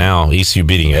looks right now, ECU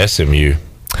beating SMU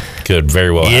could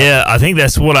very well happen. I think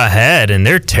that's what I had, and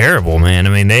they're terrible, man.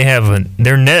 I mean, they have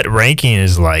their net ranking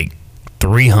is like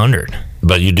 300.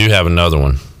 But you do have another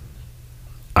one.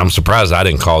 I'm surprised I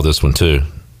didn't call this one too.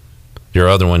 Your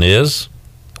other one is?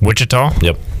 Wichita?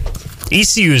 Yep.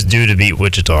 ECU is due to beat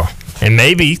Wichita. And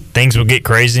maybe things will get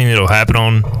crazy and it'll happen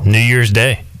on New Year's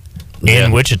Day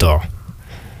in Wichita.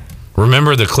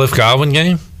 Remember the Cliff Godwin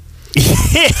game?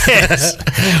 Yes.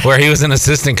 Where he was an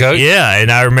assistant coach? Yeah,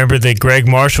 and I remember the Greg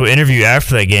Marshall interview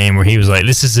after that game where he was like,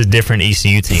 this is a different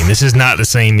ECU team. This is not the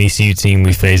same ECU team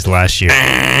we faced last year.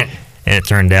 And it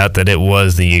turned out that it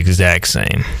was the exact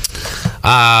same.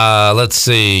 Let's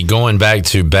see. Going back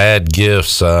to bad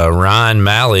gifts, Ryan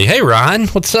Malley. Hey, Ryan.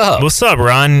 What's up? What's up,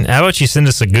 Ryan? How about you send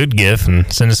us a good gift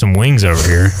and send us some wings over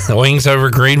here? Wings over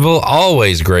Greenville.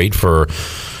 Always great for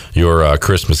your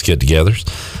Christmas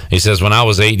get-togethers. He says, when I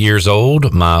was 8 years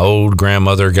old, my old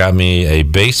grandmother got me a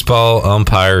baseball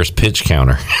umpire's pitch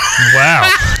counter. Wow.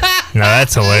 No,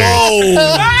 that's hilarious. Whoa.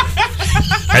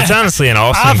 That's honestly an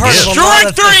awesome gift.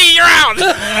 Strike three, you're out.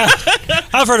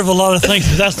 I've heard of a lot of things,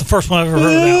 but that's the first one I've ever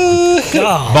heard about.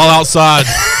 God. Ball outside.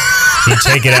 You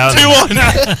take it out. 2-1.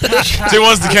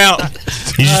 2-1's the count.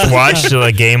 You just watch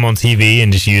a game on TV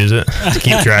and just use it to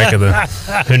keep track of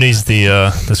who needs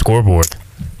the scoreboard.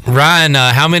 Ryan,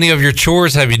 how many of your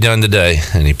chores have you done today?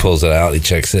 And he pulls it out. He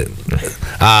checks it.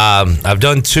 I've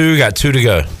done 2. Got 2 to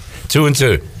go. 2 and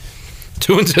 2.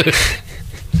 2 and 2.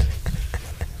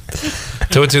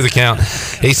 2 and 2 the count.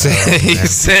 He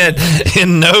said,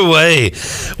 in no way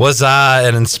was I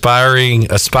an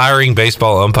aspiring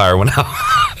baseball umpire when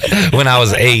I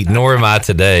was 8, nor am I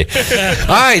today. All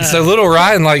right, so little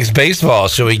Ryan likes baseball.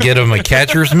 Should we get him a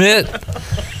catcher's mitt?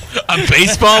 A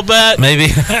baseball bat? Maybe.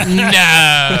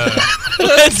 No.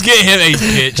 Let's get him a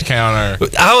pitch counter.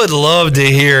 I would love to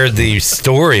hear the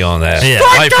story on that. Yeah.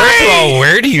 Like, first of all,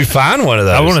 where do you find one of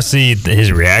those? I want to see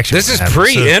his reaction. This is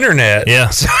pre-internet. Yeah.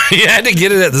 So you had to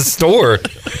get it at the store.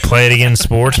 Play it against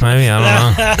sports, maybe? I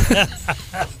don't know.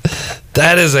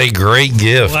 That is a great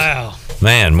gift. Wow.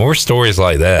 Man, more stories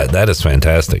like that. That is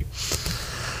fantastic.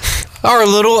 Our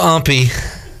little Umpy.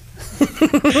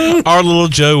 Our little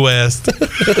Joe West.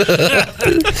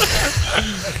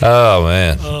 Oh,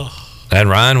 man. And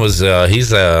Ryan was,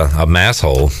 he's a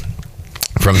masshole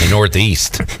from the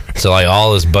Northeast. So, like,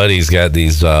 all his buddies got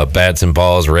these bats and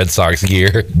balls, Red Sox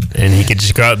gear. And he could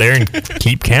just go out there and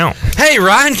keep count. Hey,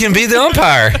 Ryan can be the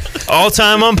umpire.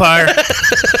 All-time umpire.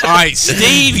 All right,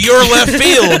 Steve, you're left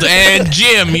field. And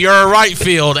Jim, you're right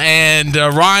field. And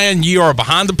Ryan, you are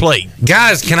behind the plate.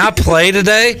 Guys, can I play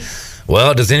today?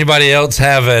 Well, does anybody else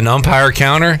have an umpire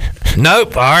counter?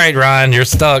 Nope. All right, Ryan, you're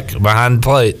stuck behind the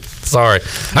plate. Sorry.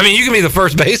 I mean, you can be the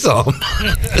first base on,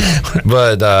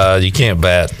 but you can't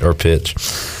bat or pitch.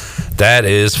 That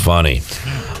is funny.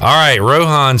 All right,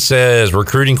 Rohan says,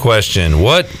 recruiting question.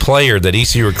 What player that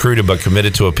ECU recruited but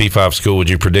committed to a P5 school would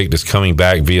you predict is coming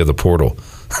back via the portal?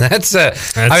 That's a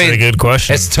good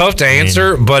question. It's tough to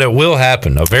answer, but it will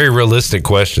happen. A very realistic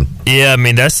question. Yeah, I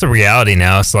mean, that's the reality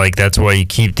now. It's like that's why you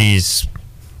keep these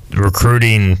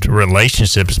recruiting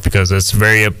relationships, because it's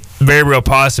very real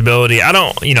possibility. I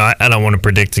don't want to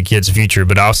predict the kid's future,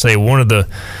 but I'll say one of the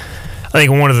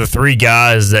 3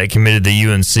 guys that committed to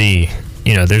UNC,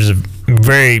 there's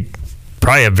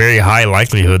probably a very high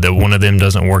likelihood that one of them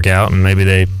doesn't work out, and maybe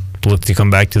they look to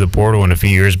come back to the portal in a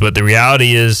few years. But the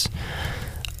reality is,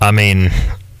 I mean,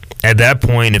 at that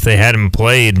point, if they hadn't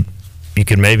played, you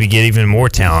could maybe get even more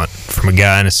talent from a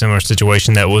guy in a similar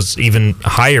situation that was even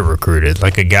higher recruited.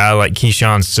 Like a guy like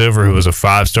Keyshawn Silver, who was a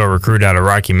 5-star recruit out of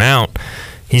Rocky Mount.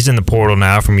 He's in the portal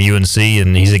now from UNC,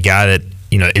 and he's a guy that,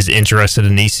 is interested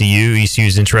in ECU. ECU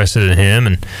is interested in him,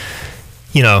 and,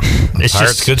 it's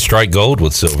Pirates just... could strike gold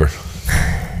with Silver.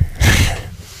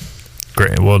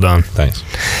 Great. Well done. Thanks.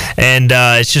 And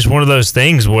it's just one of those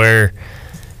things where,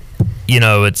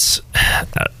 it's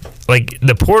like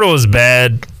the portal is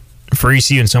bad for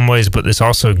ECU in some ways, but it's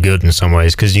also good in some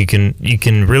ways because you can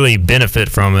really benefit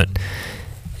from it.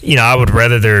 I would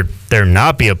rather there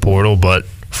not be a portal, but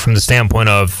from the standpoint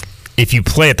of if you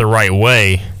play it the right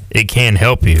way, it can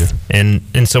help you, and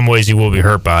in some ways you will be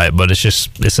hurt by it. But it's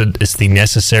the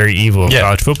necessary evil of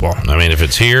college football. I mean, if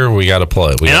it's here, we got to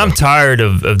play it. I'm tired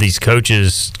of these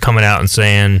coaches coming out and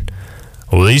saying,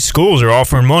 "Well, these schools are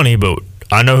offering money, but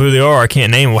I know who they are. I can't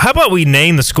name them." Well, how about we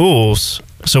name the schools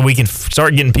so we can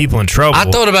start getting people in trouble. I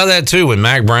thought about that too when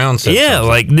Mac Brown said something.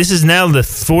 Like this is now the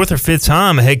 4th or 5th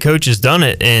time a head coach has done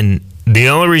it, and the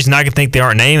only reason I can think they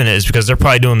aren't naming it is because they're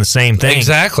probably doing the same thing.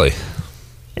 Exactly.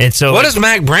 And so, what does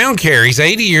Mac Brown care? He's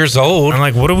 80 years old. I'm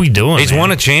like, what are we doing? He's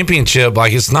won a championship.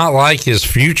 Like, it's not like his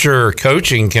future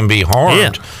coaching can be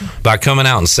harmed by coming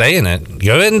out and saying it.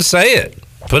 Go ahead and say it.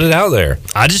 Put it out there.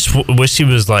 I just wish he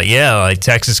was like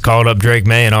Texas called up Drake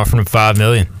May and offered him $5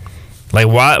 million. Like,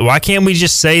 why can't we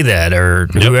just say that, or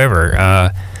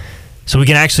whoever? So we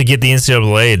can actually get the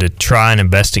NCAA to try and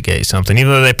investigate something,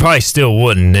 even though they probably still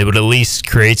wouldn't. They would at least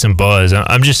create some buzz. And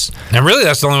really,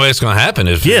 that's the only way it's going to happen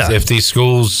if these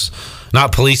schools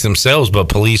not police themselves, but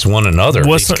police one another.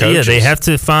 They have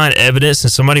to find evidence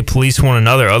and somebody police one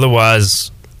another.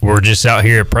 Otherwise, we're just out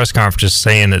here at press conferences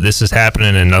saying that this is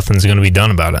happening and nothing's going to be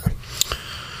done about it.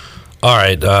 All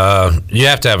right, you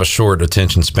have to have a short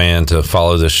attention span to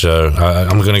follow this show.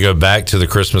 I'm going to go back to the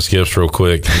Christmas gifts real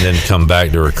quick and then come back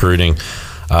to recruiting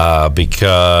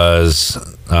because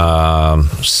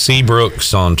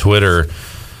Seabrooks on Twitter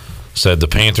said the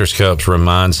Panthers Cups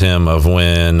reminds him of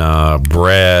when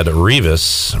Brad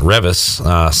Revis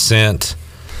sent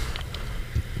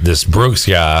this Brooks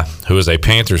guy, who is a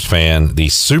Panthers fan, the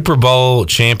Super Bowl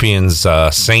champions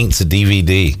Saints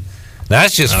DVD.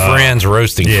 That's just friends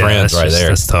roasting friends right there.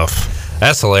 That's tough.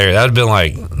 That's hilarious. That would have been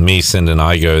like me sending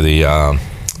Igo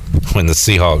when the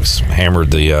Seahawks hammered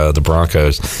the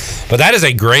Broncos. But that is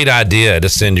a great idea to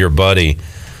send your buddy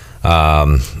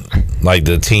like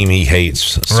the team he hates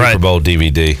Super Bowl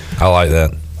DVD. I like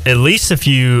that. At least if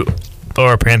you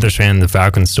are a Panthers fan, the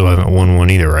Falcons still haven't won one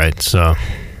either, right? So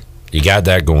you got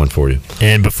that going for you.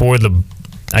 And before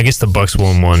I guess the Bucs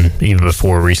won one even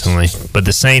before recently, but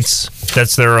the Saints,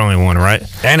 that's their only one, right?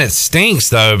 And it stinks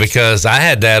though because I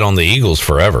had that on the Eagles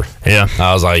forever. Yeah,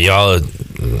 I was like, y'all,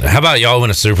 how about y'all win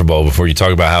a Super Bowl before you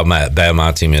talk about how bad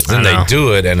my team is? Then they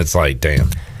do it, and it's like, damn,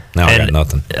 now I got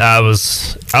nothing. I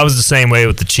was the same way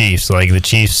with the Chiefs. Like the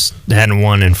Chiefs hadn't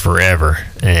won in forever,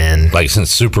 and like since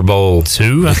Super Bowl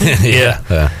II, I think.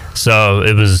 yeah. So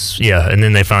it was and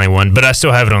then they finally won. But I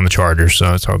still have it on the Chargers,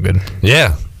 so it's all good.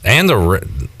 Yeah. And the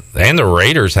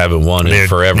Raiders haven't won in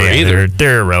forever either.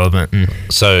 They're irrelevant.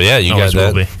 So you got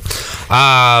that.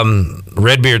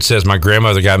 Redbeard says my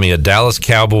grandmother got me a Dallas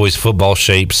Cowboys football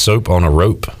shaped soap on a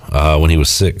rope when he was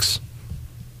 6.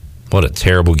 What a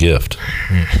terrible gift.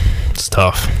 It's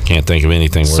tough. Can't think of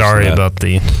anything worse. Sorry than that. about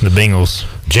the Bengals.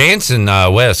 Jansen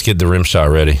West, get the rim shot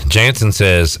ready. Jansen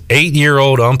says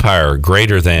 8-year-old umpire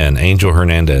greater than Angel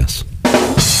Hernandez.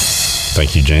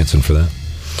 Thank you, Jansen, for that.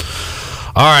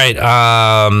 All right,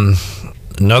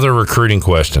 another recruiting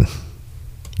question.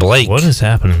 Blake. What is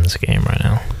happening in this game right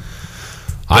now?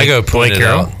 Igo pointed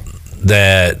out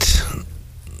that...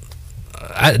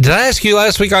 did I ask you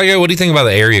last week, Igo, what do you think about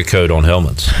the area code on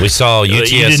helmets? We saw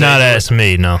UTSA. You did not ask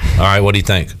me, no. All right, what do you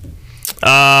think?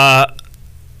 I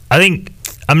think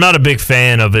I'm not a big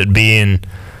fan of it being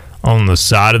on the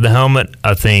side of the helmet.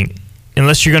 I think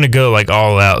unless you're going to go like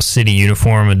all out city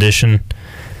uniform edition...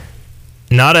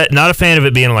 Not a fan of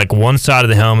it being like one side of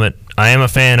the helmet. I am a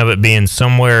fan of it being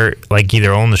somewhere like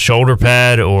either on the shoulder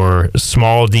pad or a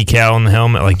small decal on the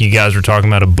helmet, like you guys were talking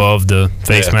about above the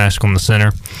face mask on the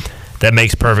center. That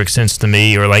makes perfect sense to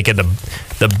me. Or like at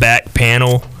the back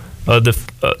panel of the,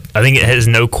 I think it has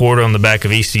no quarter on the back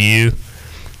of ECU.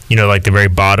 You know, like the very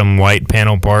bottom white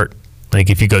panel part. Like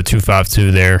if you go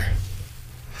 252 there.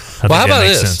 Well, how about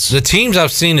this? Sense. The teams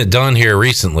I've seen it done here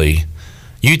recently.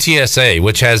 UTSA,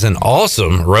 which has an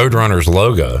awesome Roadrunners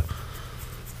logo.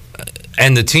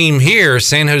 And the team here,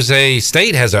 San Jose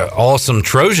State, has an awesome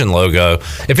Trojan logo.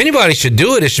 If anybody should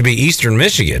do it, it should be Eastern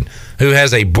Michigan, who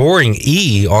has a boring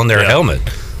E on their helmet.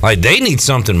 Like, they need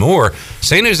something more.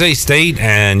 San Jose State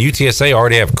and UTSA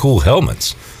already have cool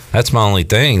helmets. That's my only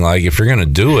thing. Like, if you're going to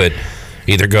do it,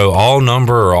 either go all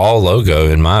number or all logo,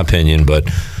 in my opinion. But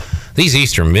these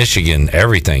Eastern Michigan,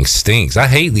 everything stinks. I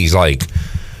hate these, like,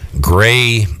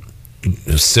 gray,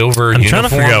 silver I'm uniforms. trying to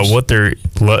figure out what they're...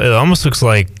 It almost looks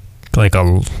like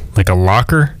a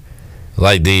locker.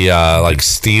 Like the like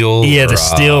steel. Yeah, the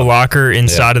steel locker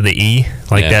inside of the E.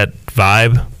 Like that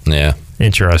vibe. Yeah.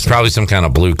 Interesting. Probably some kind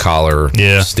of blue collar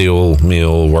steel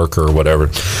mill worker or whatever.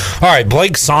 All right,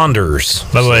 Blake Saunders.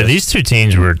 By the way, these two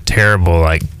teams were terrible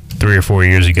like 3 or 4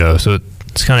 years ago. So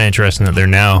it's kind of interesting that they're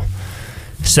now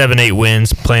 7-8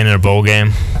 wins playing in a bowl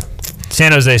game.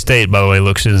 San Jose State, by the way,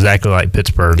 looks exactly like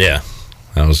Pittsburgh. Yeah.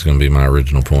 That was going to be my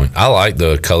original point. I like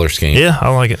the color scheme. Yeah,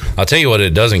 I like it. I'll tell you what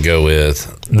it doesn't go with.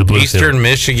 The blue Eastern field.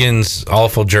 Michigan's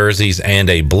awful jerseys and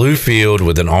a blue field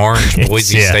with an orange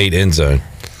Boise State end zone.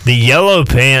 The yellow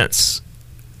pants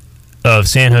of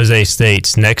San Jose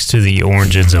State's next to the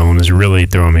orange end zone is really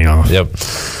throwing me off. Yep.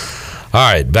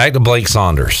 All right, back to Blake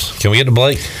Saunders. Can we get to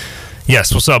Blake?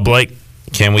 Yes. What's up, Blake?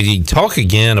 Can we talk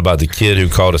again about the kid who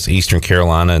called us Eastern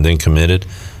Carolina and then committed?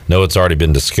 No, it's already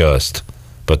been discussed,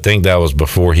 but think that was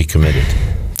before he committed.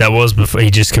 That was before.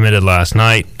 He just committed last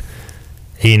night.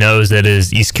 He knows that it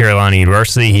is East Carolina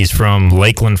University. He's from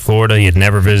Lakeland, Florida. He had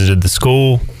never visited the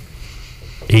school.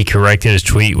 He corrected his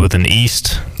tweet with an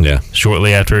East. Yeah.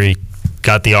 Shortly after he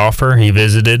got the offer, he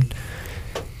visited,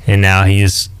 and now he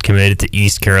is committed to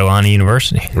East Carolina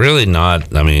University. Really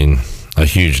not, I mean, a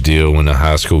huge deal when a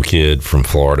high school kid from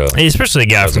Florida. Especially a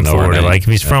guy from Florida. Like, if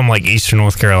he's from, like, Eastern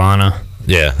North Carolina.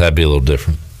 Yeah, that'd be a little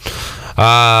different.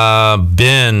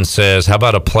 Ben says, how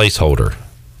about a placeholder?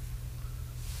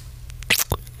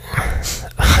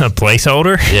 A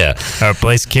placeholder? Yeah. Or a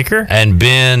place kicker? And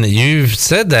Ben, you've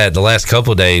said that the last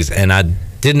couple of days, and I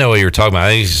didn't know what you were talking about. I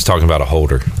think he's just talking about a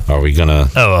holder. Are we going to...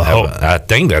 I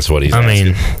think that's what he's asking. I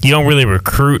mean, you don't really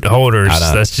recruit holders.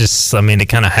 That's just, I mean, it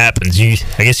kind of happens.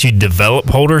 I guess you develop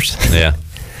holders. Yeah.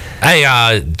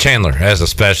 Hey, Chandler, as a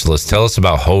specialist, tell us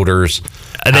about holders.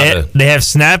 They have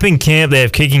snapping camp, they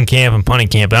have kicking camp, and punting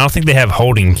camp. I don't think they have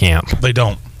holding camp. They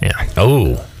don't. Yeah.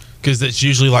 Oh. Because it's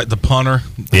usually like the punter.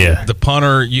 Yeah. The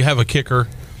punter, you have a kicker,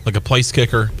 like a place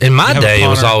kicker. In my day, it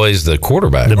was always the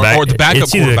quarterback. Or the backup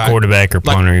it's either quarterback or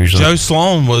punter, usually. Joe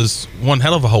Sloan was one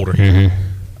hell of a holder. Mm-hmm.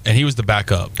 And he was the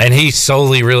backup. And he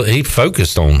he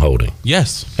focused on holding.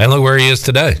 Yes. And look where he is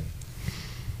today.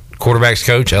 Quarterback's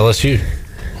coach, LSU.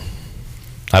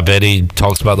 I bet he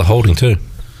talks about the holding, too.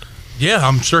 Yeah,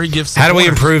 I'm sure he gives some How do we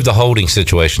pointers. improve the holding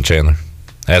situation, Chandler,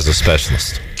 as a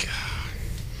specialist?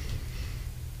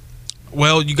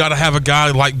 Well, you got to have a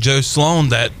guy like Joe Sloan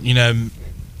that,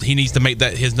 he needs to make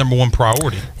that his number one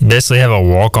priority. You basically have a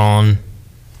walk-on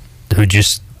who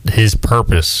just, his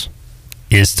purpose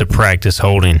is to practice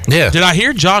holding. Yeah. Did I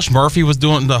hear Josh Murphy was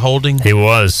doing the holding? He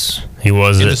was in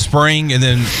the spring, and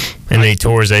then he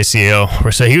tore his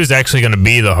ACL. So he was actually going to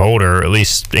be the holder, or at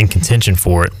least in contention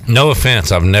for it. No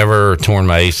offense, I've never torn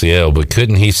my ACL, but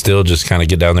couldn't he still just kind of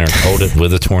get down there and hold it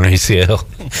with a torn ACL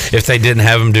if they didn't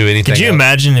have him do anything? Could you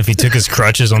imagine if he took his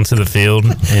crutches onto the field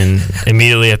and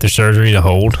immediately after surgery to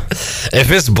hold?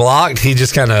 If it's blocked, he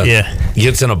just kind of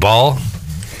gets in a ball.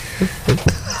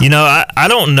 I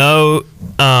don't know.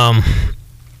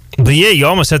 But yeah, you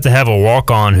almost have to have a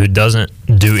walk-on who doesn't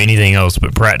do anything else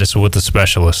but practice with the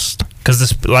specialist.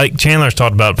 Because, like Chandler's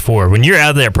talked about before, when you're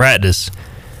out there at practice,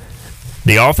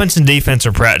 the offense and defense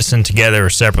are practicing together or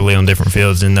separately on different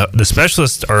fields, and the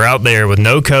specialists are out there with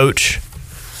no coach,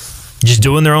 just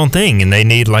doing their own thing, and they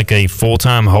need like a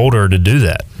full-time holder to do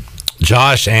that.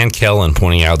 Josh and Kellen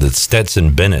pointing out that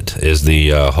Stetson Bennett is the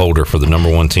holder for the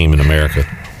number one team in America.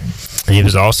 He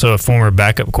was also a former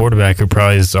backup quarterback who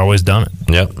probably has always done it.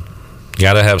 Yep.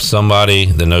 Got to have somebody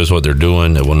that knows what they're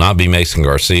doing. It will not be Mason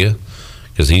Garcia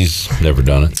because he's never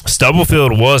done it.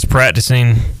 Stubblefield was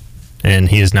practicing, and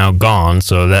he is now gone,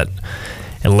 so that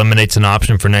eliminates an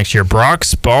option for next year. Brock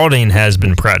Spalding has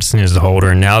been practicing as a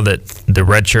holder, and now that the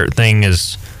redshirt thing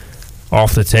is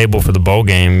off the table for the bowl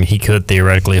game, he could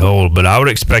theoretically hold. But I would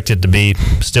expect it to be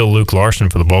still Luke Larson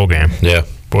for the bowl game. Yeah.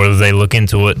 Whether they look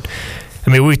into it. I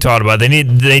mean, we've talked about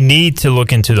it. They need to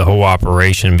look into the whole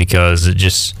operation because it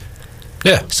just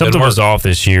something was off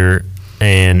this year,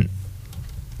 and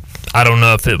I don't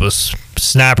know if it was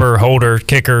snapper, holder,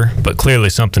 kicker, but clearly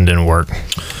something didn't work.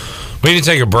 We need to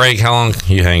take a break. How long are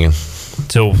you hanging?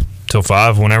 Till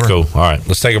 5, whenever. Cool. All right,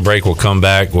 let's take a break. We'll come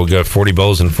back. We'll go 40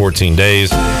 bowls in 14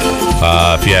 days.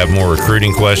 If you have more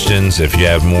recruiting questions, if you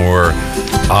have more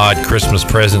odd Christmas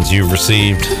presents you've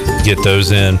received, get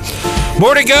those in.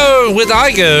 More to go with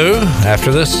IGO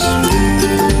after this.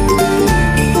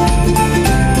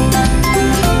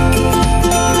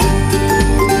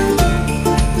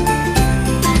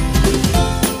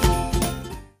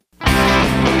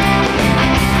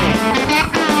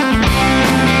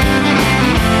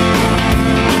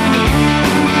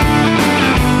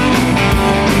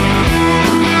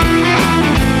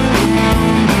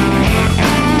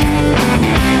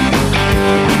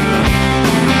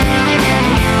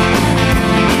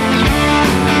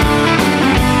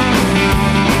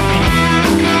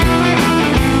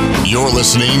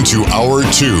 Listening to Hour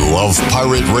 2 of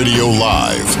Pirate Radio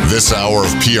Live. This hour of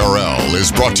PRL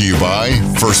is brought to you by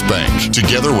First Bank.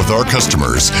 Together with our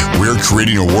customers, we're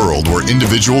creating a world where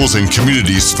individuals and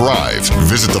communities thrive.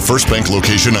 Visit the First Bank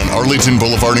location on Arlington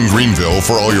Boulevard in Greenville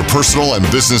for all your personal and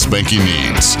business banking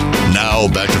needs. Now,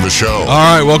 back to the show.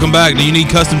 All right, welcome back. Do you need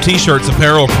custom t-shirts,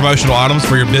 apparel, or promotional items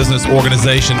for your business,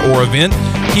 organization, or event?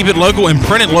 Keep it local and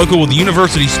print it local with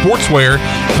University Sportswear.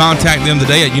 Contact them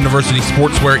today at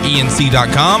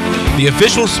universitysportswearenc.com, the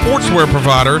official sportswear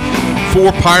provider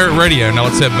for Pirate Radio. Now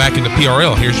let's head back into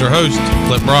PRL. Here's your host,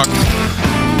 Clip Brock.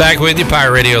 Back with you,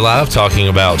 Pirate Radio Live, talking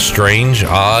about strange,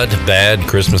 odd, bad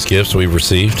Christmas gifts we've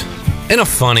received. In a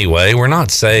funny way. We're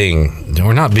not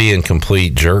being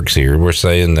complete jerks here. We're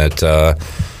saying that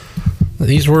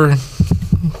these were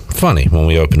funny when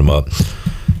we opened them up.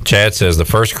 Chad says, the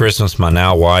first Christmas my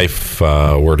now wife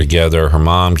were together, her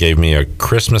mom gave me a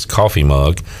Christmas coffee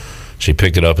mug. She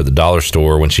picked it up at the dollar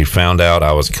store when she found out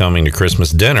I was coming to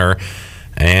Christmas dinner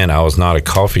and I was not a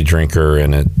coffee drinker,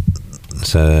 and it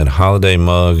said holiday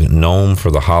mug, gnome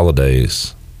for the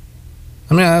holidays.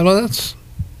 I mean, well, that's...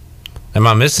 Am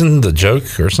I missing the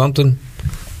joke or something?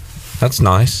 That's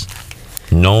nice.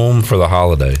 Gnome for the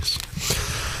holidays.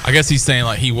 I guess he's saying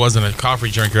like he wasn't a coffee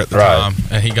drinker at the time,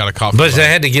 and he got a coffee. But they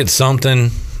had to get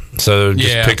something, so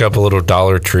just pick up a little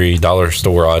dollar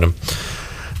store item.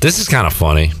 This is kind of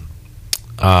funny.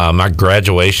 My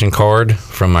graduation card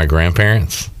from my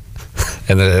grandparents,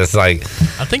 and it's like,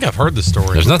 I think I've heard the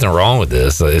story. There's nothing wrong with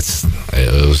this. It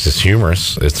was just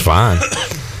humorous. It's fine.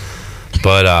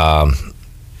 But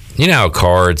you know how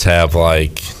cards have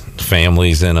like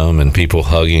families in them and people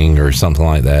hugging or something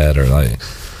like that, or like,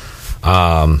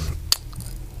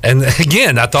 and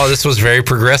again, I thought this was very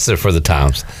progressive for the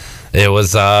times. It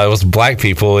was black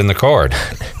people in the card.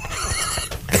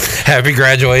 Happy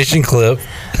graduation, Clip,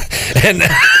 and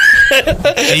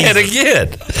and again,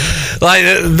 like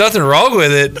nothing wrong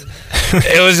with it.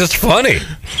 It was just funny.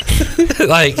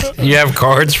 Like you have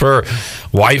cards for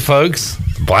white folks,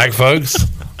 black folks,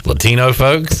 Latino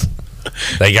folks.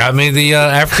 They got me the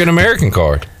African American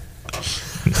card,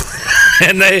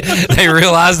 and they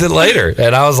realized it later,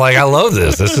 and I was like, I love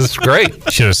this. This is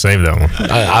great. Should have saved that one.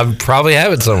 I probably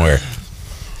have it somewhere.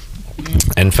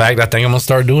 In fact, I think I'm gonna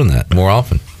start doing that more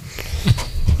often.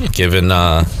 Giving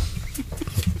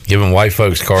white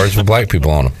folks cards with black people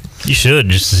on them. You should,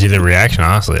 just to see the reaction.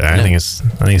 Honestly, I think it's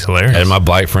hilarious. And my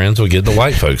black friends will get the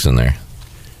white folks in there.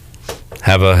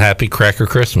 Have a happy cracker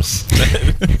Christmas.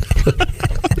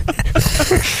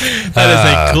 That is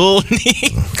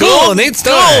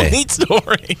a neat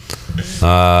story.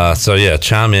 So yeah,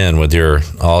 chime in with your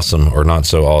awesome or not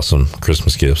so awesome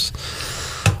Christmas gifts.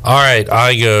 All right,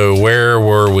 Igo, where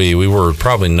were we? We were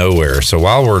probably nowhere. So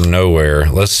while we're nowhere,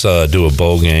 let's do a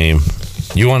bowl game.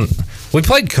 We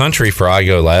played country for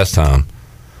Igo last time.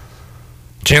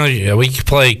 Chandler, we could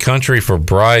play country for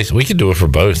Bryce. We could do it for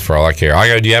both, for all I care.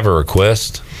 Igo, do you have a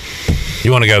request?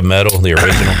 You want to go metal, the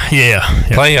original? Yeah.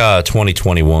 Play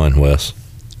 2021, Wes.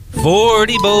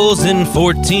 40 bowls in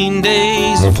 14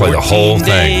 days. We'll play the whole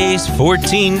thing.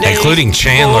 14 days. Including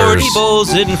Chandler's. 40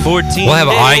 bowls in 14 we'll have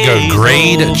Igo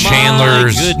grade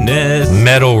Chandler's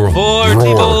metal 40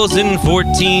 roar. bowls in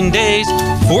 14 days.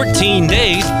 14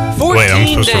 days. 14 Wait, I'm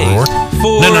supposed days. to roar?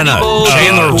 No.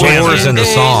 Chandler roars in the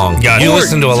song. Gotcha. You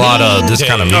listen to a lot of this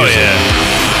kind of music. Oh,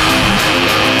 yeah.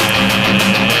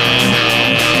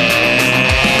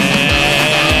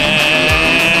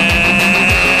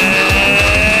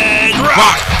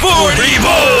 Rock 40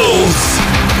 bowls,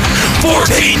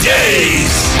 14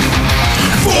 days.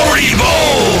 40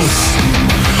 bowls,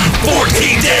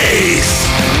 14 days.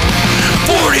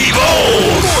 40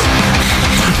 bowls,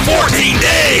 14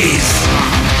 days.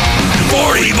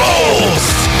 40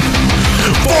 bowls,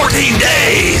 14 days. 14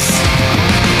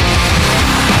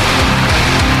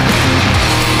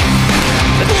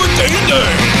 days.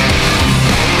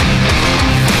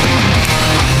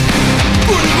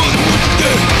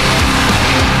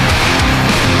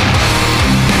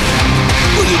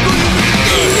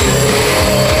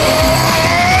 40 bowls,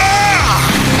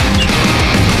 14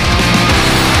 days.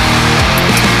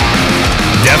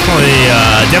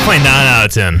 Definitely 9 out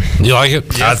of 10. You like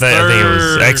it? I think it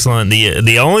was excellent.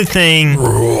 The only thing,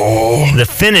 the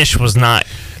finish was not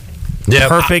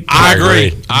perfect. I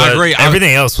agree. I agree.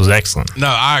 Everything else was excellent. No,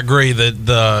 I agree that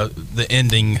the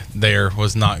ending there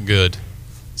was not good.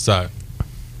 So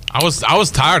I was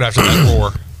tired after that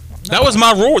roar. That was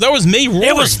my roar. That was me roaring.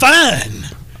 It was fine.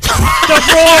 The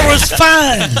roar was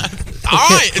fine. All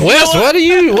right, Wes,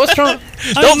 what's wrong?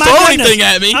 Don't throw anything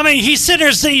at me. I mean, he's sitting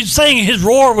there saying his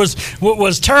roar was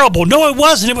terrible. No, it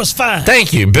wasn't. It was fine.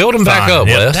 Thank you. Build him back up,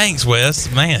 Wes. Thanks, Wes.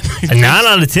 Man. A 9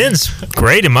 out of 10 is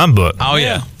great in my book. Oh,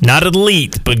 yeah. Not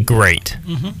elite, but great.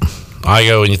 Mm-hmm. I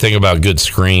go, when you think about good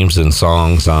screams and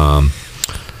songs,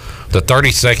 the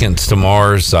 30 Seconds to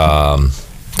Mars, what's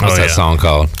that song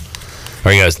called?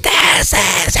 Where he goes, "This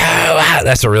is who I-"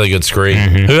 That's a really good scream.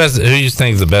 Mm-hmm. Who do you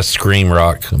think is the best scream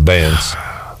rock bands?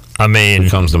 I mean, who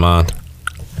comes to mind?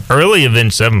 early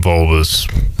Avenged Sevenfold was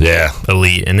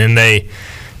elite, and then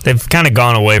they've kind of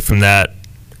gone away from that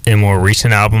in more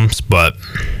recent albums. But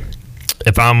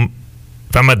if I'm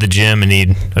at the gym and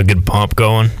need a good pump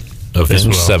going,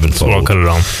 Avenged Sevenfold. I'll cut it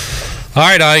on. All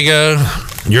right,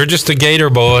 Igo, you're just a Gator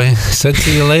boy. Said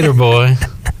see you later, boy.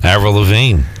 Avril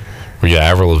Lavigne. Were you an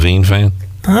Avril Lavigne fan?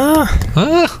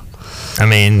 I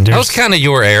mean, that was kind of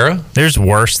your era. There's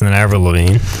worse than Avril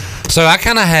Lavigne. So I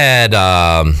kind of had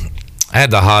I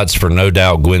had the hots for No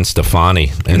Doubt Gwen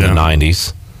Stefani in the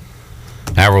 90s.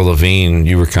 Avril Lavigne,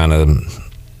 you were kind of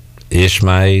ish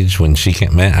my age when she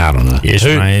came. Man, I don't know. Ish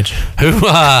my age. Who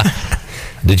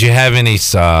did you have any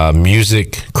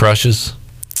music crushes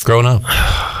growing up?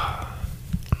 I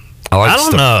like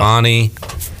Stefani. Know.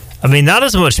 I mean, not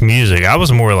as much music. I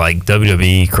was more like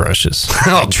WWE crushes.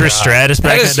 Oh, Trish Stratus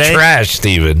back in the day. That is trash,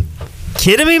 Steven.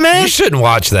 Kidding me, man? You shouldn't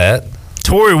watch that.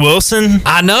 Tori Wilson.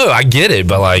 I know, I get it,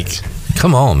 but like,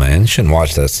 come on, man. You shouldn't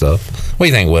watch that stuff. What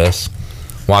do you think, Wes?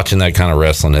 Watching that kind of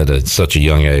wrestling at such a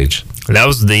young age. That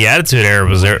was the Attitude Era.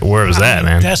 Was there? Where was that,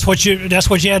 man? That's what you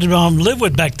had to live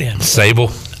with back then.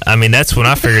 Sable. I mean, that's when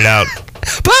I figured out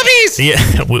puppies.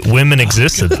 Yeah, women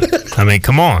existed. I mean,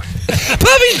 come on.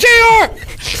 Puppies,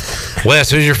 JR. Wes,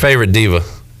 who's your favorite diva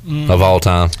of all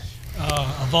time?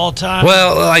 Of all time?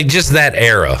 Well, like just that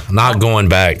era, not going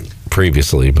back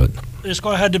previously, but it's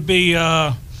going to have to be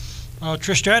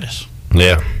Trish Stratus.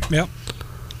 Yeah. Yep.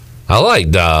 I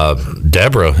liked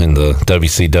Deborah in the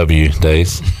WCW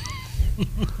days.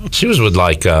 She was with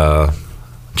like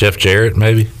Jeff Jarrett,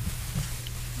 maybe.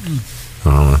 I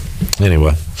don't know.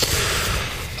 Anyway.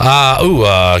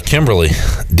 Kimberly,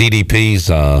 DDP's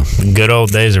good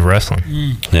old days of wrestling.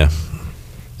 Yeah.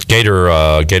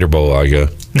 Gator Bowl, I go.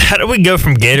 How do we go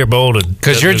from Gator Bowl to?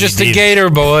 Because you're just a Gator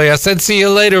boy. I said, see you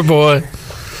later, boy.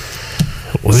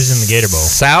 Who's in the Gator Bowl?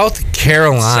 South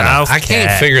Carolina. I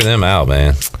can't figure them out,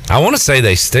 man. I want to say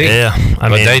they stink. Yeah,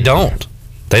 but they don't.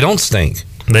 They don't stink.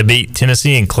 They beat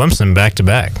Tennessee and Clemson back to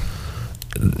back.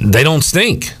 They don't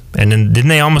stink. And then didn't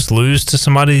they almost lose to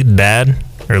somebody bad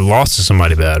or lost to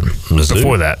somebody bad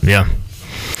before that? Yeah.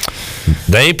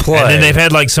 They play. And then they've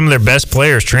had like some of their best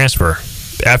players transfer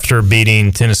after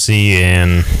beating Tennessee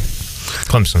and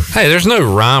Clemson. Hey, there's no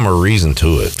rhyme or reason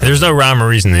to it. There's no rhyme or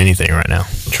reason to anything right now.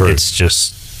 True. It's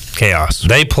just chaos.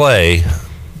 They play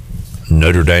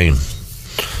Notre Dame.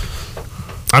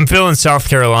 I'm feeling South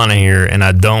Carolina here, and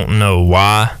I don't know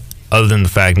why, other than the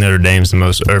fact Notre Dame's the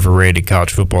most overrated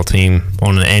college football team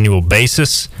on an annual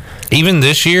basis. Even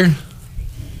this year?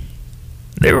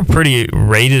 They were pretty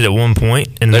rated at one point.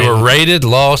 And they were rated,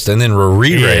 lost, and then were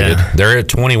re-rated. Yeah. They're at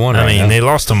 21 right now. They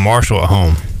lost to Marshall at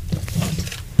home.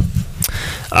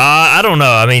 I don't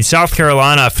know. I mean, South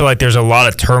Carolina, I feel like there's a lot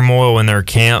of turmoil in their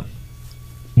camp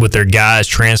with their guys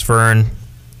transferring,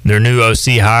 their new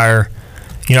OC hire.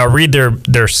 You know, I read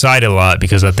their site a lot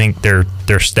because I think their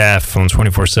staff on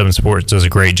 24/7 Sports does a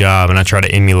great job, and I try to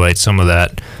emulate some of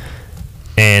that.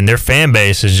 And their fan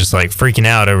base is just like freaking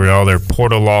out over all their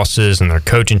portal losses and their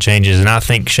coaching changes. And I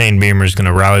think Shane Beamer is going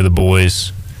to rally the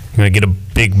boys. Going to get a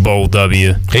big, bold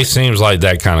W. He seems like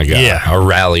that kind of guy. Yeah. A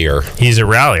rallier. He's a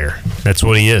rallier. That's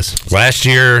what he is. Last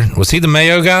year, was he the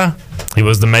Mayo guy? He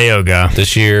was the Mayo guy.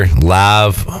 This year,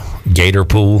 live Gator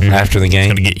pool after the game.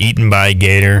 He's going to get eaten by a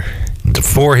Gator.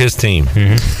 For his team.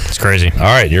 It's crazy. All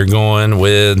right, you're going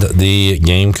with the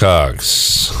Gamecocks.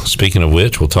 Speaking of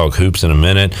which, we'll talk hoops in a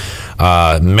minute.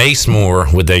 Mace Moore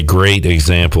with a great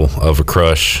example of a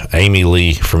crush. Amy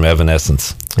Lee from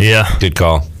Evanescence. Yeah. Good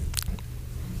call.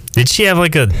 Did she have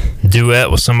like a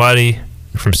duet with somebody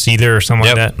from Seether or something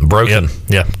like that? Broken. Yep.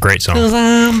 Yeah, great song. 'Cause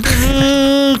I'm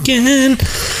broken.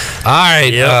 All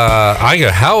right, I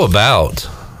go, how about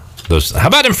those? How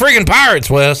about them friggin' Pirates,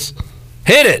 Wes?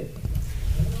 Hit it.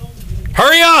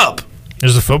 Hurry up!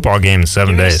 There's a football game in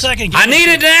 7 days. I need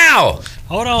it now.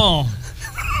 Hold on.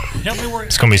 Help me work.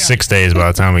 It's going to be 6 days by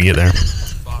the time we get there.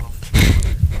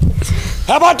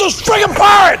 How about those friggin'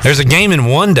 Pirates? There's a game in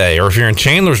 1 day, or if you're in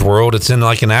Chandler's world, it's in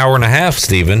like an hour and a half,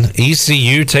 Stephen.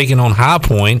 ECU taking on High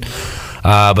Point,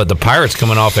 but the Pirates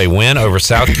coming off a win over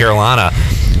South Carolina.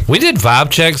 We did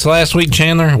vibe checks last week,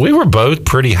 Chandler. We were both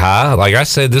pretty high. Like I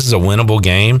said, this is a winnable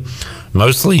game,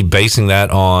 mostly basing that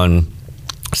on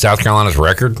South Carolina's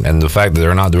record and the fact that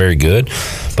they're not very good.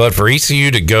 But for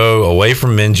ECU to go away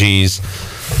from Minji's,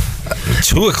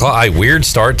 2 o'clock, weird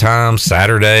start time,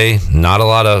 Saturday, not a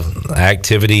lot of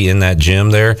activity in that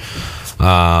gym there.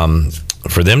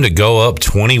 For them to go up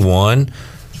 21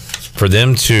 for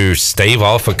them to stave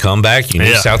off a comeback. You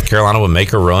knew South Carolina would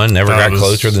make a run. Never got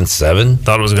closer than 7.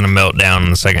 Thought it was going to melt down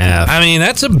in the second half. I mean,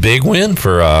 that's a big win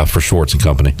for Schwartz and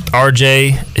company.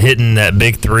 RJ hitting that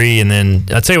big 3, and then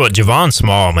I'll tell you what, Javon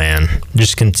Small, man,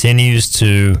 just continues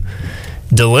to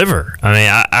deliver. I mean,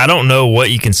 I don't know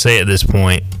what you can say at this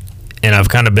point. And I've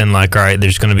kind of been like, all right,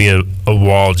 there's going to be a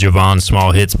wall Javon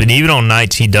Small hits. But even on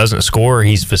nights he doesn't score,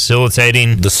 he's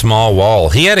facilitating. The small wall.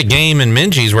 He had a game in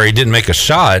Minji's where he didn't make a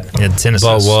shot, he had 10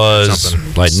 but assists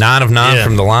was like 9 of 9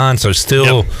 from the line. So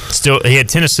still, he had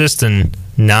 10 assists and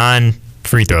 9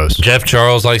 free throws. Jeff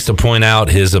Charles likes to point out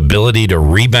his ability to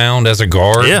rebound as a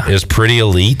guard is pretty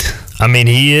elite. I mean,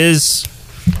 he is,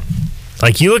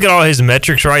 like, you look at all his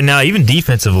metrics right now, even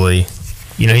defensively,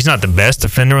 you know, he's not the best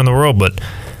defender in the world, but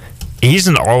he's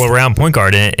an all-around point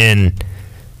guard, and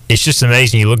it's just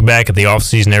amazing. You look back at the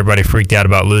offseason, everybody freaked out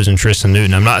about losing Tristan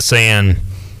Newton. I'm not saying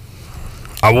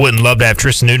I wouldn't love to have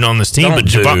Tristan Newton on this team,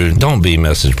 Don't be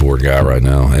message board guy right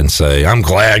now and say, I'm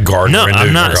glad Gardner and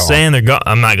Newton are gone. Saying they're gone.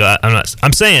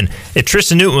 I'm saying if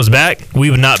Tristan Newton was back,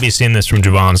 we would not be seeing this from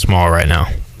Javon Small right now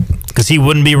because he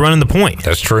wouldn't be running the point.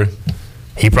 That's true.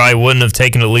 He probably wouldn't have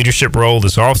taken a leadership role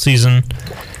this offseason.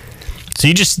 So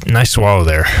you just nice swallow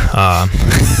there.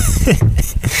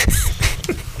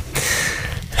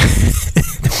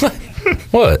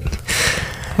 What?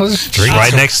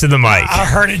 Right next to the mic. I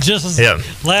heard it just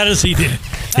as loud as he did.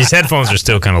 These headphones are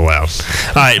still kind of loud.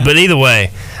 All right, but either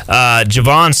way,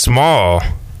 Javon Small.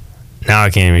 Now I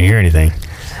can't even hear anything.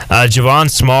 Javon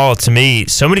Small, to me,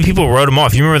 so many people wrote him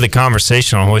off. You remember the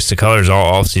conversation on Hoist the Colors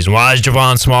all offseason. Why is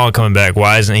Javon Small coming back?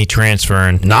 Why isn't he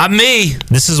transferring? Not me.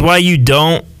 This is why you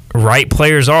don't write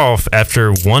players off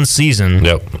after one season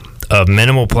of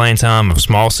minimal playing time, of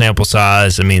small sample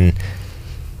size. I mean,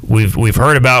 we've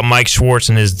heard about Mike Schwartz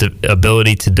and his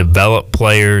ability to develop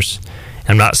players.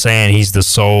 I'm not saying he's the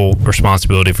sole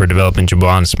responsibility for developing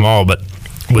Javon Small, but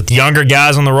with younger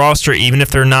guys on the roster, even if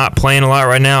they're not playing a lot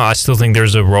right now, I still think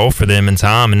there's a role for them in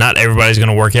time. And not everybody's going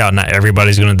to work out. Not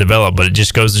everybody's going to develop. But it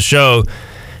just goes to show,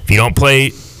 if you don't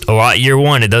play a lot year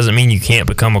one, it doesn't mean you can't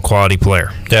become a quality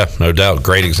player. Yeah, no doubt.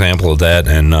 Great example of that.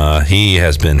 And he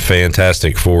has been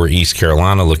fantastic for East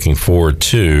Carolina. Looking forward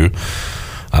to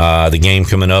the game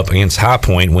coming up against High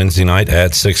Point Wednesday night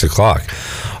at 6 o'clock.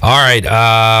 All right.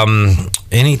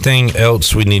 Anything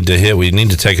else we need to hit? We need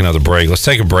to take another break. Let's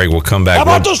take a break. We'll come back. How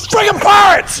about those friggin'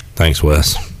 Pirates? Thanks,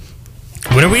 Wes.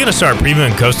 When are we going to start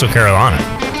previewing Coastal Carolina?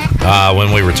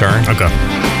 When we return. Okay.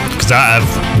 Because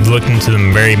I've looked into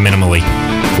them very minimally.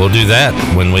 We'll do that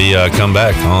when we come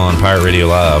back on Pirate Radio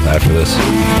Live after this.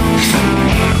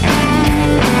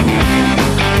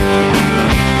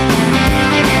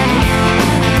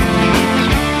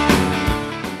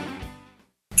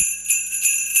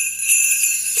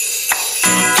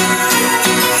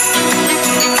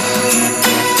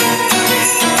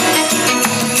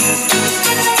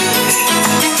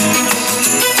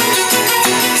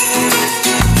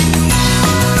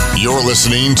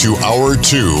 Listening to Hour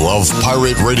 2 of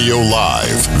Pirate Radio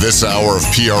Live. This hour of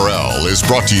PRL is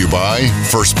brought to you by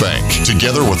First Bank.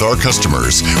 Together with our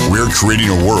customers, we're creating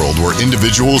a world where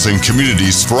individuals and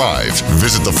communities thrive.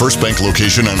 Visit the First Bank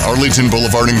location on Arlington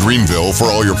Boulevard in Greenville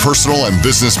for all your personal and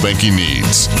business banking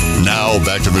needs. Now,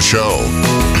 back to the show.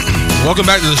 Welcome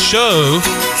back to the show.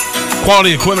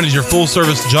 Quality Equipment is your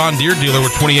full-service John Deere dealer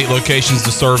with 28 locations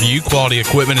to serve you. Quality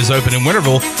Equipment is open in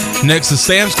Winterville next to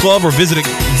Sam's Club, or visit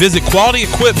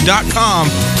QualityEquip.com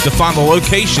to find the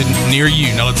location near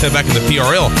you. Now let's head back into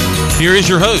PRL. Here is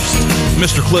your host,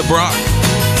 Mr. Clip Brock.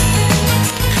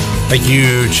 Thank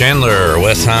you, Chandler.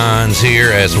 Wes Hines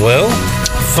here as well.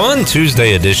 Fun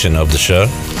Tuesday edition of the show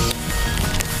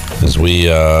as we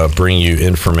bring you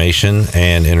information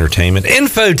and entertainment.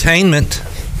 Infotainment,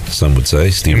 some would say.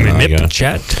 Stephen and I go.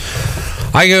 Chat.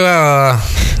 I go,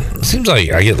 seems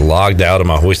like I get logged out of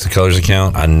my Hoist the Colors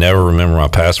account. I never remember my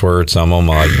password, so I'm on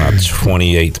my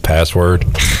 28th password.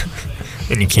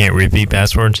 And you can't repeat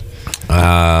passwords?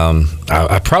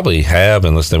 I probably have,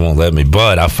 unless they won't let me.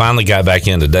 But I finally got back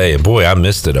in today, and boy, I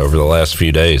missed it over the last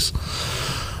few days.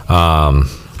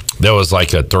 There was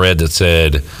like a thread that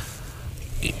said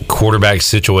quarterback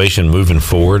situation moving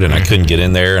forward, and I couldn't get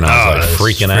in there, and I was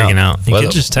like freaking out. You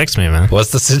could just text me, man.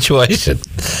 What's the situation?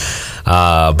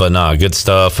 But no, good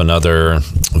stuff. Another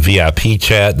VIP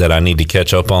chat that I need to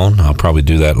catch up on. I'll probably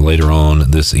do that later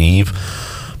on this eve.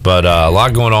 But a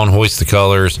lot going on. Hoist the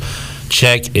Colors.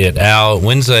 Check it out.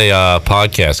 When's a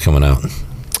podcast coming out?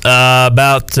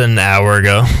 About an hour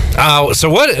ago.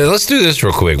 So what? Let's do this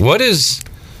real quick. What is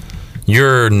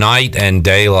your night and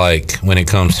day like when it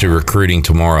comes to recruiting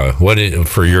tomorrow?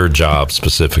 For your job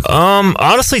specifically?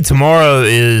 Honestly, tomorrow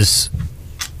is.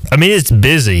 I mean, it's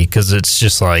busy because it's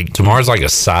just like tomorrow's like a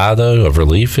sigh though of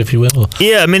relief, if you will.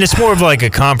 Yeah, I mean, it's more of like a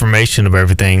confirmation of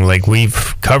everything. Like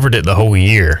we've covered it the whole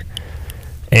year,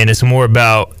 and it's more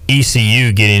about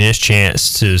ECU getting its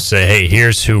chance to say, "Hey,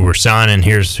 here's who we're signing.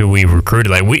 Here's who we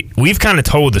recruited." Like we've kind of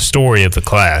told the story of the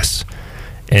class,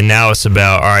 and now it's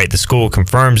about all right. The school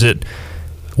confirms it.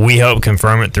 We help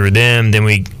confirm it through them. Then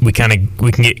we can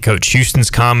get Coach Houston's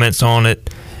comments on it.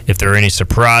 If there are any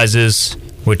surprises,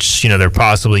 which there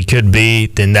possibly could be,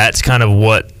 then that's kind of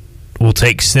what will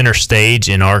take center stage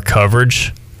in our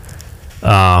coverage.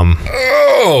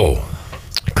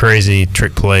 Crazy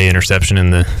trick play interception in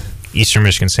the Eastern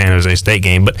Michigan San Jose State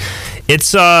game, but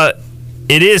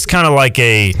it is kind of like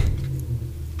a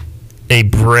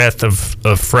breath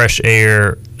of fresh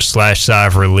air / sigh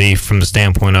of relief from the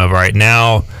standpoint of right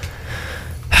now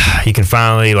you can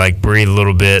finally like breathe a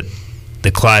little bit. The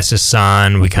class is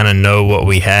signed. We kind of know what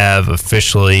we have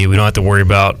officially. We don't have to worry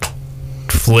about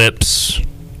flips.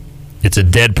 It's a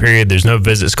dead period. There's no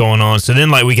visits going on. So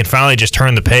then, we can finally just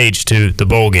turn the page to the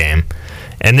bowl game,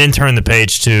 and then turn the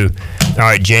page to, all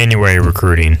right, January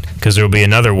recruiting, because there will be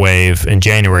another wave in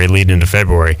January leading into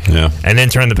February. Yeah. And then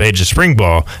turn the page to spring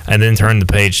ball, and then turn the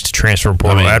page to transfer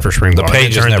portal after spring ball. The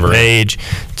page and then turn the page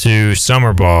to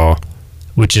summer ball,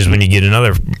 which is when you get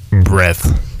another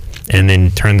breath. And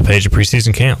then turn the page to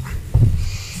preseason camp.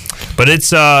 But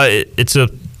it's a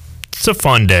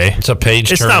fun day. It's a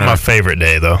page. It's not my favorite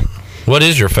day though. What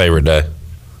is your favorite day?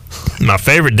 My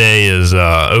favorite day is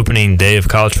opening day of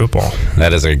college football.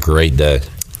 That is a great day.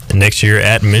 Next year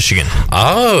at Michigan.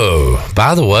 Oh,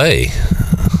 by the way,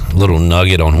 a little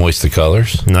nugget on Hoist the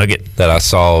Colors. Nugget that I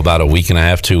saw about a week and a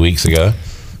half, 2 weeks ago.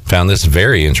 Found this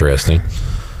very interesting.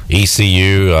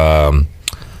 ECU.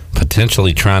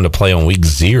 Potentially trying to play on week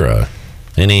 0.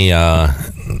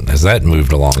 Has that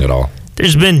moved along at all?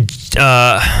 There's been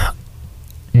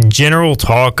general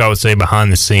talk, I would say,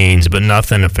 behind the scenes, but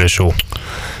nothing official.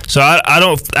 So I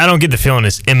don't get the feeling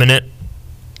it's imminent,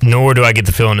 nor do I get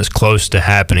the feeling it's close to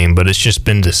happening, but it's just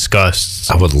been discussed.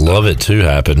 I would love it to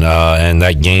happen, and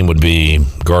that game would be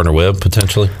Gardner-Webb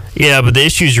potentially. Yeah, but the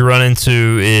issues you run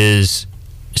into is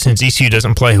since ECU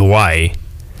doesn't play Hawaii,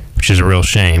 which is a real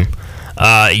shame.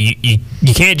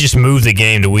 You can't just move the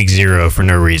game to week 0 for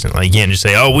no reason. Like you can't just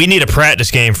say, "Oh, we need a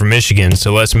practice game for Michigan,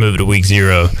 so let's move to week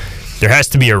 0." There has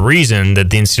to be a reason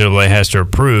that the NCAA has to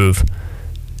approve.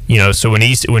 So when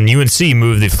UNC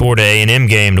moved the Florida A&M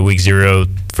game to week 0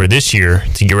 for this year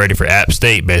to get ready for App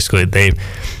State, basically they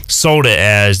sold it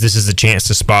as this is the chance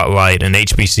to spotlight an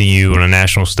HBCU on a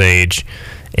national stage,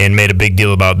 and made a big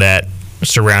deal about that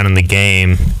surrounding the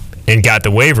game, and got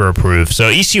the waiver approved. So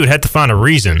ECU would have to find a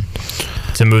reason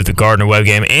to move the Gardner-Webb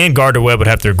game, and Gardner-Webb would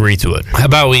have to agree to it. How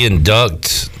about we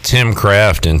induct Tim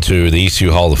Kraft into the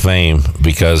ECU Hall of Fame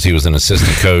because he was an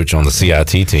assistant coach on the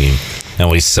CIT team,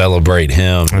 and we celebrate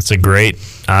him? That's a great...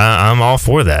 I'm all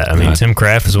for that. I mean, Tim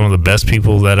Kraft is one of the best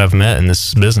people that I've met in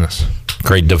this business.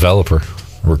 Great developer,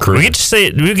 recruiter. We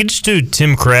could just do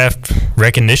Tim Kraft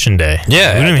Recognition Day.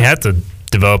 Yeah. We don't even have to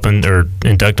develop or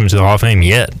induct him to the Hall of Fame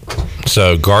yet.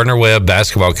 So Gardner-Webb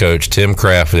basketball coach Tim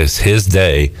Kraft, is his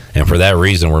day, and for that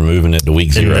reason we're moving it to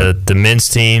week 0. And the men's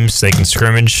teams, they can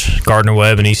scrimmage.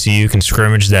 Gardner-Webb and ECU can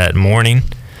scrimmage that morning.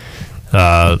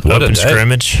 Open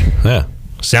scrimmage. Yeah.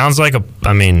 Sounds like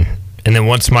and then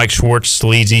once Mike Schwartz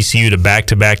leads ECU to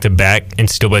back-to-back-to-back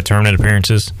NCAA tournament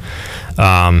appearances,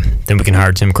 then we can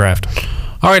hire Tim Kraft.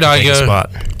 All right,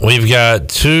 Igo. We've got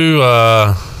 2...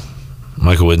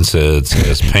 Michael Whitten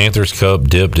says Panthers Cup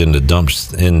dipped into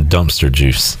dumpster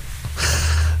juice.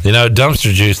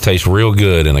 Dumpster juice tastes real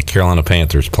good in a Carolina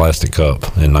Panthers plastic cup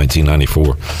in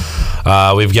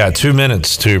 1994. We've got 2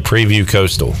 minutes to preview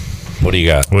Coastal. What do you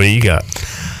got?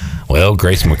 Well,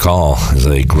 Grace McCall is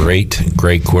a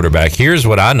great quarterback. Here's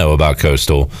what I know about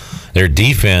Coastal. Their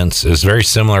defense is very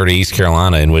similar to East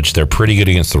Carolina, in which they're pretty good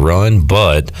against the run,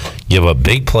 but give up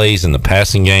big plays in the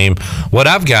passing game. What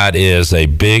I've got is a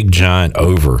big, giant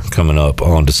over coming up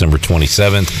on December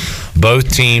 27th.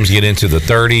 Both teams get into the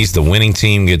 30s. The winning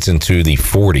team gets into the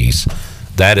 40s.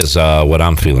 That is what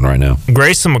I'm feeling right now.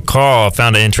 Grayson McCall, I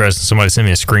found it interesting. Somebody sent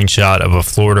me a screenshot of a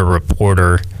Florida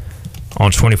reporter on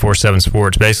 24/7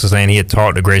 Sports basically saying he had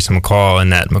talked to Grayson McCall,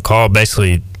 and that McCall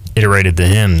basically iterated to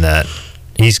him that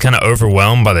he's kind of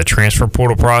overwhelmed by the transfer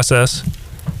portal process.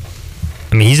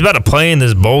 I mean, he's about to play in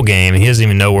this bowl game, and he doesn't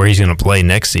even know where he's going to play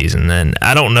next season. And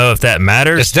I don't know if that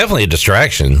matters. It's definitely a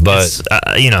distraction, but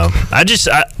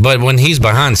but when he's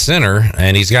behind center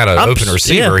and he's got an open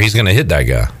receiver, he's going to hit that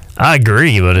guy. I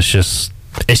agree, but it's just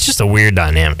a weird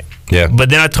dynamic. Yeah. But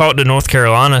then I talked to a North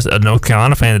Carolina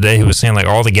fan today who was saying like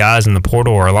all the guys in the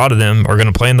portal, or a lot of them, are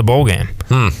going to play in the bowl game.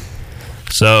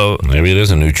 So maybe it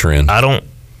is a new trend. I don't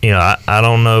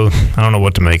know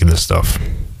what to make of this stuff.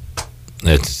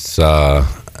 It's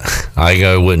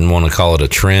I wouldn't want to call it a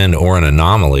trend or an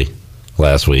anomaly.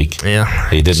 Last week,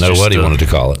 he didn't know what he wanted to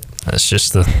call it. That's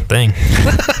just the thing.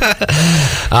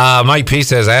 Mike P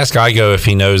says, ask Igo if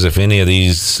he knows if any of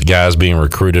these guys being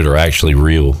recruited are actually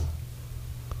real.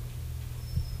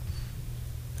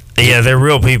 Yeah, they're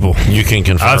real people. You can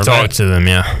confirm I've talked to them,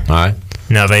 yeah. All right.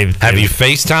 No, have you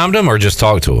FaceTimed them or just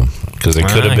talked to them? Because they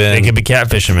could have been. They could be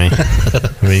catfishing me.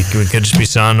 We could just be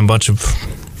signing a bunch of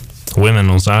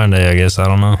women on Saturday, I guess. I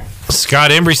don't know.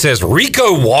 Scott Embry says,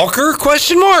 Rico Walker? ?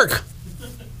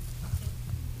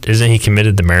 Isn't he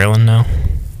committed to Maryland now?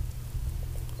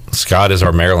 Scott is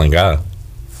our Maryland guy. I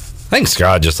think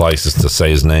Scott just likes us to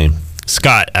say his name.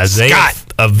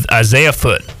 Isaiah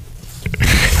Foot.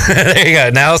 There you go.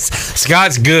 Now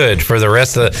Scott's good for the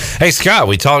rest of the. Hey Scott,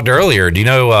 we talked earlier. Do you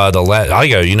know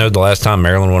the last time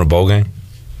Maryland won a bowl game?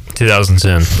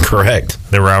 2010. Correct.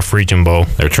 The Ralph Region Bowl.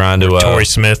 They're trying to. Torrey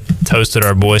Smith toasted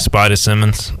our boy Spida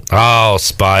Simmons. Oh,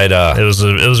 Spida! It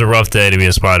was a rough day to be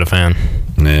a Spida fan.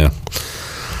 Yeah.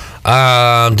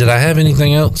 Did I have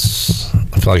anything else?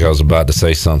 I feel like I was about to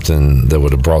say something that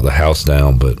would have brought the house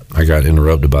down, but I got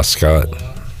interrupted by Scott.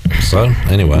 So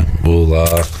anyway, we'll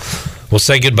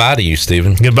say goodbye to you,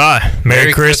 Stephen. Goodbye.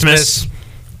 Merry Christmas.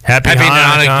 Happy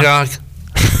Hanukkah.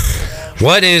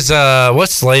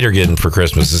 What's Slater getting for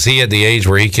Christmas? Is he at the age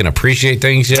where he can appreciate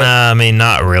things yet? I mean,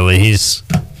 not really. He's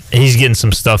getting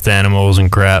some stuffed animals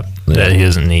and crap that he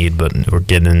doesn't need, but we're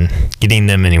getting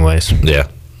them anyways. Yeah.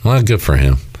 Well, good for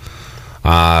him.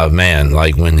 Man,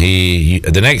 like when the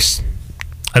next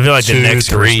I feel like the next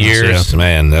 3 years,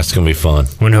 man, that's gonna be fun.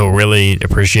 When he'll really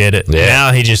appreciate it. Yeah.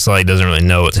 Now he just like doesn't really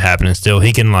know what's happening. Still,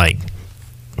 he can like.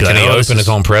 Can he open his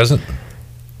own present?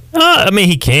 I mean,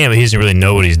 he can, but he doesn't really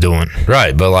know what he's doing.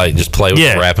 Right, but like just play with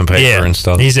wrapping paper and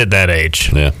stuff. He's at that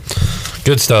age. Yeah,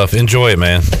 good stuff. Enjoy it,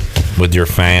 man, with your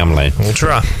family. We'll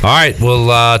try. All right,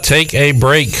 we'll take a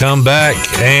break, come back,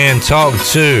 and talk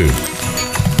to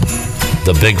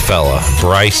the big fella,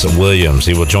 Bryce Williams.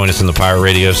 He will join us in the Pirate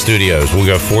Radio studios. We'll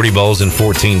go 40 bowls in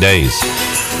 14 days.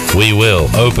 We will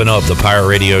open up the Pirate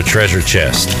Radio treasure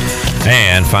chest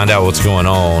and find out what's going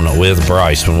on with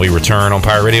Bryce when we return on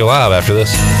Pirate Radio Live after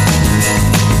this.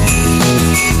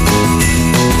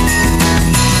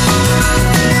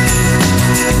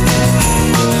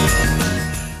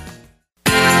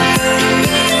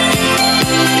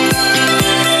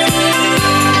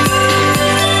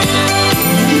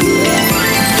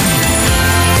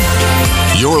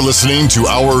 You're listening to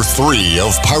Hour 3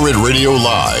 of Pirate Radio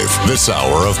Live. This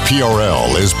hour of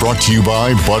PRL is brought to you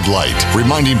by Bud Light,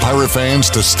 reminding Pirate fans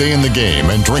to stay in the game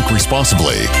and drink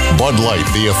responsibly. Bud Light,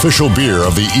 the official beer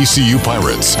of the ECU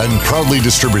Pirates, and proudly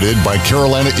distributed by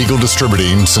Carolina Eagle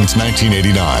Distributing since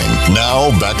 1989.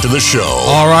 Now, back to the show.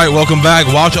 All right, welcome back.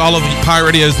 Watch all of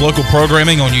Pirate Radio's local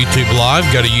programming on YouTube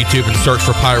Live. Go to YouTube and search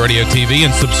for Pirate Radio TV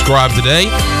and subscribe today.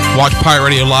 Watch Pirate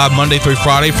Radio Live Monday through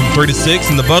Friday from 3 to 6,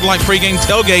 and the Bud Light pregame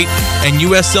tailgate and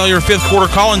U.S. Cellular fifth quarter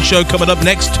call-in show coming up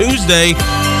next Tuesday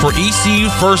for ECU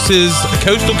versus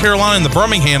Coastal Carolina in the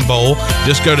Birmingham Bowl.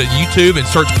 Just go to YouTube and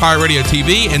search Pirate Radio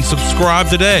TV and subscribe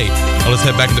today. Now let's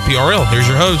head back into PRL. Here's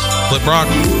your host, Flip Brock.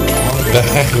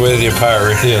 Back with you,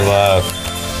 Pirate Radio Live.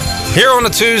 Here on a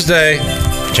Tuesday,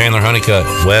 Chandler Honeycutt,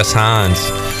 Wes Hines,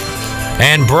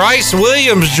 and Bryce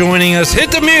Williams joining us.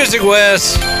 Hit the music,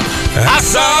 Wes. I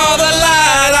saw the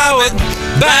light, I was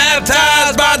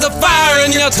baptized by the fire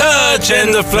in your touch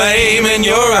and the flame in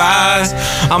your eyes.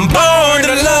 I'm born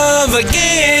to love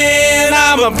again,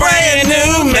 I'm a brand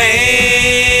new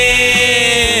man.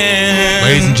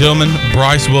 Ladies and gentlemen,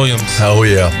 Bryce Williams. Oh,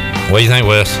 yeah. What do you think,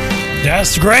 Wes?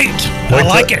 That's great. I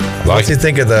like it. What do you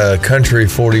think of the country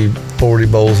 40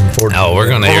 bowls and 40? Oh, we're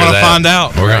going to hear that. We're going to find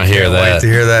out. We're going to hear that. Wait to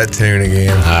hear that tune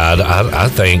again. I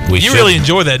think we should. You really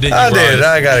enjoyed that, didn't you, I did.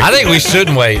 Bryce? I think we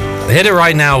shouldn't wait. Hit it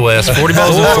right now, Wes. 40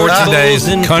 bowls in 14 days,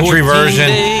 country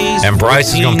version, and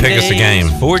Bryce is going to pick us a game.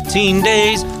 14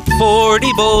 days,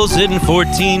 40 bowls in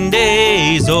 14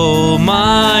 days. Oh,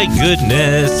 my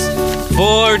goodness.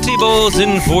 40 bowls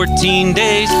in 14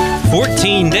 days,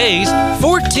 14 days,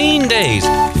 14 days,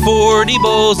 40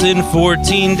 bowls in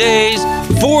 14 days,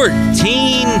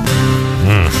 14.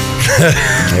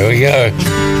 Here we go.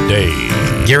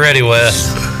 Get ready, Wes.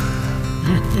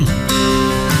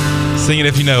 Sing it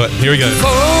if you know it. Here we go.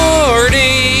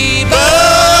 40 bowls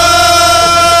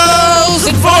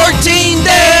in 14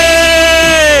 days.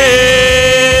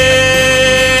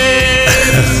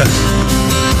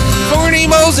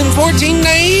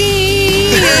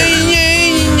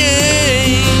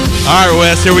 All right,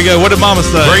 Wes, here we go. What did Mama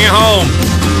say? Bring it home.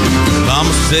 Mama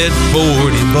said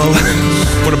 40 bows.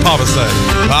 What did Papa say?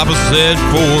 Papa said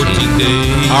 14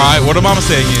 days. All right, what did Mama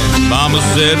say again? Mama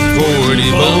said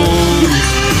 40 bows.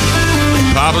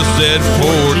 Papa said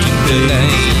 14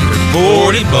 days.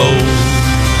 40 bows.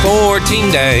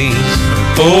 14 days.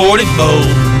 40 bows.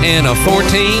 In a 14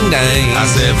 days.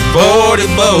 I said 40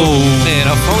 bows. In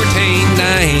a 14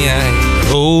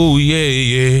 days. Oh,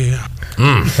 yeah.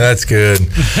 That's good.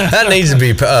 That needs to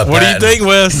be What do you think,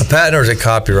 Wes? A patent or is it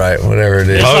copyright? Whatever it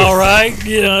is. It's all right.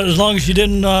 As long as you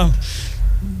didn't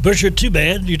butcher it too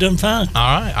bad, you're done fine. All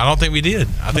right. I don't think we did.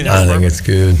 I think it's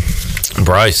good.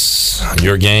 Bryce,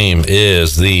 your game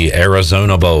is the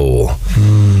Arizona Bowl.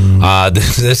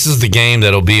 This is the game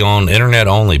that'll be on internet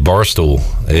only. Barstool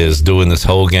is doing this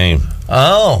whole game.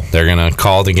 Oh. They're going to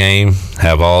call the game,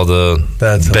 have all the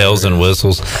bells and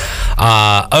whistles.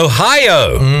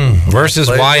 Ohio versus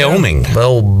Wyoming.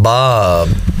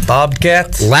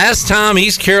 Bobcats. Last time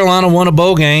East Carolina won a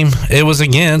bowl game, it was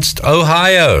against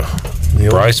Ohio.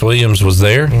 Bryce Williams was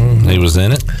there. He was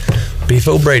in it. Beef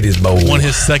O'Brady's Bowl. Won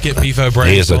his second Beef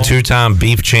O'Brady's He is a Bowl. 2-time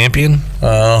beef champion.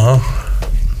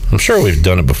 I'm sure we've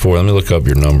done it before. Let me look up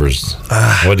your numbers.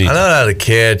 What do you I know how to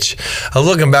catch. I was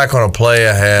looking back on a play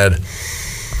I had.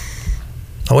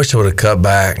 I wish I would have cut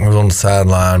back. I was on the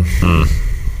sideline.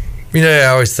 You know, I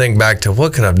always think back to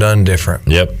what could I have done different.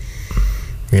 Yep.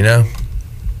 You know?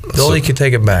 Only you could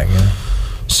take it back, you know?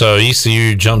 So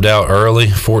ECU jumped out early,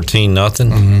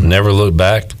 14-0. Never looked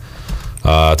back.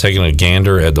 Taking a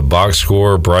gander at the box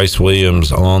score, Bryce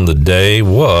Williams on the day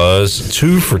was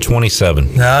 2 for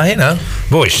 27. Nah, you know.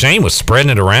 Boy, Shane was spreading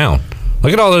it around.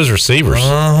 Look at all those receivers.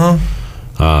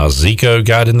 Zico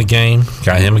got in the game,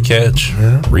 got him a catch.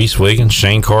 Yeah. Reese Wiggins,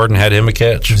 Shane Carden had him a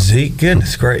catch. Zeke,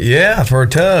 goodness great. Yeah, for a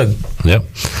tug. Yep.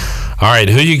 All right,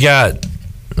 who you got?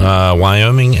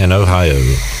 Wyoming and Ohio.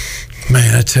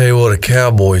 Man, I tell you what, the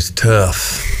Cowboys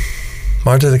tough.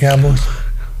 Aren't they the Cowboys?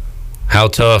 How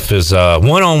tough is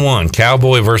one-on-one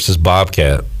Cowboy versus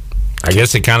Bobcat? I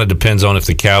guess it kind of depends on if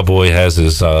the Cowboy has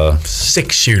his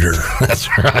six-shooter. That's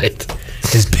right.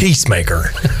 His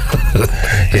peacemaker.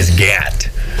 His gat.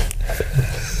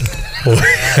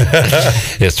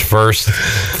 His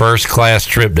first class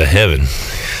trip to heaven.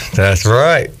 That's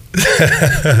right.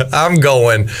 I'm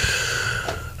going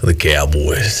the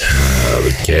Cowboys.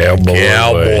 The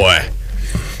Cowboy.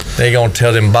 They gonna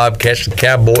tell them Bobcats the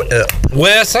Cowboy up.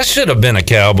 Wes, I should have been a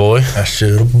cowboy. I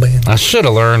should have been. I should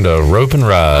have learned to rope and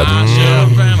ride. I should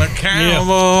have been a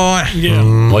cowboy. Yeah.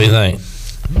 What do you think?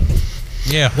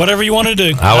 Yeah. Whatever you want to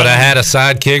do. I would have had a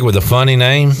sidekick with a funny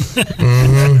name.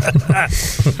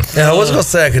 Yeah, I was gonna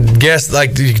say I could guess,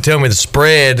 like you could tell me the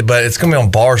spread, but it's gonna be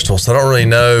on Barstool, so I don't really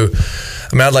know. I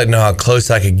mean, I'd like to know how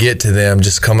close I could get to them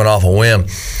just coming off a whim.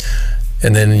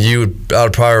 And then I would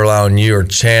probably rely on you or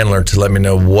Chandler to let me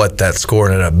know what that score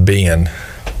ended up being,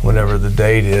 whatever the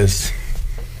date is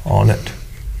on it.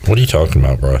 What are you talking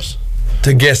about, Bryce?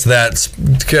 To guess that,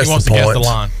 guess He wants the to guess points. the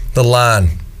line. The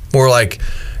line. Or like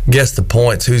guess the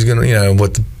points. Who's gonna,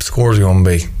 what the score's gonna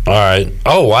be. All right.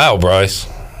 Oh wow, Bryce.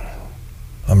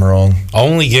 I'm wrong.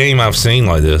 Only game I've seen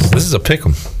like this. This is a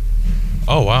pick'em.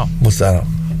 Oh wow. What's that?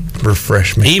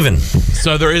 Refresh me. Even.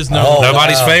 So there is no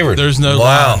nobody's favored. There's no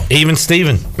Wow. line. Even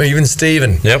Steven. Even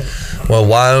Steven. Yep. Well,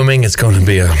 Wyoming is going to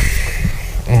be I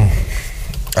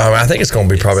think it's going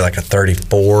to be probably like a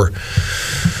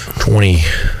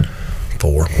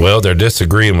 34-24. Well, they're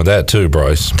disagreeing with that too,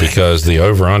 Bryce, because the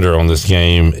over-under on this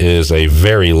game is a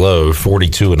very low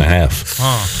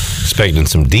 42.5. Expecting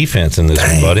some defense in this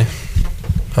one, buddy.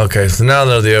 Okay, so now I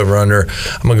know the over-under.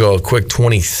 I'm going to go a quick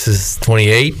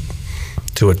 28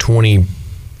 to a 21.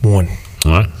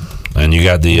 All right. And you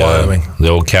got the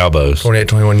old Cowboys.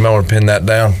 28-21. You might want to pin that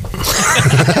down.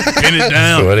 Pin it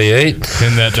down. 28.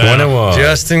 Pin that down. 21.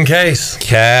 Just in case.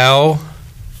 Cowboys.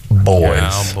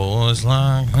 Cowboys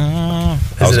like.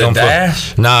 Is it a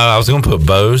dash? No, I was going to put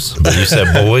bows, but you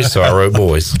said boys, so I wrote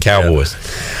boys. Cowboys.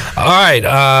 All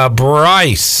right,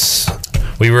 Bryce.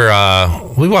 We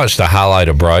watched a highlight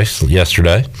of Bryce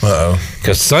yesterday.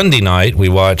 Because Sunday night we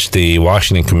watched the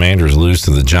Washington Commanders lose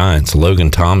to the Giants.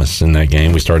 Logan Thomas in that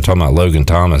game. We started talking about Logan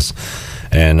Thomas,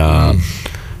 and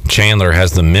Chandler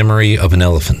has the memory of an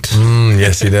elephant.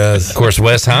 Yes, he does. Of course,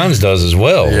 Wes Hines does as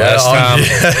well. Yeah, Last time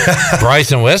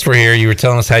Bryce and Wes were here, you were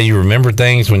telling us how you remember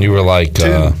things when you were like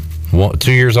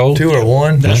 2 years old. 2 or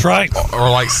 1. That's right. Or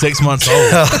like 6 months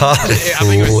old. I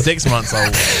think it was 6 months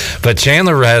old. But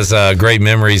Chandler has great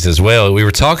memories as well. We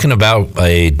were talking about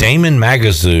a Damon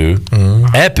Magazoo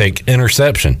epic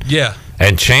interception. Yeah.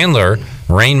 And Chandler,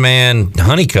 Rain Man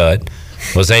Honeycutt,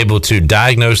 was able to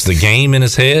diagnose the game in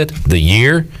his head, the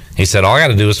year, He said, all I got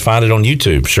to do is find it on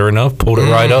YouTube. Sure enough, pulled it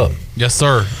right up. Yes,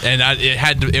 sir. And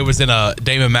it was in a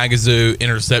Damon Magazoo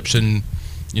interception,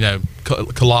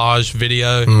 collage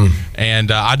video.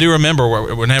 And I do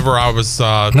remember whenever I was.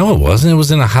 No, it wasn't. It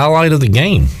was in a highlight of the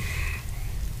game.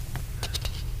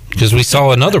 Because we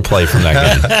saw another play from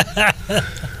that game.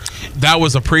 That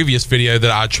was a previous video that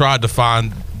I tried to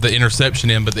find the interception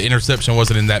in, but the interception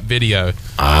wasn't in that video.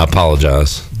 I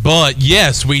apologize. But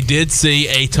yes, we did see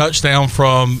a touchdown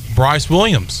from Bryce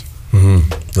Williams.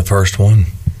 The first one.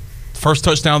 First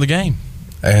touchdown of the game.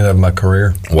 And of my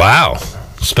career. Wow.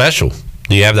 Special.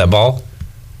 Do you have that ball?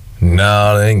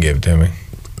 No, they didn't give it to me.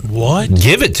 What?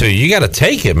 Give it to you. You got to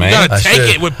take it, man. You got to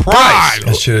take it with pride.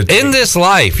 In this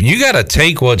life, you got to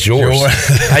take what's yours.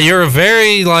 You're a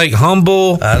very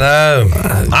humble. I know.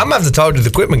 I'm gonna have to talk to the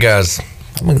equipment guys.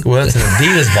 Well, it's an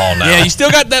Adidas ball now. Yeah, you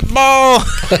still got that ball.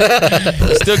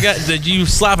 Did you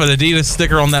slap an Adidas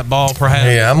sticker on that ball, perhaps?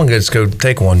 Yeah, I'm gonna just go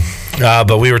take one.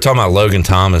 But we were talking about Logan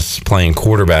Thomas playing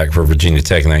quarterback for Virginia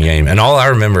Tech in that game, and all I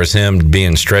remember is him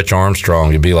being Stretch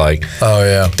Armstrong. He'd be like, "Oh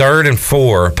yeah, 3rd and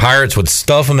 4." Pirates would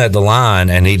stuff him at the line,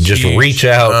 and he'd just reach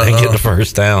out and get the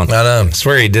first down. I know. I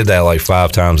swear he did that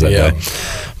 5 times that day.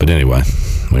 But anyway,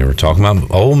 we were talking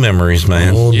about old memories,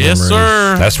 man. Yes,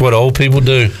 sir. That's what old people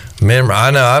do. I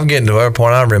know. I'm getting to a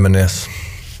point I reminisce.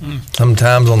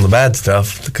 Sometimes on the bad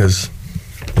stuff because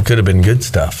it could have been good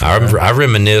stuff. I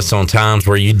reminisce on times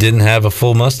where you didn't have a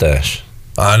full mustache.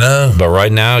 I know. But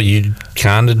right now, you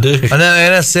kind of do. I know.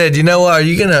 And I said, you know what? Are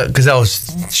you going to, because I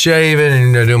was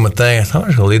shaving and doing my thing, I thought I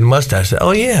was going to leave the mustache. I said,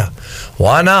 oh, yeah.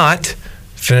 Why not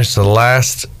finish the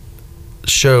last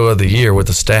show of the year with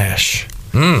a stash?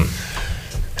 And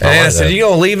I said, you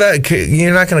going to leave that?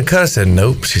 You're not going to cut? I said,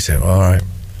 nope. She said, all right.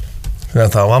 And I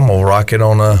thought, well, I'm going to rock it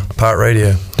on Pirate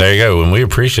Radio. There you go. And we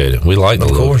appreciate it. We like the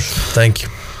look. Of course. Thank you.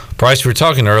 Bryce, we were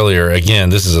talking earlier. Again,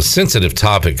 this is a sensitive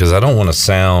topic because I don't want to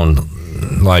sound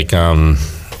like I'm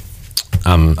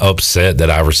upset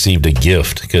that I received a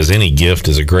gift, because any gift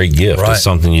is a great gift. Right. It's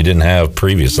something you didn't have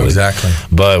previously. Exactly.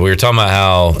 But we were talking about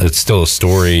how it's still a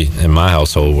story in my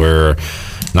household where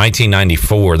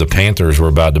 1994, the Panthers were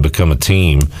about to become a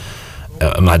team.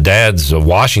 My dad's a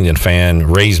Washington fan,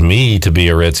 raised me to be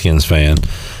a Redskins fan.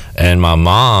 And my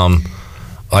mom,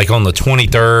 on the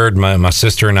 23rd, my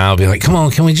sister and I will be like, come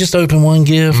on, can we just open one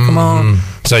gift? Come on.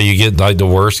 So you get the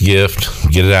worst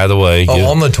gift, get it out of the way.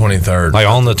 On the 23rd.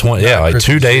 On the 20th, yeah,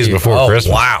 2 days before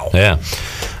Christmas. Wow. Yeah.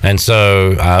 And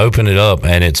so I open it up,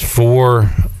 and it's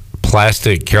 4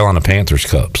 plastic Carolina Panthers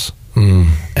cups. And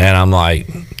I'm like,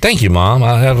 thank you, Mom.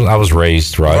 I was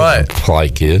raised right.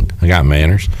 Polite kid. I got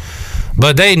manners.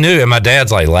 But they knew, and my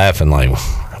dad's laughing,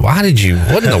 why did you,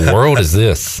 what in the world is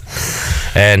this?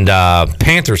 And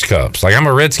Panthers cups. I'm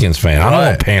a Redskins fan. I don't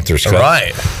want Panthers cups.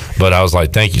 Right. But I was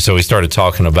like, thank you. So we started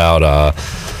talking about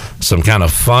some kind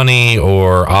of funny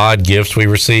or odd gifts we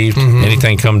received.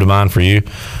 Anything come to mind for you?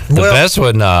 The best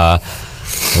one,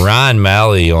 Ryan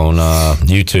Malley on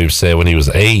YouTube said when he was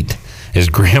 8, his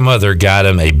grandmother got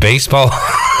him a baseball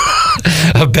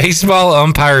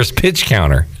umpire's pitch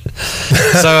counter.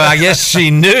 So I guess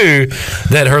she knew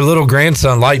that her little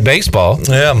grandson liked baseball.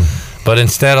 Yeah. But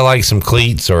instead of some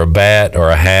cleats or a bat or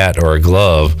a hat or a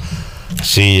glove,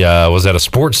 she was at a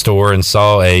sports store and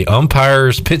saw a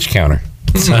umpire's pitch counter.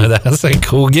 So that's a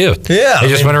cool gift. Yeah. They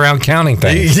just went around counting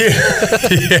things.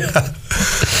 Yeah.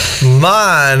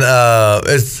 Mine,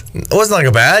 it wasn't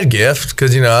a bad gift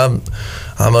because,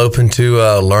 I'm open to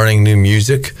learning new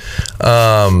music.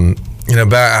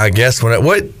 Back, I guess,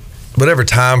 whatever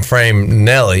time frame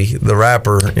Nelly, the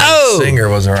rapper, singer,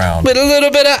 was around. With a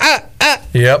little bit of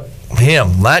Yep,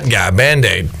 him, that guy,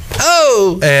 Band-Aid.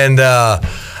 Oh. And I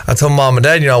told Mom and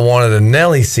Dad, I wanted a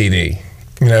Nelly CD,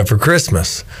 for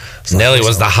Christmas. So Nelly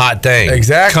was the hot thing.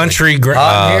 Exactly. Country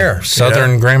here.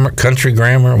 Southern Grammar, Country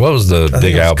Grammar. What was the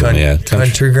big album he had?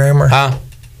 Country Grammar. Huh?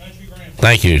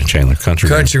 Thank you, Chandler.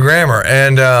 Country Grammar.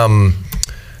 And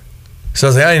so I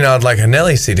was like, I'd like a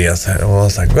Nelly CD. I said, well,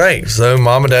 it's great. So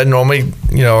Mom and Dad normally,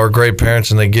 are great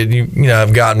parents, and they get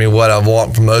have gotten me what I've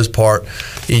wanted for the most part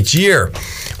each year.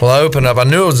 Well, I opened up. I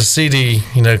knew it was a CD,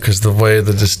 because the way,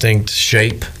 the distinct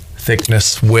shape,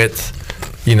 thickness, width,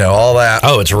 all that.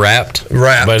 Oh, it's wrapped,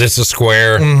 but it's a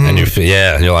square, and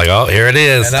you're like, oh, here it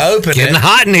is. And I open getting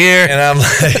hot in here, and I'm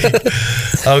like,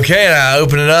 okay. And I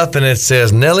open it up, and it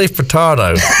says Nelly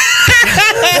Furtado. And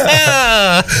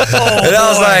I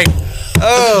was like,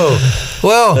 oh,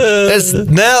 well, it's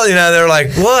Nelly. They're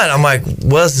like, what? I'm like,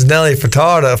 what's Nelly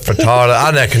Furtado?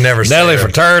 I can never say Nelly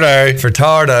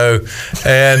Furtado.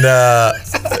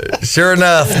 And sure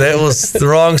enough, that was the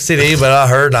wrong CD, but I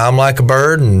heard I'm Like a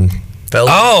Bird, and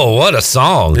Oh, what a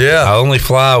song! Yeah, I Only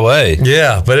Fly Away.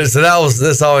 Yeah, but that's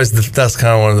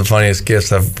kind of one of the funniest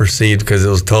gifts I've received because it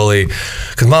was totally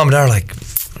because Mom and Dad are like,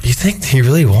 you think he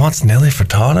really wants Nelly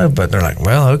Furtado? But they're like,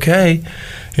 well, okay,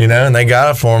 and they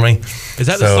got it for me. Is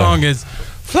that the song? Is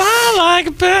fly like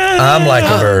a bird? I'm like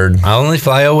a bird. I only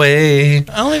fly away.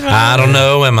 I don't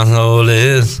know where my soul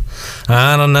is.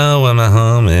 I don't know where my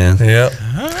home is. Yep.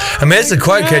 I mean, it's a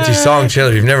quite catchy song,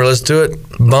 Chandler. If you've never listened to it,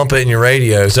 bump it in your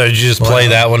radio. So did you just play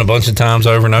that one a bunch of times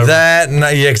over and over?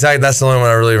 Exactly. That's the only one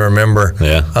I really remember.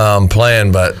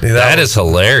 Playing. But that is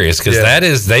hilarious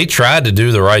because they tried to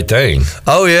do the right thing.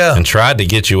 Oh yeah, and tried to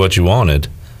get you what you wanted.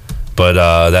 But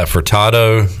that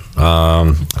Furtado,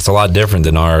 it's a lot different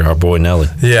than our boy Nelly.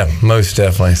 Yeah, most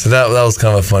definitely. So that was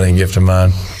kind of a funny gift of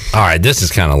mine. All right, this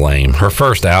is kind of lame. Her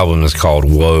first album is called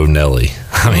Whoa, Nelly.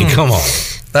 I mean, come on.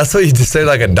 That's what you just say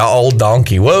like an old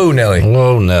donkey. Whoa, Nelly.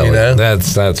 Whoa, Nelly.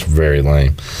 That's very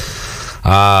lame.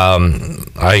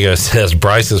 Igo says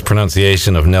Bryce's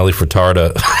pronunciation of Nelly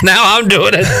Furtado. Now I'm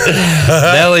doing it.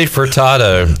 Nelly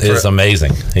Furtado is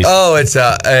amazing.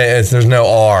 There's no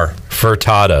R.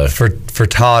 Furtado.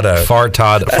 Furtado.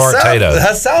 Fartado.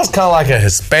 That sounds kind of like a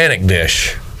Hispanic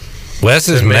dish.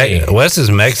 Wes's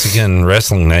Mexican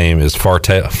wrestling name is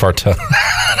Fartado.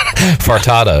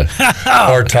 Fartado.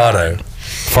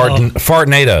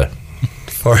 Fartnado.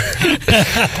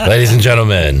 Ladies and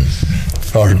gentlemen,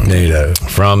 Fartnado.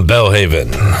 From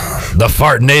Bellhaven, the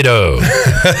Fartnado.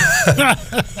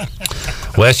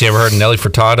 Wes, you ever heard of Nelly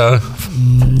Furtado?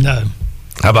 No.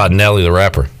 How about Nelly the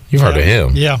rapper? You've heard of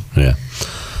him. Yeah. I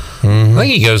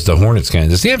think he goes to Hornets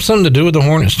games. Does he have something to do with the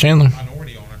Hornets, Chandler?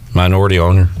 Minority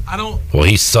owner. Well,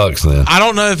 he sucks then. I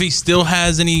don't know if he still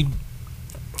has any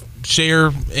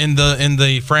share in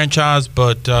the franchise,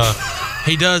 but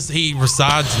he does. He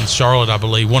resides in Charlotte, I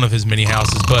believe, one of his many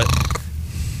houses. But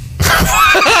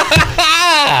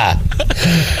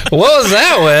what was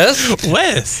that, Wes?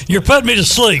 Wes, you're putting me to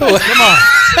sleep. Come on.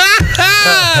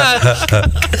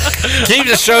 Keep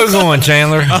the show going,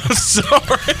 Chandler. I'm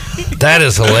sorry. That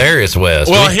is hilarious, Wes.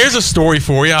 Well, here's a story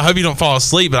for you. I hope you don't fall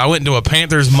asleep, but I went into a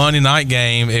Panthers Monday night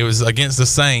game. It was against the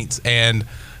Saints, and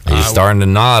he's starting to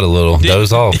nod a little,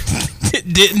 doze off.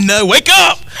 Didn't know. Wake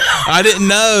up! I didn't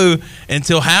know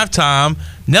until halftime.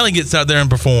 Nelly gets out there and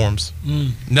performs.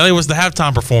 Nelly was the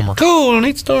halftime performer. Cool,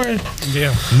 neat story.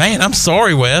 Yeah. Man, I'm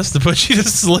sorry, Wes, to put you to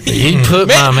sleep. You put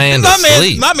my man to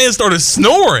sleep. My man started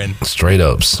snoring. Straight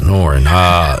up snoring.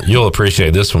 You'll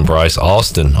appreciate this one, Bryce.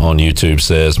 Austin on YouTube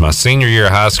says, my senior year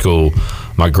of high school,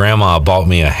 my grandma bought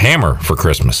me a hammer for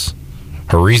Christmas.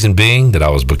 Her reason being that I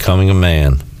was becoming a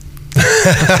man.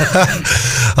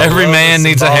 Every man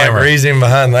needs a hammer. Reason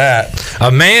behind that.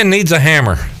 A man needs a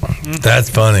hammer. That's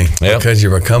funny. Yep. Because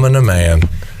you're becoming a man.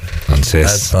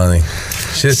 That's funny.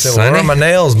 She just said, well, where are my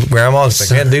nails, Grandma? I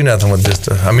can't do nothing with just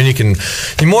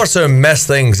you more so mess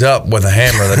things up with a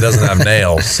hammer that doesn't have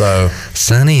nails. So,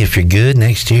 Sonny, if you're good,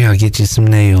 next year I'll get you some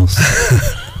nails.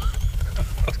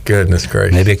 Goodness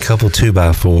gracious. Maybe a couple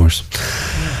 2x4s.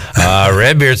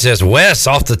 Redbeard says, Wes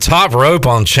off the top rope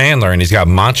on Chandler, and he's got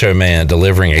Macho Man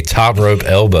delivering a top rope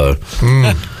elbow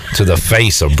to the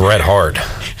face of Bret Hart.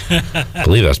 I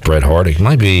believe that's Bret Hart. It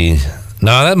might be.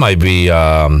 No, that might be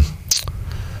the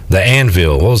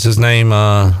Anvil. What was his name,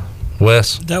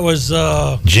 Wes? That was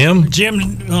Jim?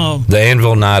 The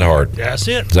Anvil Neidhart. That's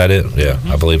it. Is that it? Yeah,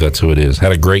 I believe that's who it is.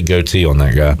 Had a great goatee on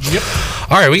that guy. Yep.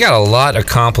 All right, we got a lot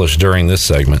accomplished during this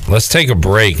segment. Let's take a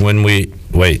break. When we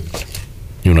wait,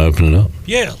 you want to open it up?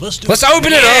 Yeah, let's do Let's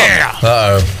open it up.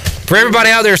 Uh-oh. For everybody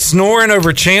out there snoring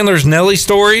over Chandler's Nelly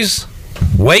stories,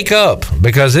 wake up,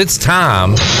 because it's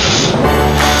time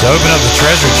to open up the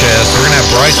treasure chest. We're going to have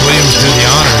Bryce Williams do the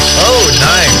honors. Oh,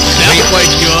 nice.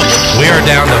 Wake you up. We are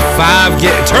down to 5.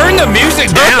 Turn the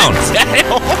music down.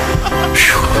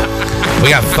 We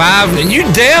got 5. And you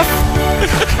deaf?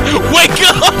 Wake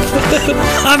up!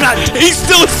 I'm not. He's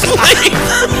still asleep.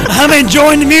 I'm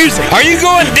enjoying the music. Are you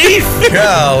going deep?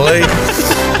 Golly.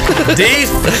 Deep?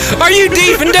 Are you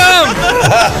deep and dumb?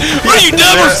 Are you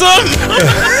dumb or something?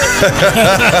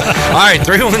 All right,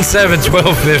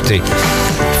 317-1250.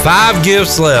 5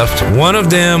 gifts left. One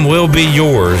of them will be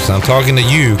yours. I'm talking to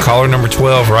you, caller number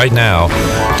 12 right now.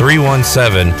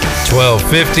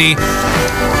 317-1250.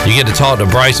 You get to talk to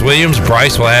Bryce Williams.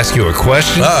 Bryce will ask you a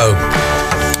question. Uh-oh.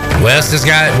 Wes,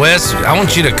 I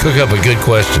want you to cook up a good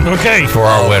question. Okay. For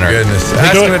our winner. Goodness.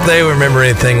 Ask them if they remember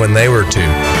anything when they were 2.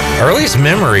 Earliest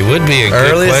memory would be a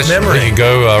good question. Memory. We could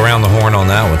go around the horn on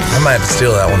that one. I might have to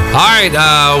steal that one. All right,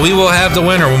 we will have the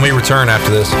winner when we return after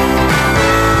this.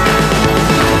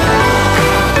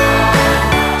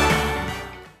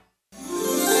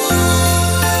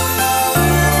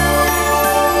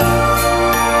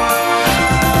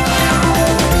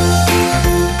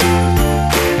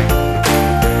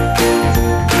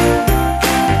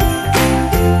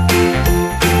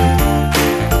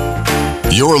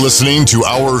 You're listening to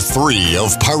Hour 3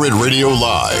 of Pirate Radio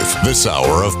Live. This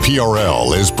hour of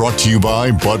PRL is brought to you by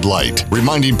Bud Light,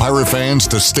 reminding Pirate fans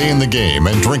to stay in the game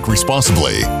and drink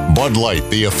responsibly. Bud Light,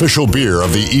 the official beer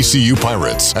of the ECU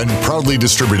Pirates, and proudly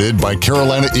distributed by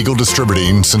Carolina Eagle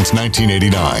Distributing since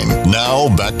 1989. Now,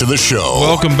 back to the show.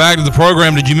 Welcome back to the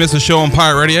program. Did you miss a show on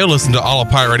Pirate Radio? Listen to all of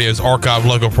Pirate Radio's archive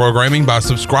local programming by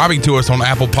subscribing to us on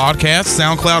Apple Podcasts,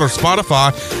 SoundCloud, or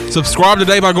Spotify. Subscribe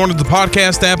today by going to the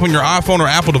podcast app on your iPhone or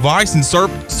Apple device and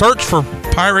search for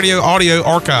Pirate Radio Audio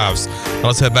Archives. Now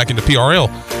let's head back into PRL.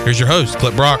 Here's your host,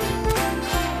 Clip Brock.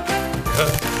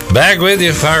 Back with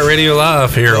you, Pirate Radio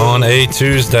Live here on a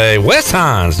Tuesday. Wes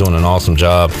Hines doing an awesome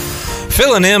job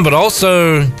filling in, but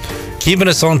also keeping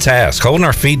us on task, holding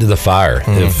our feet to the fire.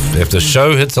 If the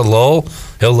show hits a lull,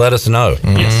 he'll let us know.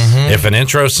 If an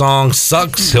intro song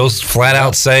sucks, he'll flat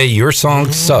out say your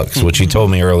song sucks, which he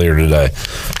told me earlier today.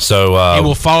 So he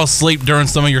will fall asleep during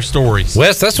some of your stories.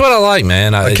 Wes, that's what I like,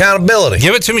 man. Accountability.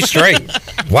 Give it to me straight.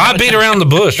 Why beat around the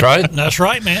bush, right? That's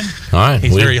right, man. All right.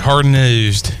 He's very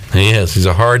hard-nosed. He is. He's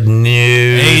a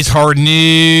hard-nosed. He's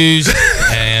hard-nosed,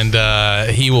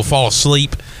 and he will fall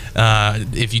asleep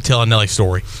if you tell a Nelly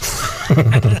story.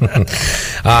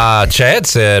 Chad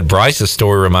said Bryce's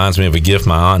story reminds me of a gift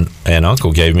my aunt and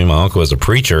uncle gave me. My uncle is a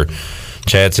preacher.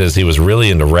 Chad says he was really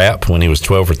into rap when he was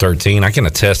 12 or 13. I can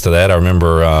attest to that. I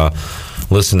remember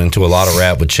listening to a lot of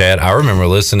rap with Chad. I remember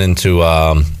listening to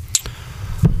I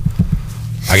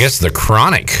guess The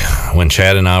Chronic when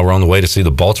Chad and I were on the way to see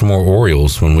the Baltimore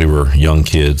Orioles when we were young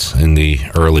kids in the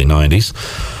early 90s.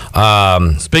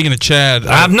 Speaking of Chad,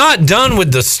 I'm not done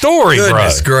with the story, bro.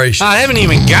 Goodness gracious. I haven't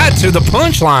even got to the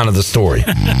punchline of the story.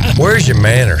 Where's your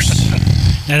manners?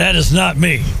 And that is not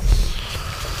me.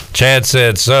 Chad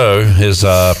said so. His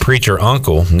preacher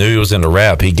uncle knew he was into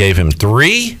rap. He gave him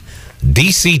 3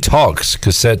 DC Talks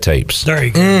cassette tapes. There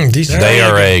you go. They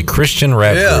are a Christian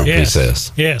rap group, he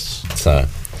says. Yes. So,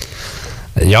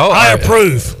 y'all, I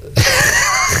approve.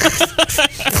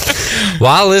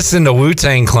 Why listen to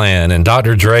Wu-Tang Clan and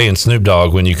Dr. Dre and Snoop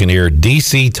Dogg when you can hear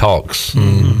DC Talks?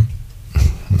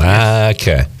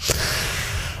 Okay.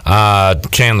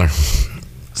 Chandler,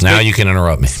 now you can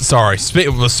interrupt me. Sorry.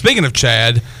 Speaking of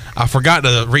Chad, I forgot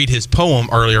to read his poem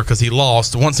earlier because he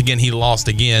lost. Once again, he lost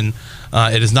again.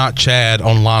 It is not Chad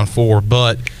on line 4,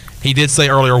 but he did say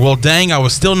earlier, well, dang, I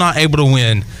was still not able to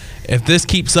win. If this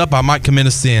keeps up, I might commit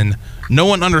a sin. No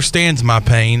one understands my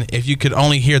pain if you could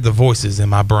only hear the voices in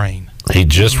my brain. He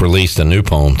just released a new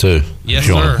poem, too. Yes,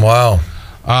 sir. Wow.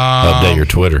 Update your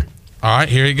Twitter. All right,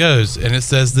 here it goes. And it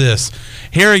says this.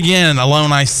 Here again,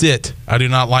 alone I sit. I do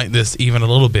not like this even a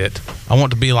little bit. I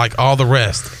want to be like all the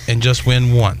rest and just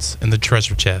win once in the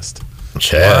treasure chest.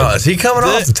 Chad. Wow, is he coming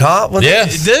off the top? With Yeah.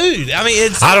 Dude, I mean,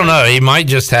 it's... I don't know. He might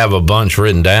just have a bunch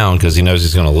written down because he knows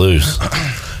he's going to lose.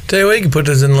 Tell you what, you can put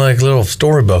this in like little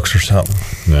storybooks or something.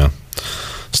 Yeah.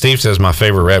 Steve says my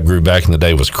favorite rap group back in the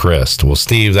day was Crest. Well,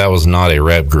 Steve, that was not a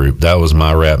rap group. That was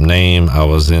my rap name. I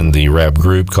was in the rap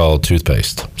group called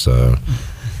Toothpaste. So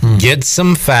get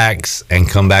some facts and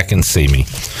come back and see me.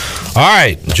 All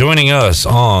right. Joining us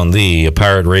on the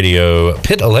Pirate Radio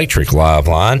Pit Electric Live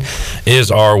line is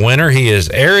our winner. He is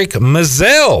Eric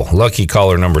Mazel, lucky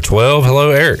caller number 12.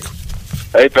 Hello, Eric.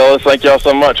 Hey, fellas. Thank y'all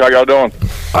so much. How y'all doing?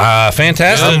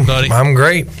 Fantastic. Good, buddy. I'm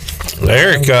great.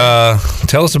 Eric,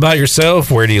 tell us about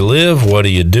yourself. Where do you live? What do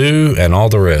you do? And all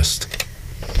the rest.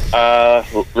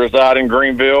 Reside in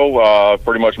Greenville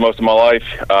pretty much most of my life.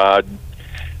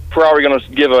 Probably going to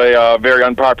give a very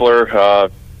unpopular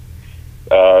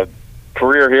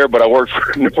career here, but I work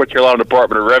for North Carolina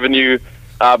Department of Revenue,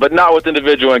 but not with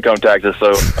individual income taxes.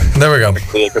 So there we go.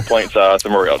 The complaints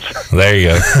somewhere else. There you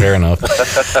go. Fair enough.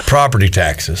 Property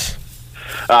taxes.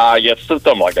 Yes,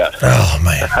 something like that. Oh,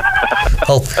 man.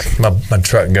 My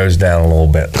truck goes down a little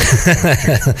bit.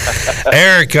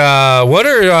 Eric, what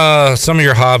are some of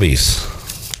your hobbies?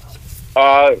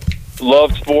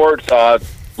 Love sports.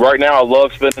 Right now, I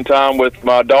love spending time with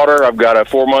my daughter. I've got a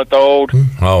 4-month-old.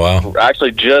 Oh, wow. I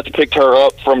actually just picked her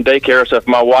up from daycare, so if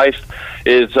my wife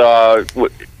is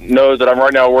knows that I'm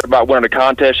right now worried about winning a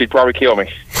contest, she'd probably kill me.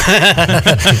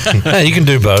 Hey, you can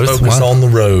do both. Focus on the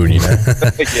road, you know.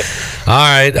 Yeah. All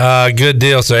right, good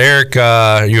deal. So, Eric,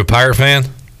 you a Pirate fan?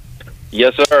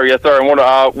 Yes, sir. Yes, sir. And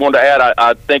wanted to add,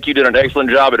 I think you did an excellent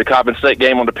job at the Coppin State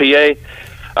game on the PA.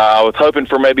 I was hoping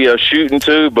for maybe a shooting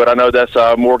too, but I know that's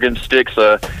Morgan Sticks.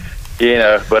 But you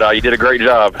did a great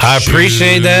job. I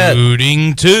appreciate that.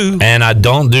 Shooting too. And I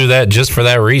don't do that just for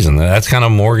that reason. That's kind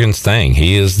of Morgan's thing.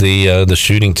 He is the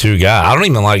shooting two guy. I don't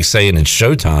even like saying it's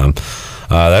showtime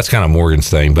That's kind of Morgan's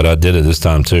thing, but I did it this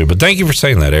time too. But thank you for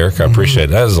saying that, Eric. I appreciate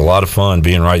it. That was a lot of fun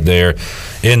being right there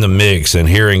in the mix and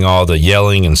hearing all the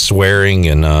yelling and swearing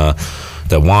and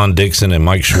that Juan Dixon and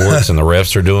Mike Schwartz and the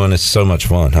refs are doing. It's so much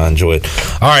fun. I enjoy it.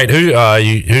 All right,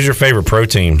 who's your favorite pro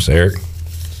teams, Eric?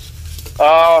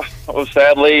 Well,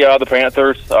 sadly, the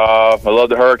Panthers. I love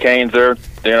the Hurricanes. They're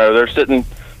sitting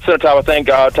top, I think,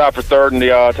 tied for third in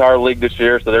the entire league this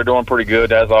year, so they're doing pretty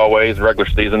good as always. Regular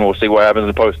season, we'll see what happens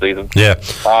in the postseason. Yeah.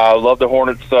 I love the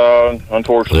Hornets.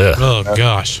 Unfortunately. Yeah. Oh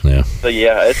gosh. Yeah. So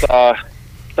yeah, it's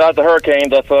not the Hurricanes.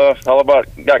 That's all about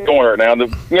got going right now.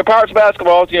 The Pirates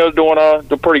basketball, doing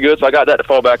pretty good. So I got that to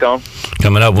fall back on.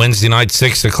 Coming up Wednesday night,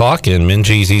 6 o'clock in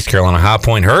Minges, East Carolina High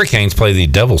Point. Hurricanes play the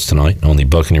Devils tonight on the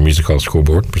Buccaneer Music Hall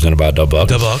scoreboard, presented by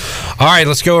Dubbuck. All right,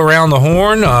 let's go around the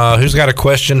horn. Who's got a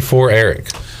question for Eric?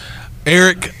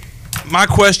 Eric, my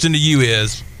question to you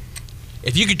is,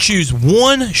 if you could choose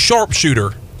one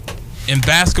sharpshooter in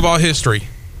basketball history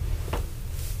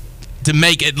to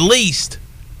make at least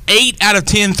 8 out of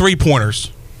 10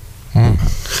 three-pointers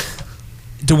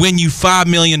to win you $5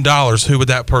 million, who would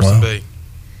that person be?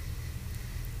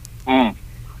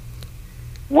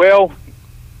 Well,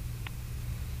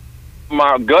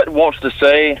 my gut wants to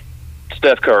say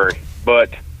Steph Curry, but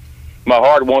my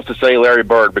heart wants to say Larry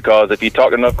Bird, because if you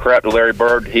talk enough crap to Larry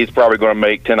Bird, he's probably going to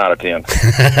make 10 out of 10.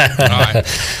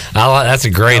 That's a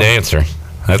great answer.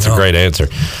 That's a great answer.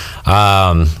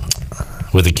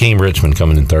 With Akeem Richmond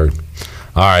coming in third.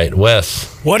 All right,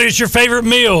 Wes. What is your favorite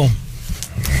meal?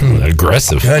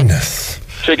 Aggressive. Goodness.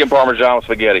 Chicken Parmesan with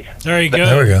spaghetti. There you go.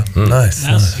 There we go. Nice.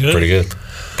 That's good. Pretty good.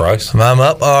 Bryce? I'm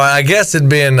up. I guess it'd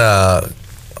been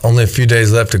only a few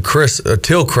days left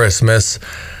till Christmas.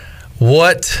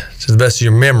 What, to the best of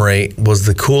your memory, was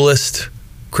the coolest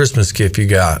Christmas gift you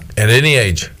got at any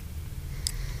age?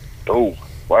 Oh,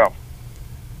 wow.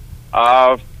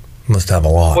 Must have a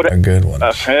lot of good ones.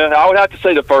 I would have to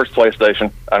say the first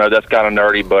PlayStation. I know that's kind of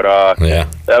nerdy, but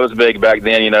that was big back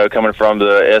then, coming from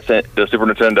the Super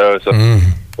Nintendo. So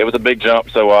it was a big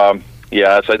jump. So, I'd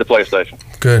say the PlayStation.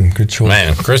 Good choice.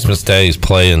 Man, Christmas Day is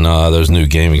playing those new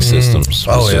gaming systems.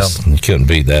 You couldn't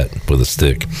beat that with a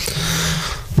stick.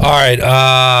 All right,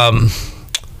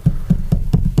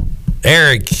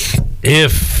 Eric, I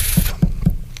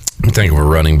think we're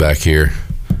running back here.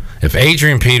 If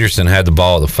Adrian Peterson had the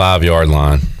ball at the 5-yard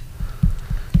line,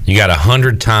 you got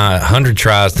 100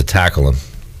 tries to tackle him.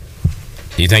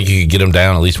 Do you think you could get him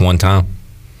down at least one time?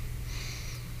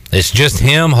 It's just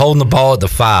him holding the ball at the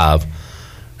 5,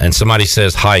 and somebody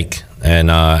says hike,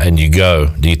 and you go.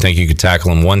 Do you think you could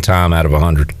tackle him one time out of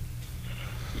 100?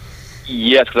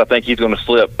 Yes, because I think he's going to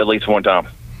slip at least one time.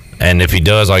 And if he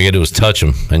does, all you got to do is touch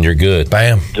him, and you're good.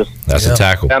 Bam. That's a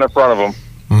tackle. Down in front of him.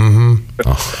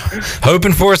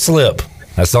 Hoping for a slip.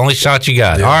 That's the only shot you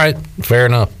got. All right, fair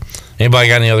enough. Anybody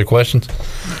got any other questions?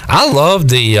 I love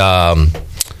the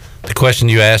question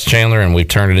you asked, Chandler, and we've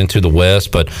turned it into the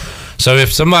West. But so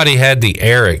if somebody had the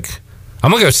Eric,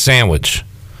 I'm gonna go sandwich.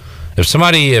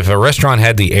 If a restaurant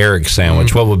had the Eric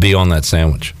sandwich, what would be on that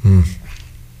sandwich? Well,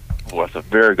 that's a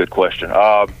very good question.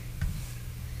 I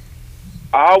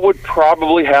would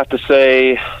probably have to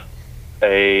say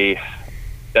an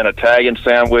Italian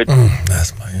sandwich.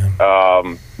 That's my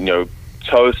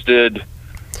toasted,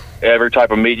 every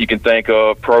type of meat you can think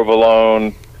of,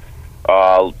 provolone,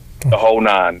 the whole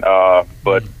 9.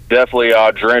 But definitely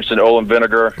drenched in oil and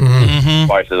vinegar,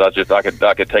 spices. I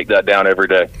could take that down every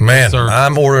day. Man,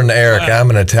 I'm ordering the Eric. I'm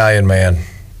an Italian man.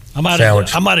 I might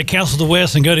have canceled the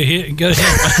West and go to him.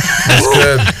 That's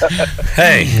good.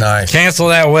 Hey, nice. Cancel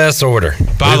that West order.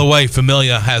 By the way,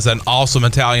 Familia has an awesome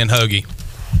Italian hoagie.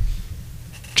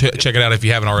 Check it out if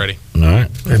you haven't already. All right.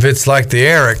 If it's like the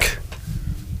Eric,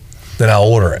 then I'll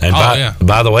order it. And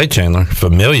by the way, Chandler,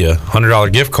 Familia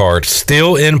 $100 gift card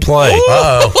still in play in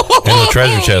the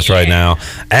treasure chest right now,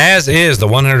 as is the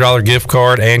 $100 gift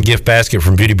card and gift basket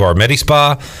from Beauty Bar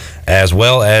Medi-Spa, as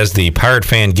well as the Pirate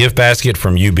Fan gift basket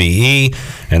from UBE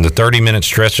and the 30-minute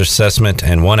stretch assessment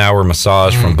and 1-hour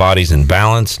massage from Bodies in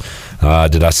Balance.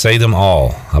 Did I say them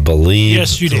all? I believe.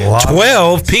 Yes, you did.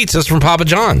 12 pizzas from Papa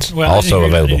John's also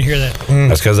available. I didn't hear that.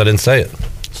 That's because I didn't say it.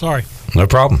 Sorry. No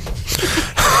problem.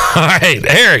 All right,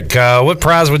 Eric, what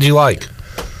prize would you like?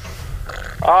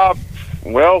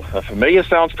 Well, Familia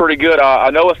sounds pretty good. I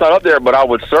know it's not up there, but I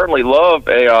would certainly love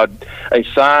a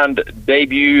signed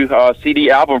debut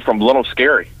CD album from Little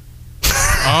Scary.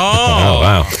 Oh,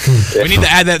 wow. We need to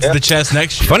add that to the chest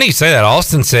next year. Funny you say that.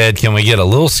 Austin said, can we get a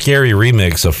little scary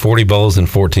remix of 40 bowls in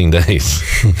 14 days?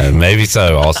 Maybe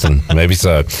so, Austin. Maybe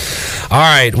so. All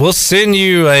right. We'll send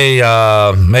you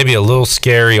a maybe a little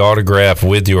scary autograph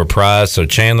with your prize. So,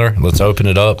 Chandler, let's open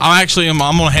it up. I'm going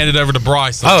to hand it over to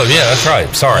Bryce. Oh, yeah, that's right.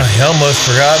 Sorry. I almost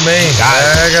forgot me.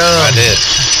 I did.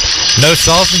 No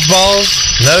sausage balls?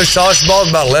 No sausage balls.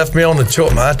 About left me on the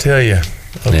choice. I tell you.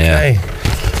 Okay. Yeah.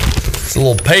 It's a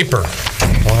little paper.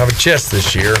 We'll have a chest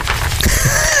this year.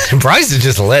 Bryce is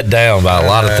just let down by a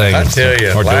lot of things. I tell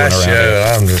you, last show,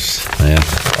 I'm just. Yeah.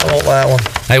 I want that one.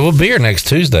 Hey, we'll be here next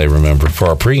Tuesday. Remember, for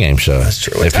our pregame show. That's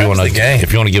true. If you want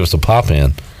to give us a pop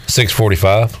in,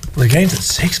 6:45. The game's at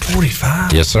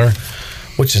 6:45. Yes, sir.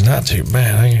 Which is not too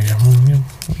bad.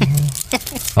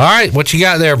 All right, what you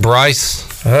got there, Bryce?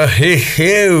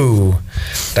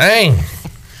 Dang.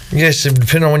 Yes,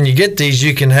 depending on when you get these,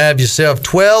 you can have yourself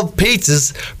 12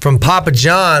 pizzas from Papa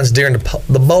John's during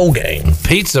the bowl game.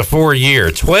 Pizza for a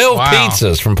year. 12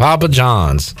 pizzas from Papa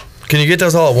John's. Can you get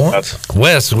those all at once?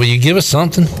 Wes, will you give us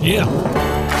something? Yeah.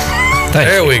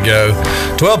 There we go.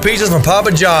 12 pizzas from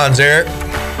Papa John's, Eric.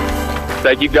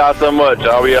 Thank you guys so much.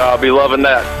 I'll be loving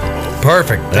that.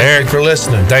 Perfect. Thank you for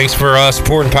listening. Thanks for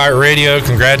supporting Pirate Radio.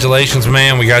 Congratulations,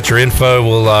 man. We got your info.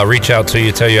 We'll reach out to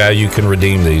you, tell you how you can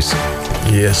redeem these.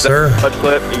 Yes, sir.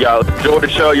 Y'all enjoy the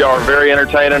show. Y'all are very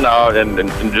entertaining,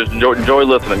 and just enjoy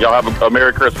listening. Y'all have a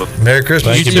Merry Christmas. Merry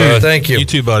Christmas. Thank you, too. bud. Thank you. You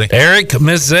too, buddy. Eric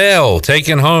Mizell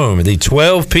taking home the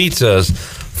 12 pizzas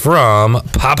from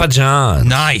Papa John's.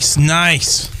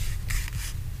 Nice.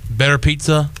 Better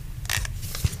pizza,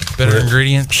 better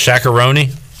ingredients.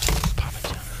 Shakaroni.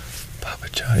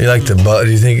 You like the butt?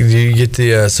 Do you get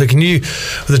the? So can you,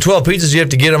 with the 12 pizzas, you have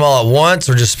to get them all at once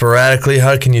or just sporadically?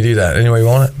 How can you do that? Any way you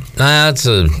want it? That's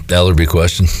a Ellerby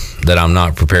question that I'm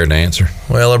not prepared to answer.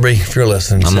 Well, Ellerby, if you're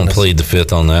listening, I'm gonna plead the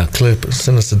fifth on that.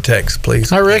 Send us a text,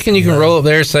 please. I reckon you can roll up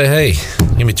there and say, "Hey,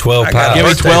 give me 12 pies. Give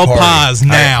me 12 pies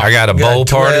now." I got a bowl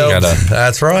party.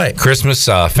 That's right. Christmas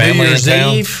family New Year's in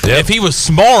town. Eve. If he was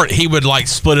smart, he would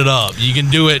split it up. You can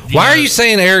do it. Why are you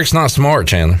saying Eric's not smart,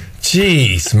 Chandler?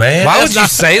 Jeez, man. Why would you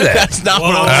say that? That's not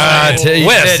what I'm saying.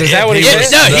 Wes, is that what he said?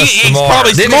 No, he's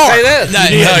probably Didn't smart. he say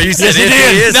that? No, you said Yes, he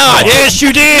did. Yes,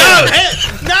 you did.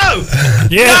 No.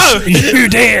 Yes, you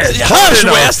did. Hush,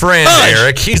 Our Wes. friend Hush.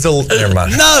 Eric. He's a. Never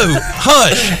mind. No,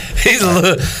 hush. He's a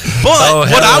little.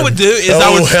 But what I would do is I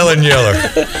would. Helen Yeller.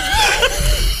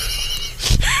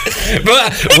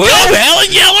 But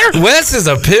Helen Yeller. Wes is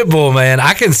a pit bull, man.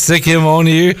 I can sick him on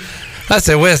you. I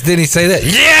said, Wes, didn't he say that?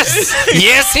 Yes!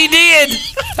 Yes, he did!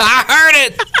 I heard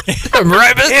it! I'm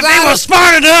right beside If he was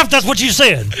smart enough, that's what you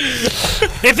said.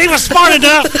 If he was smart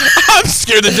enough. I'm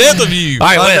scared to death of you. All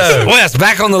right, Wes,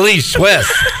 back on the leash. Wes.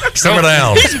 Simmer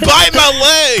down. He's biting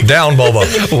my leg. Down,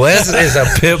 Boba. Wes is a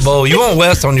pit bull. You want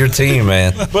Wes on your team,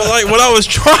 man. But what I was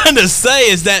trying to say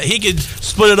is that he could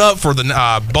split it up for the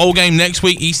bowl game next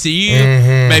week, ECU.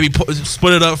 Maybe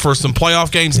split it up for some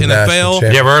playoff games, NFL.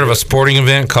 You ever heard of a sporting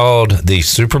event called the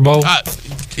Super Bowl?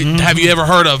 Have you ever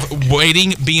heard of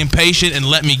waiting, being patient, and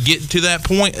let me get to that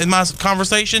point in my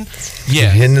conversation? Yeah.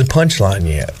 Hitting the punchline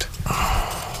yet.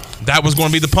 That was going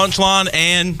to be the punchline,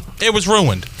 and it was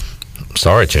ruined.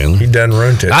 Sorry, Chandler. He done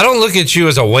ruined it. I don't look at you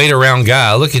as a wait-around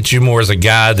guy. I look at you more as a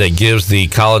guy that gives the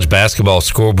college basketball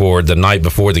scoreboard the night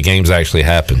before the games actually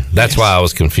happen. That's why I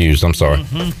was confused. I'm sorry.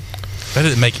 That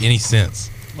didn't make any sense.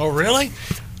 Oh, really?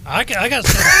 I got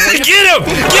something for you. Get him!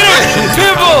 Get him!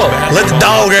 Pitbull! Let the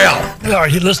dog out. All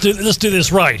right, let's do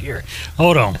this right here.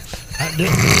 Hold on.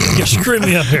 You screwed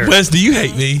me up here. Wes, do you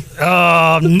hate me?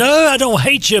 No, I don't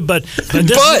hate you, but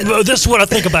this is what I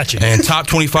think about you. And top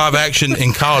 25 action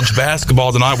in college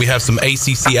basketball tonight. We have some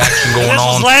ACC action going This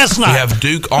was on. last night. We have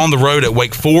Duke on the road at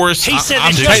Wake Forest. He said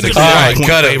I'm it Duke's just- 6.5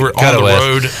 point favorite on the Wes.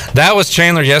 road. That was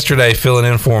Chandler yesterday filling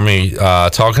in for me,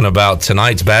 talking about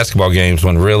tonight's basketball games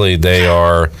when really they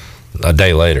are a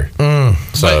day later.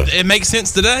 So But it makes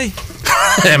sense today.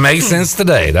 it makes sense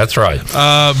today. That's right.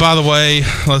 By the way,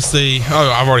 let's see. Oh,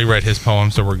 I've already read his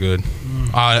poem, so we're good.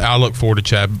 I look forward to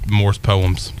Chad Moore's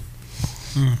poems.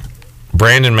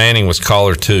 Brandon Manning was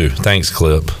caller 2. Thanks,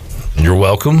 Clip. You're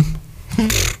welcome.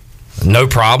 No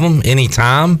problem.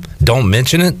 Anytime. Don't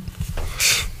mention it.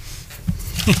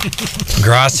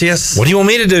 Gracias. What do you want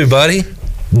me to do, buddy?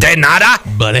 De nada?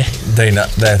 Buddy.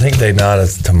 I think de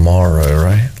nada's tomorrow,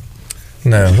 right?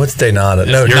 No, what's de nada?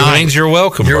 No, Your means you're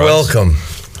welcome. You're Bryce. welcome.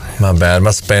 My bad. My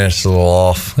Spanish is a little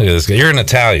off. Look at this guy. You're an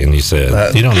Italian, you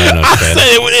said. You don't know no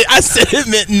Spanish. I said it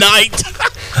meant night.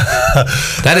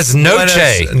 That is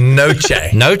noche.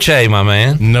 Noche. Noche, my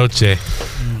man. Noche.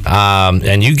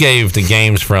 And you gave the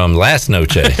games from last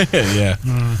noche. Yeah.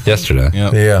 Yesterday.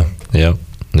 Yeah. Yeah.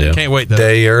 Can't wait to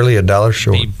Day early, $1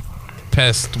 short. be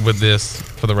pest with this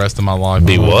for the rest of my life.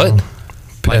 Be what?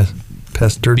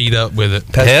 Pestered. Beat up with it.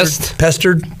 Pest?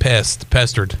 Pestered?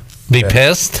 Pestered. Be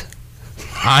pest?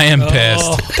 I am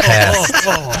pissed.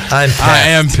 I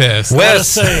am pissed.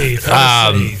 Wes,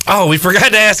 we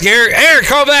forgot to ask Eric. Eric,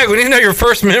 call back. We didn't know your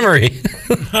first memory.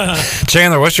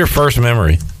 Chandler, what's your first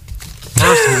memory?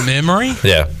 First memory?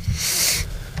 Yeah.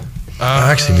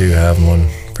 I actually do have one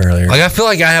fairly. Like I feel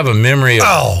like I have a memory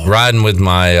of riding with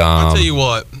my. I'll tell you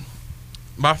what.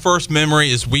 My first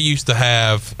memory is we used to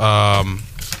have a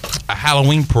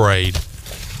Halloween parade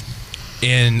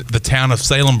in the town of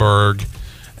Salemburg.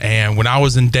 And when I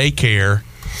was in daycare,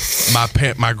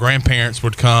 my grandparents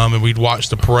would come and we'd watch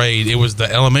the parade. It was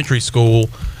the elementary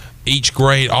school. Each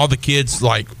grade, all the kids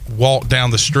like walked down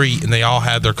the street and they all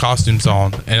had their costumes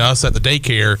on. And us at the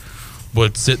daycare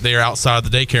would sit there outside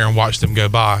the daycare and watch them go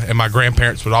by. And my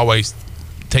grandparents would always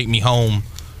take me home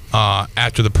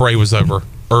after the parade was over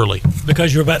early.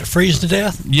 Because you were about to freeze to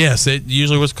death? Yes, it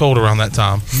usually was cold around that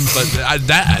time. But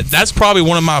that's probably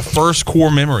one of my first core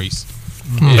memories.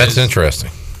 That's interesting.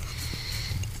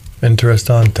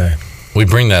 Interessante. We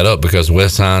bring that up because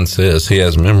Wes Hines says he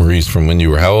has memories from when you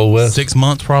were how old, Wes? 6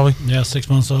 months, probably. Yeah, 6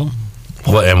 months old.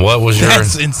 What was your?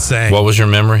 That's insane. What was your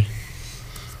memory?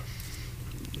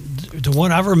 The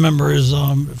one I remember is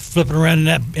flipping around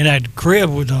in that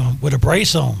crib with a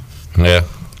brace on. Yeah.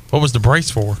 What was the brace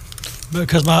for?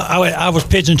 Because I was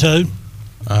pigeon-toed.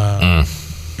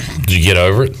 Did you get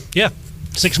over it? Yeah,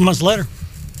 6 months later.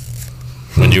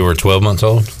 When you were 12 months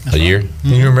old? A year?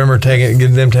 You remember taking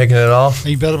it off?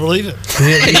 You better believe it.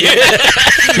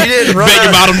 You didn't run Bet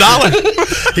your bottom dollar.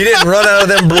 You didn't run out of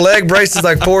them leg braces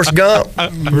like Forrest Gump.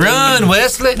 Run,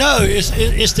 Wesley. No,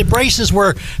 it's the braces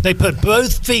where they put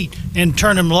both feet and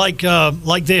turn them like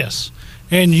this.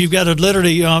 And you've got to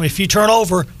literally, if you turn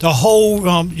over, the whole,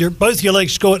 both your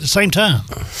legs go at the same time.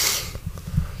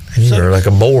 You're like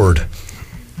a board.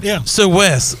 Yeah. So,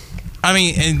 Wes, I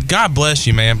mean, and God bless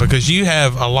you, man, because you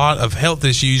have a lot of health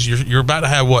issues. You're about to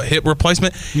have, hip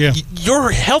replacement? Yeah.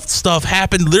 Your health stuff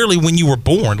happened literally when you were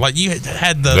born. Like, you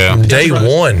had the... Yeah. Day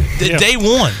one. Day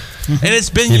one. And it's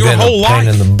been You've your been whole a pain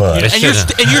life. in the butt. And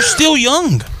you're still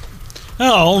young.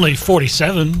 Oh, only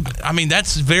 47. I mean,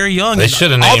 that's very young. They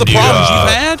should have all named the you. problems you've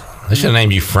had. They should have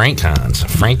named you Frank Hines,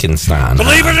 Frankenstein.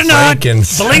 Believe it or not,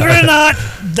 Frankenstein.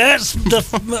 that's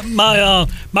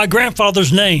my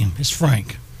grandfather's name is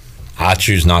Frank. I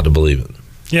choose not to believe it.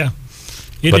 Yeah.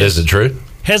 But is it true?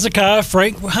 Hezekiah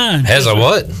Frank Hines.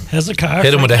 What? Hezekiah.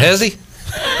 Hit him with a hezzy?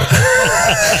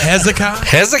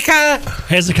 Hezekiah?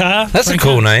 Hezekiah. That's a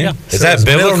cool name. Yeah. Is that his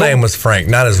biblical? middle name was Frank,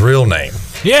 not his real name.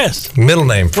 Yes. Middle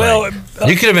name Frank. Well,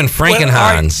 you could have been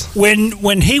Frankenhines.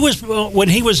 When he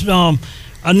was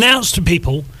announced to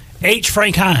people, H.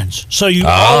 Frank Hines. So you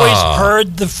always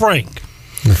heard the Frank.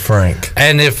 The Frank.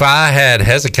 And if I had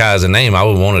Hezekiah as a name, I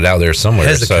would want it out there somewhere.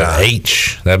 Hezekiah. So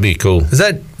H, that'd be cool.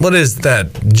 What is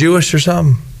that? Jewish or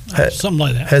something? Something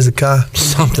like that. Hezekiah.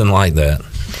 Something like that.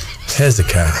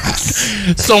 Hezekiah.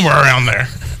 Somewhere around there.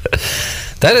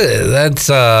 That's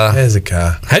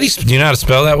Hezekiah. How do you know how to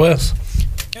spell that, Wes?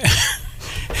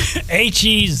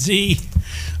 Hezeki.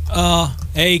 Oh,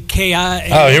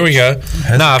 here we go.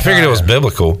 No, I figured it was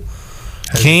biblical.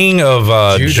 King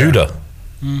of Judah.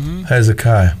 Mm-hmm.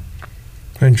 Hezekiah.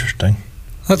 Interesting.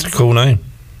 That's a cool name.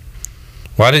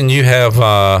 Why didn't you have,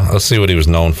 let's see what he was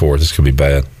known for. This could be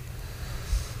bad.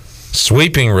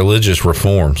 Sweeping religious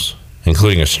reforms,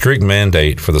 including a strict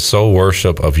mandate for the sole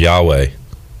worship of Yahweh.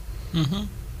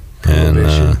 Mm-hmm.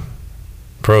 And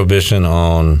prohibition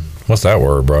on, what's that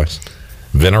word, Bryce?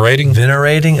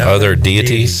 Venerating other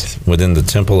deities within the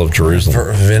Temple of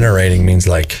Jerusalem. Venerating means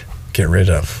like get rid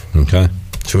of. Okay.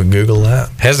 Should we Google that?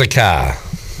 Hezekiah.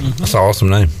 Mm-hmm. That's an awesome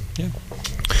name. Yeah.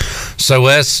 So,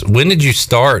 Wes, when did you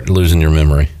start losing your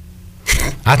memory?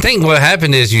 I think what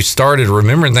happened is you started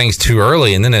remembering things too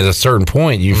early, and then at a certain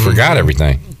point, you forgot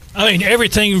everything. I mean,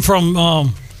 everything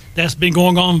from that's been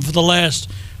going on for the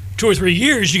last 2 or 3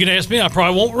 years, you can ask me, I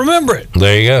probably won't remember it.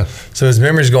 There you go. So his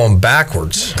memory's going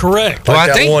backwards. Correct. Like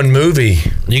I think one movie.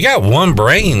 You got one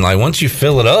brain. Like, once you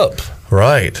fill it up.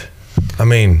 Right. I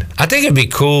mean, I think it'd be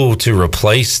cool to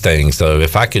replace things, though.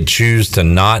 If I could choose to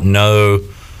not know,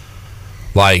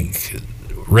 like,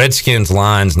 Redskins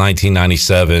lines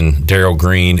 1997, Darryl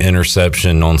Green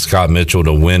interception on Scott Mitchell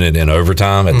to win it in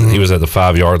overtime. He was at the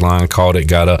 5-yard line, called it,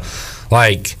 got up.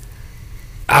 Like,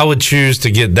 I would choose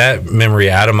to get that memory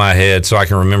out of my head so I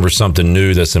can remember something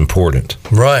new that's important.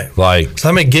 Right. Like, so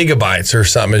how many gigabytes or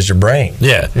something is your brain?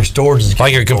 Yeah. Your storage is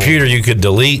like a computer, you could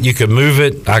delete, you could move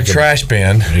it. Trash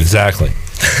bin. Exactly.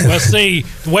 Well, see,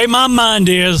 the way my mind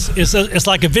is, it's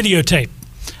like a videotape.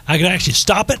 I can actually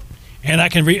stop it, and I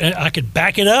can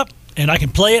back it up, and I can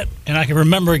play it, and I can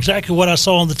remember exactly what I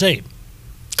saw on the tape.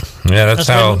 Yeah, that's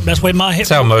how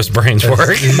most brains work. No.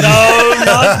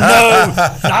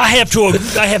 I have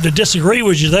to disagree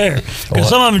with you there, because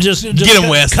some of them just Get 'em,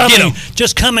 Wes. Get 'em.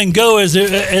 Just come and go as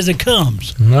it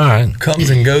comes. All right.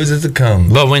 Comes and goes as it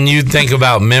comes. But when you think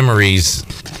about memories,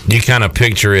 you kind of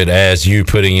picture it as you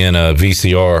putting in a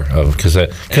VCR of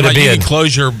cassette. Could it be a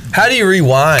closure? How do you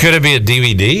rewind? Could it be a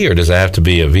DVD, or does it have to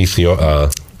be a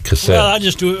VCR cassette? Well, I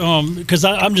just do it because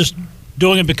I'm just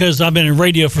doing it because I've been in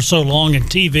radio for so long and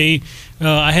TV.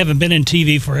 I haven't been in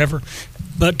TV forever,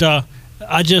 but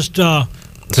I just. So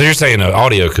you're saying an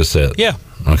audio cassette? Yeah.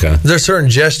 Okay. Is there a certain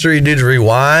gesture you do to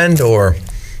rewind, or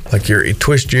like you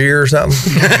twist your ear or something?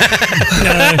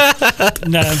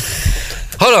 No.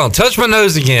 Hold on, touch my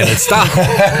nose again and stop. Go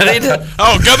back.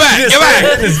 Go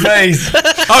back. His face.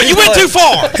 Oh, you went too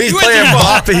far. He's playing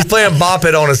Bop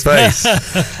It on his face.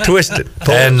 Twist it.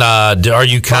 And are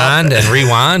you kind and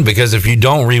rewind? Because if you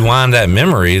don't rewind that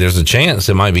memory, there's a chance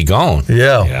it might be gone.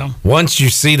 Yeah. Once you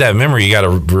see that memory, you got to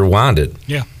rewind it.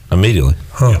 Yeah. Immediately.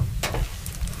 Huh. Yeah.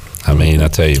 I mean, I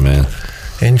tell you, man.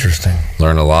 Interesting.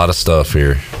 Learn a lot of stuff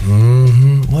here.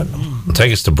 Mm-hmm. What?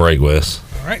 Take us to break, Wes.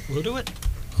 All right, we'll do it.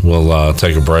 We'll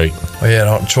take a break. Oh,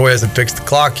 yeah, Troy hasn't fixed the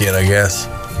clock yet, I guess.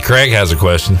 Craig has a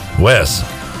question. Wes,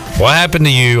 what happened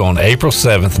to you on April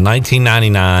 7th,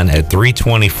 1999 at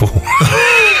 3:24?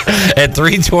 At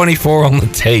 3:24 on the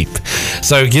tape.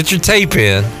 So get your tape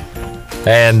in.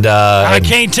 And I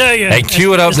can't tell you. And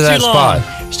cue it up to that spot.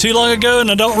 It's too long ago, and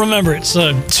I don't remember it.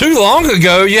 So too long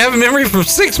ago? You have a memory from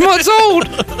 6 months old.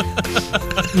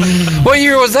 What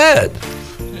year was that?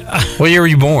 What year were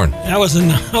you born? I was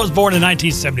born in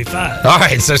 1975. All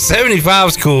right, so 75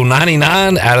 is cool.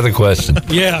 99 out of the question.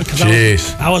 Yeah, because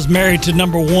I was married to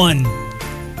number 1.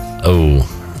 Oh.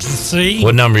 See?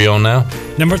 What number are you on now?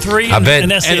 Number 3. I bet.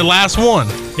 And that's the last one.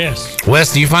 Yes.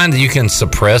 Wes, do you find that you can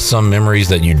suppress some memories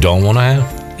that you don't want to have?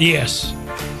 Yes.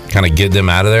 Kind of get them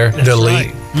out of there? That's Delete.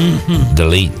 Right.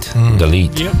 Mm-hmm.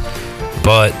 Delete. Yep.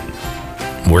 But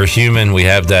we're human. We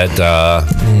have that.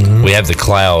 We have the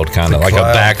cloud, kind of like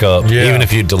a backup. Yeah. Even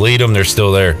if you delete them, they're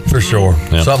still there. For sure.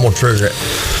 Yeah. Something will trigger it.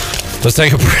 Let's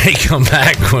take a break. Come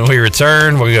back. When we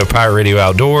return, we'll go Pirate Radio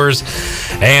Outdoors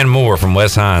and more from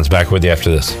Wes Hines. Back with you after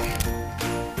this.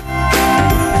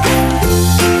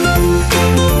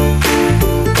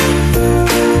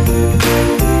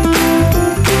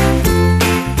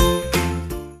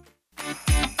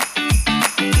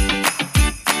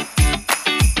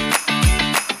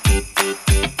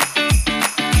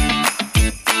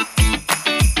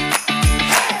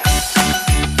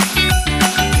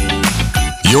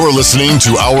 You're listening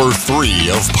to Hour 3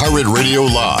 of Pirate Radio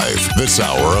Live. This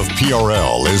hour of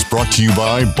PRL is brought to you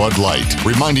by Bud Light,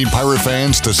 reminding pirate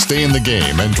fans to stay in the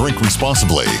game and drink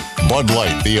responsibly. Bud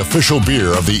Light, the official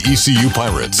beer of the ECU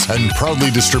Pirates, and proudly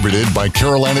distributed by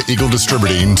Carolina Eagle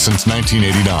Distributing since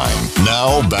 1989.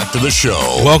 Now, back to the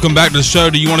show. Welcome back to the show.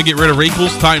 Do you want to get rid of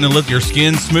wrinkles, tighten and lift your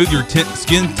skin, smooth your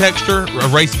skin texture,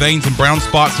 erase veins and brown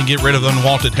spots, and get rid of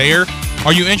unwanted hair?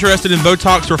 Are you interested in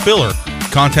Botox or filler?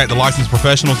 Contact the licensed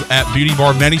professionals at Beauty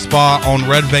Bar Medi Spa on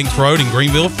Red Banks Road in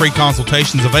Greenville. Free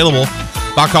consultations available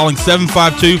by calling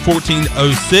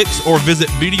 752-1406 or visit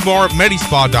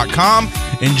beautybarmedispa.com.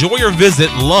 Enjoy your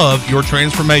visit. Love your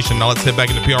transformation. Now let's head back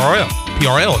into PRL.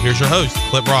 PRL, here's your host,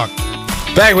 Clip Rock.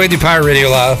 Back with you, Pirate Radio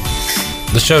Live.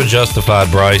 The show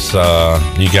justified, Bryce.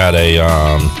 You got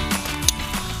a,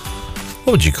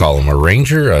 what would you call him? A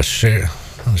ranger? A sheriff?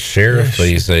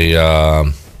 He's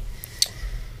a...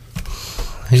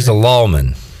 He's a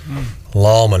lawman.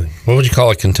 Lawman. What would you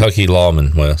call a Kentucky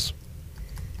lawman, Wes?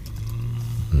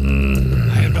 I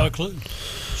have no clue.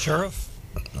 Sheriff?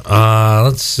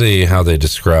 Let's see how they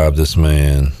describe this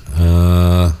man.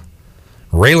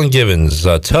 Raylan Givens,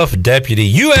 a tough deputy,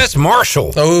 U.S.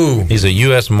 Marshal. Oh. He's a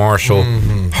U.S. Marshal.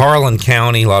 Mm-hmm. Harlan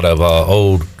County, a lot of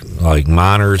old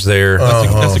miners there.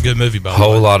 That's a good movie, by the way.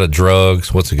 Whole lot of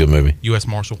drugs. What's a good movie? U.S.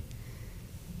 Marshal.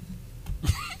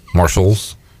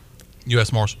 Marshals?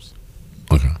 U.S. Marshals.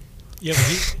 Okay. Yeah, but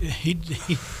he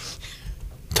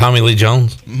Tommy Lee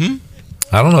Jones? Mm-hmm.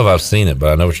 I don't know if I've seen it,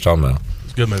 but I know what you're talking about.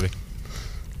 It's a good movie.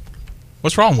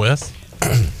 What's wrong, Wes?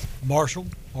 Marshals?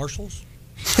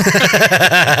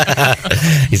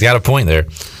 He's got a point there.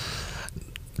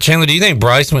 Chandler, do you think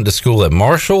Bryce went to school at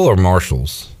Marshall or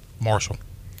Marshalls? Marshall.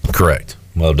 Correct.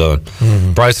 Well done.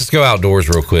 Bryce, let's go outdoors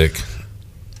real quick.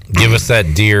 Give us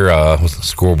that deer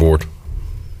scoreboard.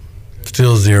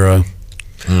 Still 0.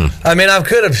 I mean, I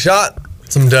could have shot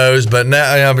some does, but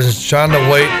now I was just trying to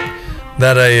wait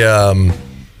that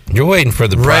you're waiting for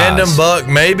the random prize. buck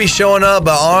maybe showing up,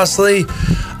 but honestly,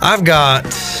 I've got,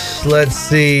 let's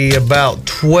see, about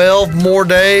 12 more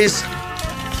days.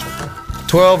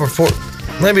 12 or 4,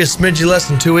 maybe a smidgy less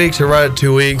than 2 weeks or right at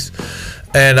 2 weeks.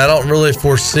 And I don't really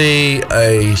foresee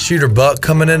a shooter buck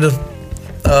coming into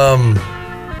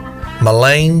my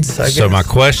lanes, I guess. So my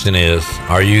question is,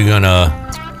 are you going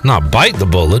to not bite the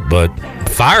bullet, but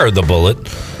fire the bullet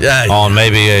on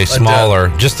maybe a smaller,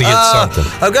 just to get something?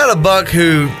 I've got a buck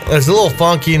who is a little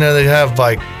funky. You know, they have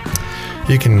like,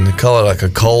 you can call it like a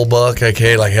coal buck,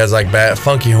 okay? Like has like bad,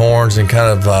 funky horns and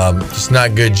kind of just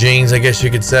not good genes, I guess you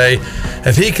could say.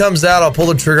 If he comes out, I'll pull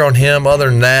the trigger on him.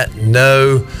 Other than that,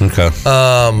 no. Okay.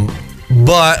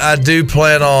 But I do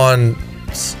plan on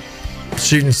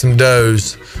shooting some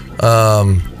does,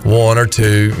 1 or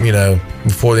 2, you know,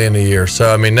 before the end of the year.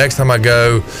 So I mean, next time I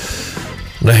go,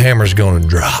 the hammer's going to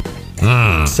drop.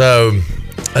 So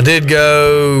I did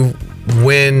go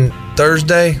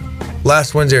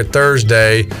last Wednesday or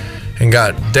Thursday, and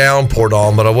got downpoured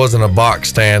on, but I wasn't a box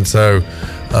stand, so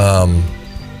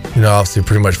you know, obviously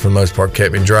pretty much for the most part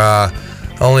kept me dry.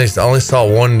 I only saw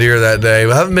 1 deer that day.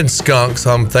 I haven't been skunked,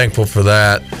 so I'm thankful for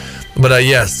that. But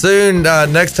yeah, soon,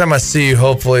 next time I see you,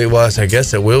 hopefully, well, I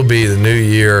guess it will be the new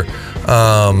year.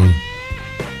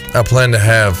 I plan to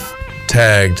have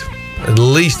tagged at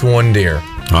least 1 deer.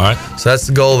 All right. So that's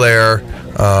the goal there.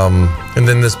 And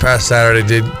then this past Saturday,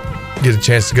 did get a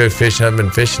chance to go fishing. I've been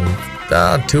fishing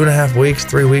 2.5 weeks,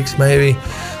 3 weeks maybe.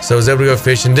 So I was able to go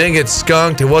fishing. Didn't get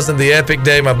skunked. It wasn't the epic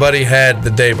day my buddy had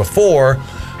the day before,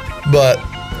 but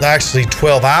actually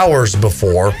 12 hours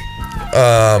before.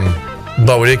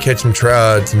 But we did catch some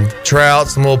trout,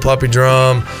 some little puppy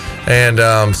drum, and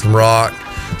some rock.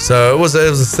 So it was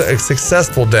a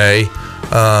successful day.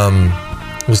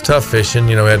 It was tough fishing.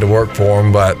 You know, we had to work for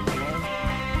them, but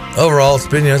overall, it's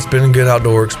been a good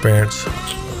outdoor experience.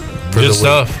 Good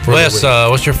stuff. Wes,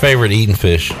 what's your favorite eating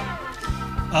fish?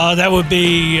 That would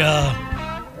be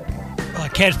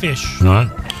catfish. All right.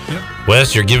 Yep.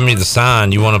 Wes, you're giving me the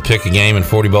sign. You want to pick a game in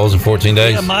 40 bowls in 14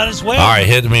 days? Yeah, might as well. All right,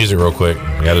 hit the music real quick.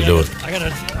 I got to do it. I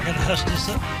gotta hush this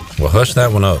up. Well, hush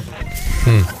that one up.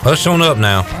 Hush on up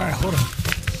now. All right, hold on.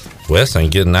 Wes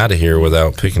ain't getting out of here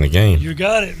without picking a game. You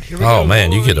got it. Here we go. go.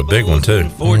 Man, you get a big one too.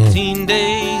 14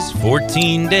 days,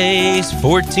 14 days,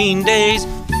 14 days,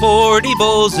 40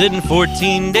 bowls in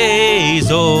 14 days.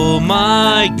 Oh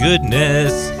my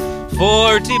goodness.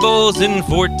 40 bowls in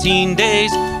 14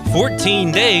 days,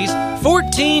 14 days,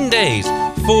 14 days,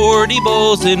 40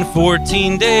 bowls in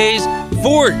 14 days,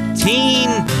 14.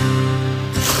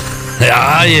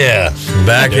 Ah, yeah.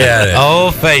 Back at it.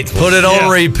 Oh, faithful. Put it on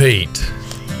repeat.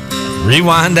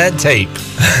 Rewind that tape.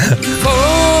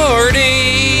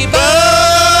 40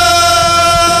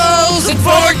 bowls in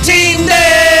 14 days.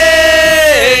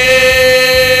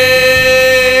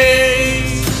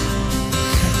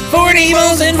 40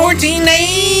 bowls in 14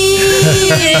 days.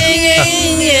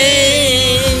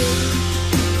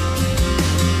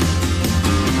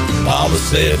 Mama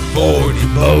said 40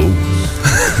 bowls.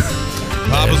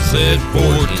 Papa said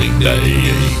 14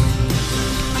 days.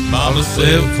 Mama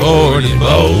said 40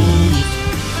 bowls.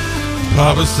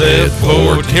 Papa said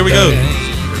 40. Here we go.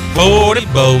 40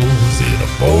 bowls in a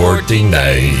 14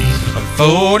 days.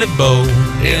 40 bowls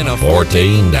in a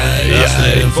 14 days. I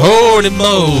said 40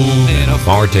 bowls in a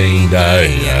 14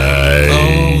 days.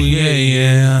 Oh,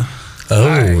 yeah.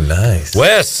 Oh, nice.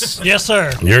 Wes. Yes,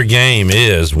 sir. Your game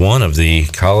is one of the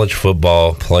college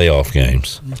football playoff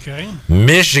games. Okay.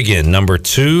 Michigan, number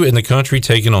 2 in the country,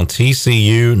 taking on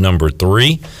TCU, number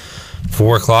 3.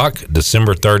 4 o'clock,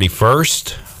 December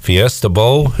 31st, Fiesta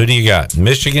Bowl. Who do you got?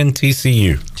 Michigan,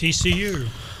 TCU. TCU.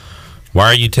 Why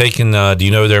are you taking, do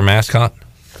you know their mascot?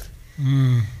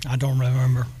 I don't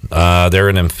remember. They're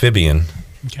an amphibian.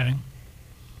 Okay.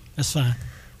 That's fine.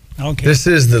 I don't care. This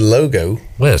is the logo.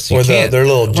 Wes, you or can't. Their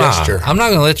little gesture. I'm not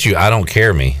going to let you, I don't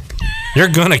care me. You're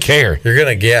going to care. You're going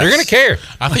to guess. You're going to care.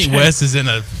 I think Wes is in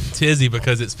a tizzy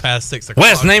because it's past 6 o'clock.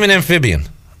 Wes, name an amphibian.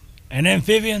 An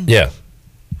amphibian? Yeah.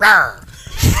 Rawr.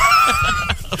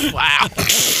 Wow.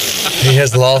 He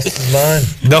has lost his mind.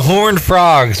 The horned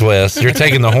frogs, Wes. You're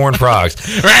taking the horned frogs.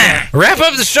 Wrap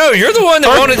up the show. You're the one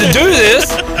that wanted to do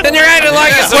this, and you're acting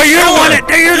like it's well, you're the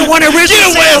one that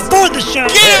originally said before the show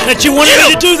that you wanted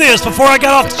me to do this before I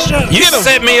got off the show. You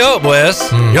set me up,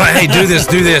 Wes. You're like, hey, do this,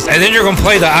 and then you're gonna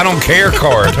play the I don't care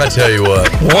card. I tell you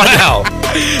what. Wow.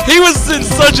 He was in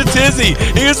such a tizzy.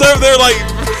 He was over there like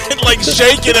like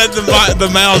shaking at the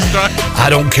mouse. I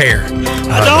don't care.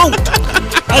 I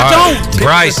don't.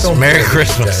 Bryce, Merry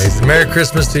Christmas. Merry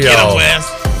Christmas to Get 'em, y'all. Wes.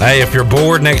 Hey, if you're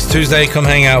bored next Tuesday, come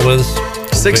hang out with us.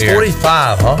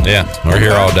 6:45, huh? Yeah, we're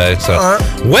here all day. So, All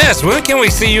right. Wes, when can we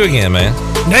see you again, man?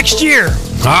 Next year.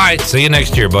 All right, see you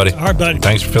next year, buddy. All right, buddy.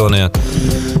 Thanks for filling in.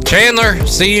 Chandler,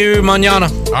 see you mañana.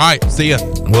 All right, see ya.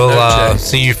 We'll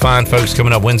see you fine folks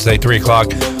coming up Wednesday, 3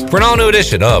 o'clock for an all-new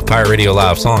edition of Pirate Radio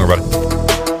Live. So long, everybody.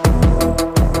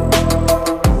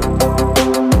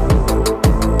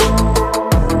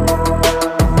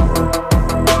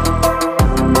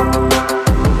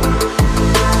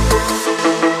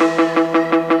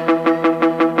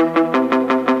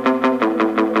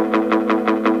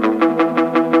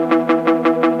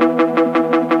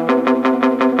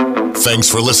 Thanks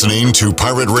for listening to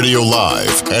Pirate Radio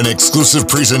Live, an exclusive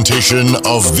presentation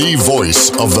of the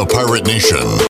voice of the Pirate Nation.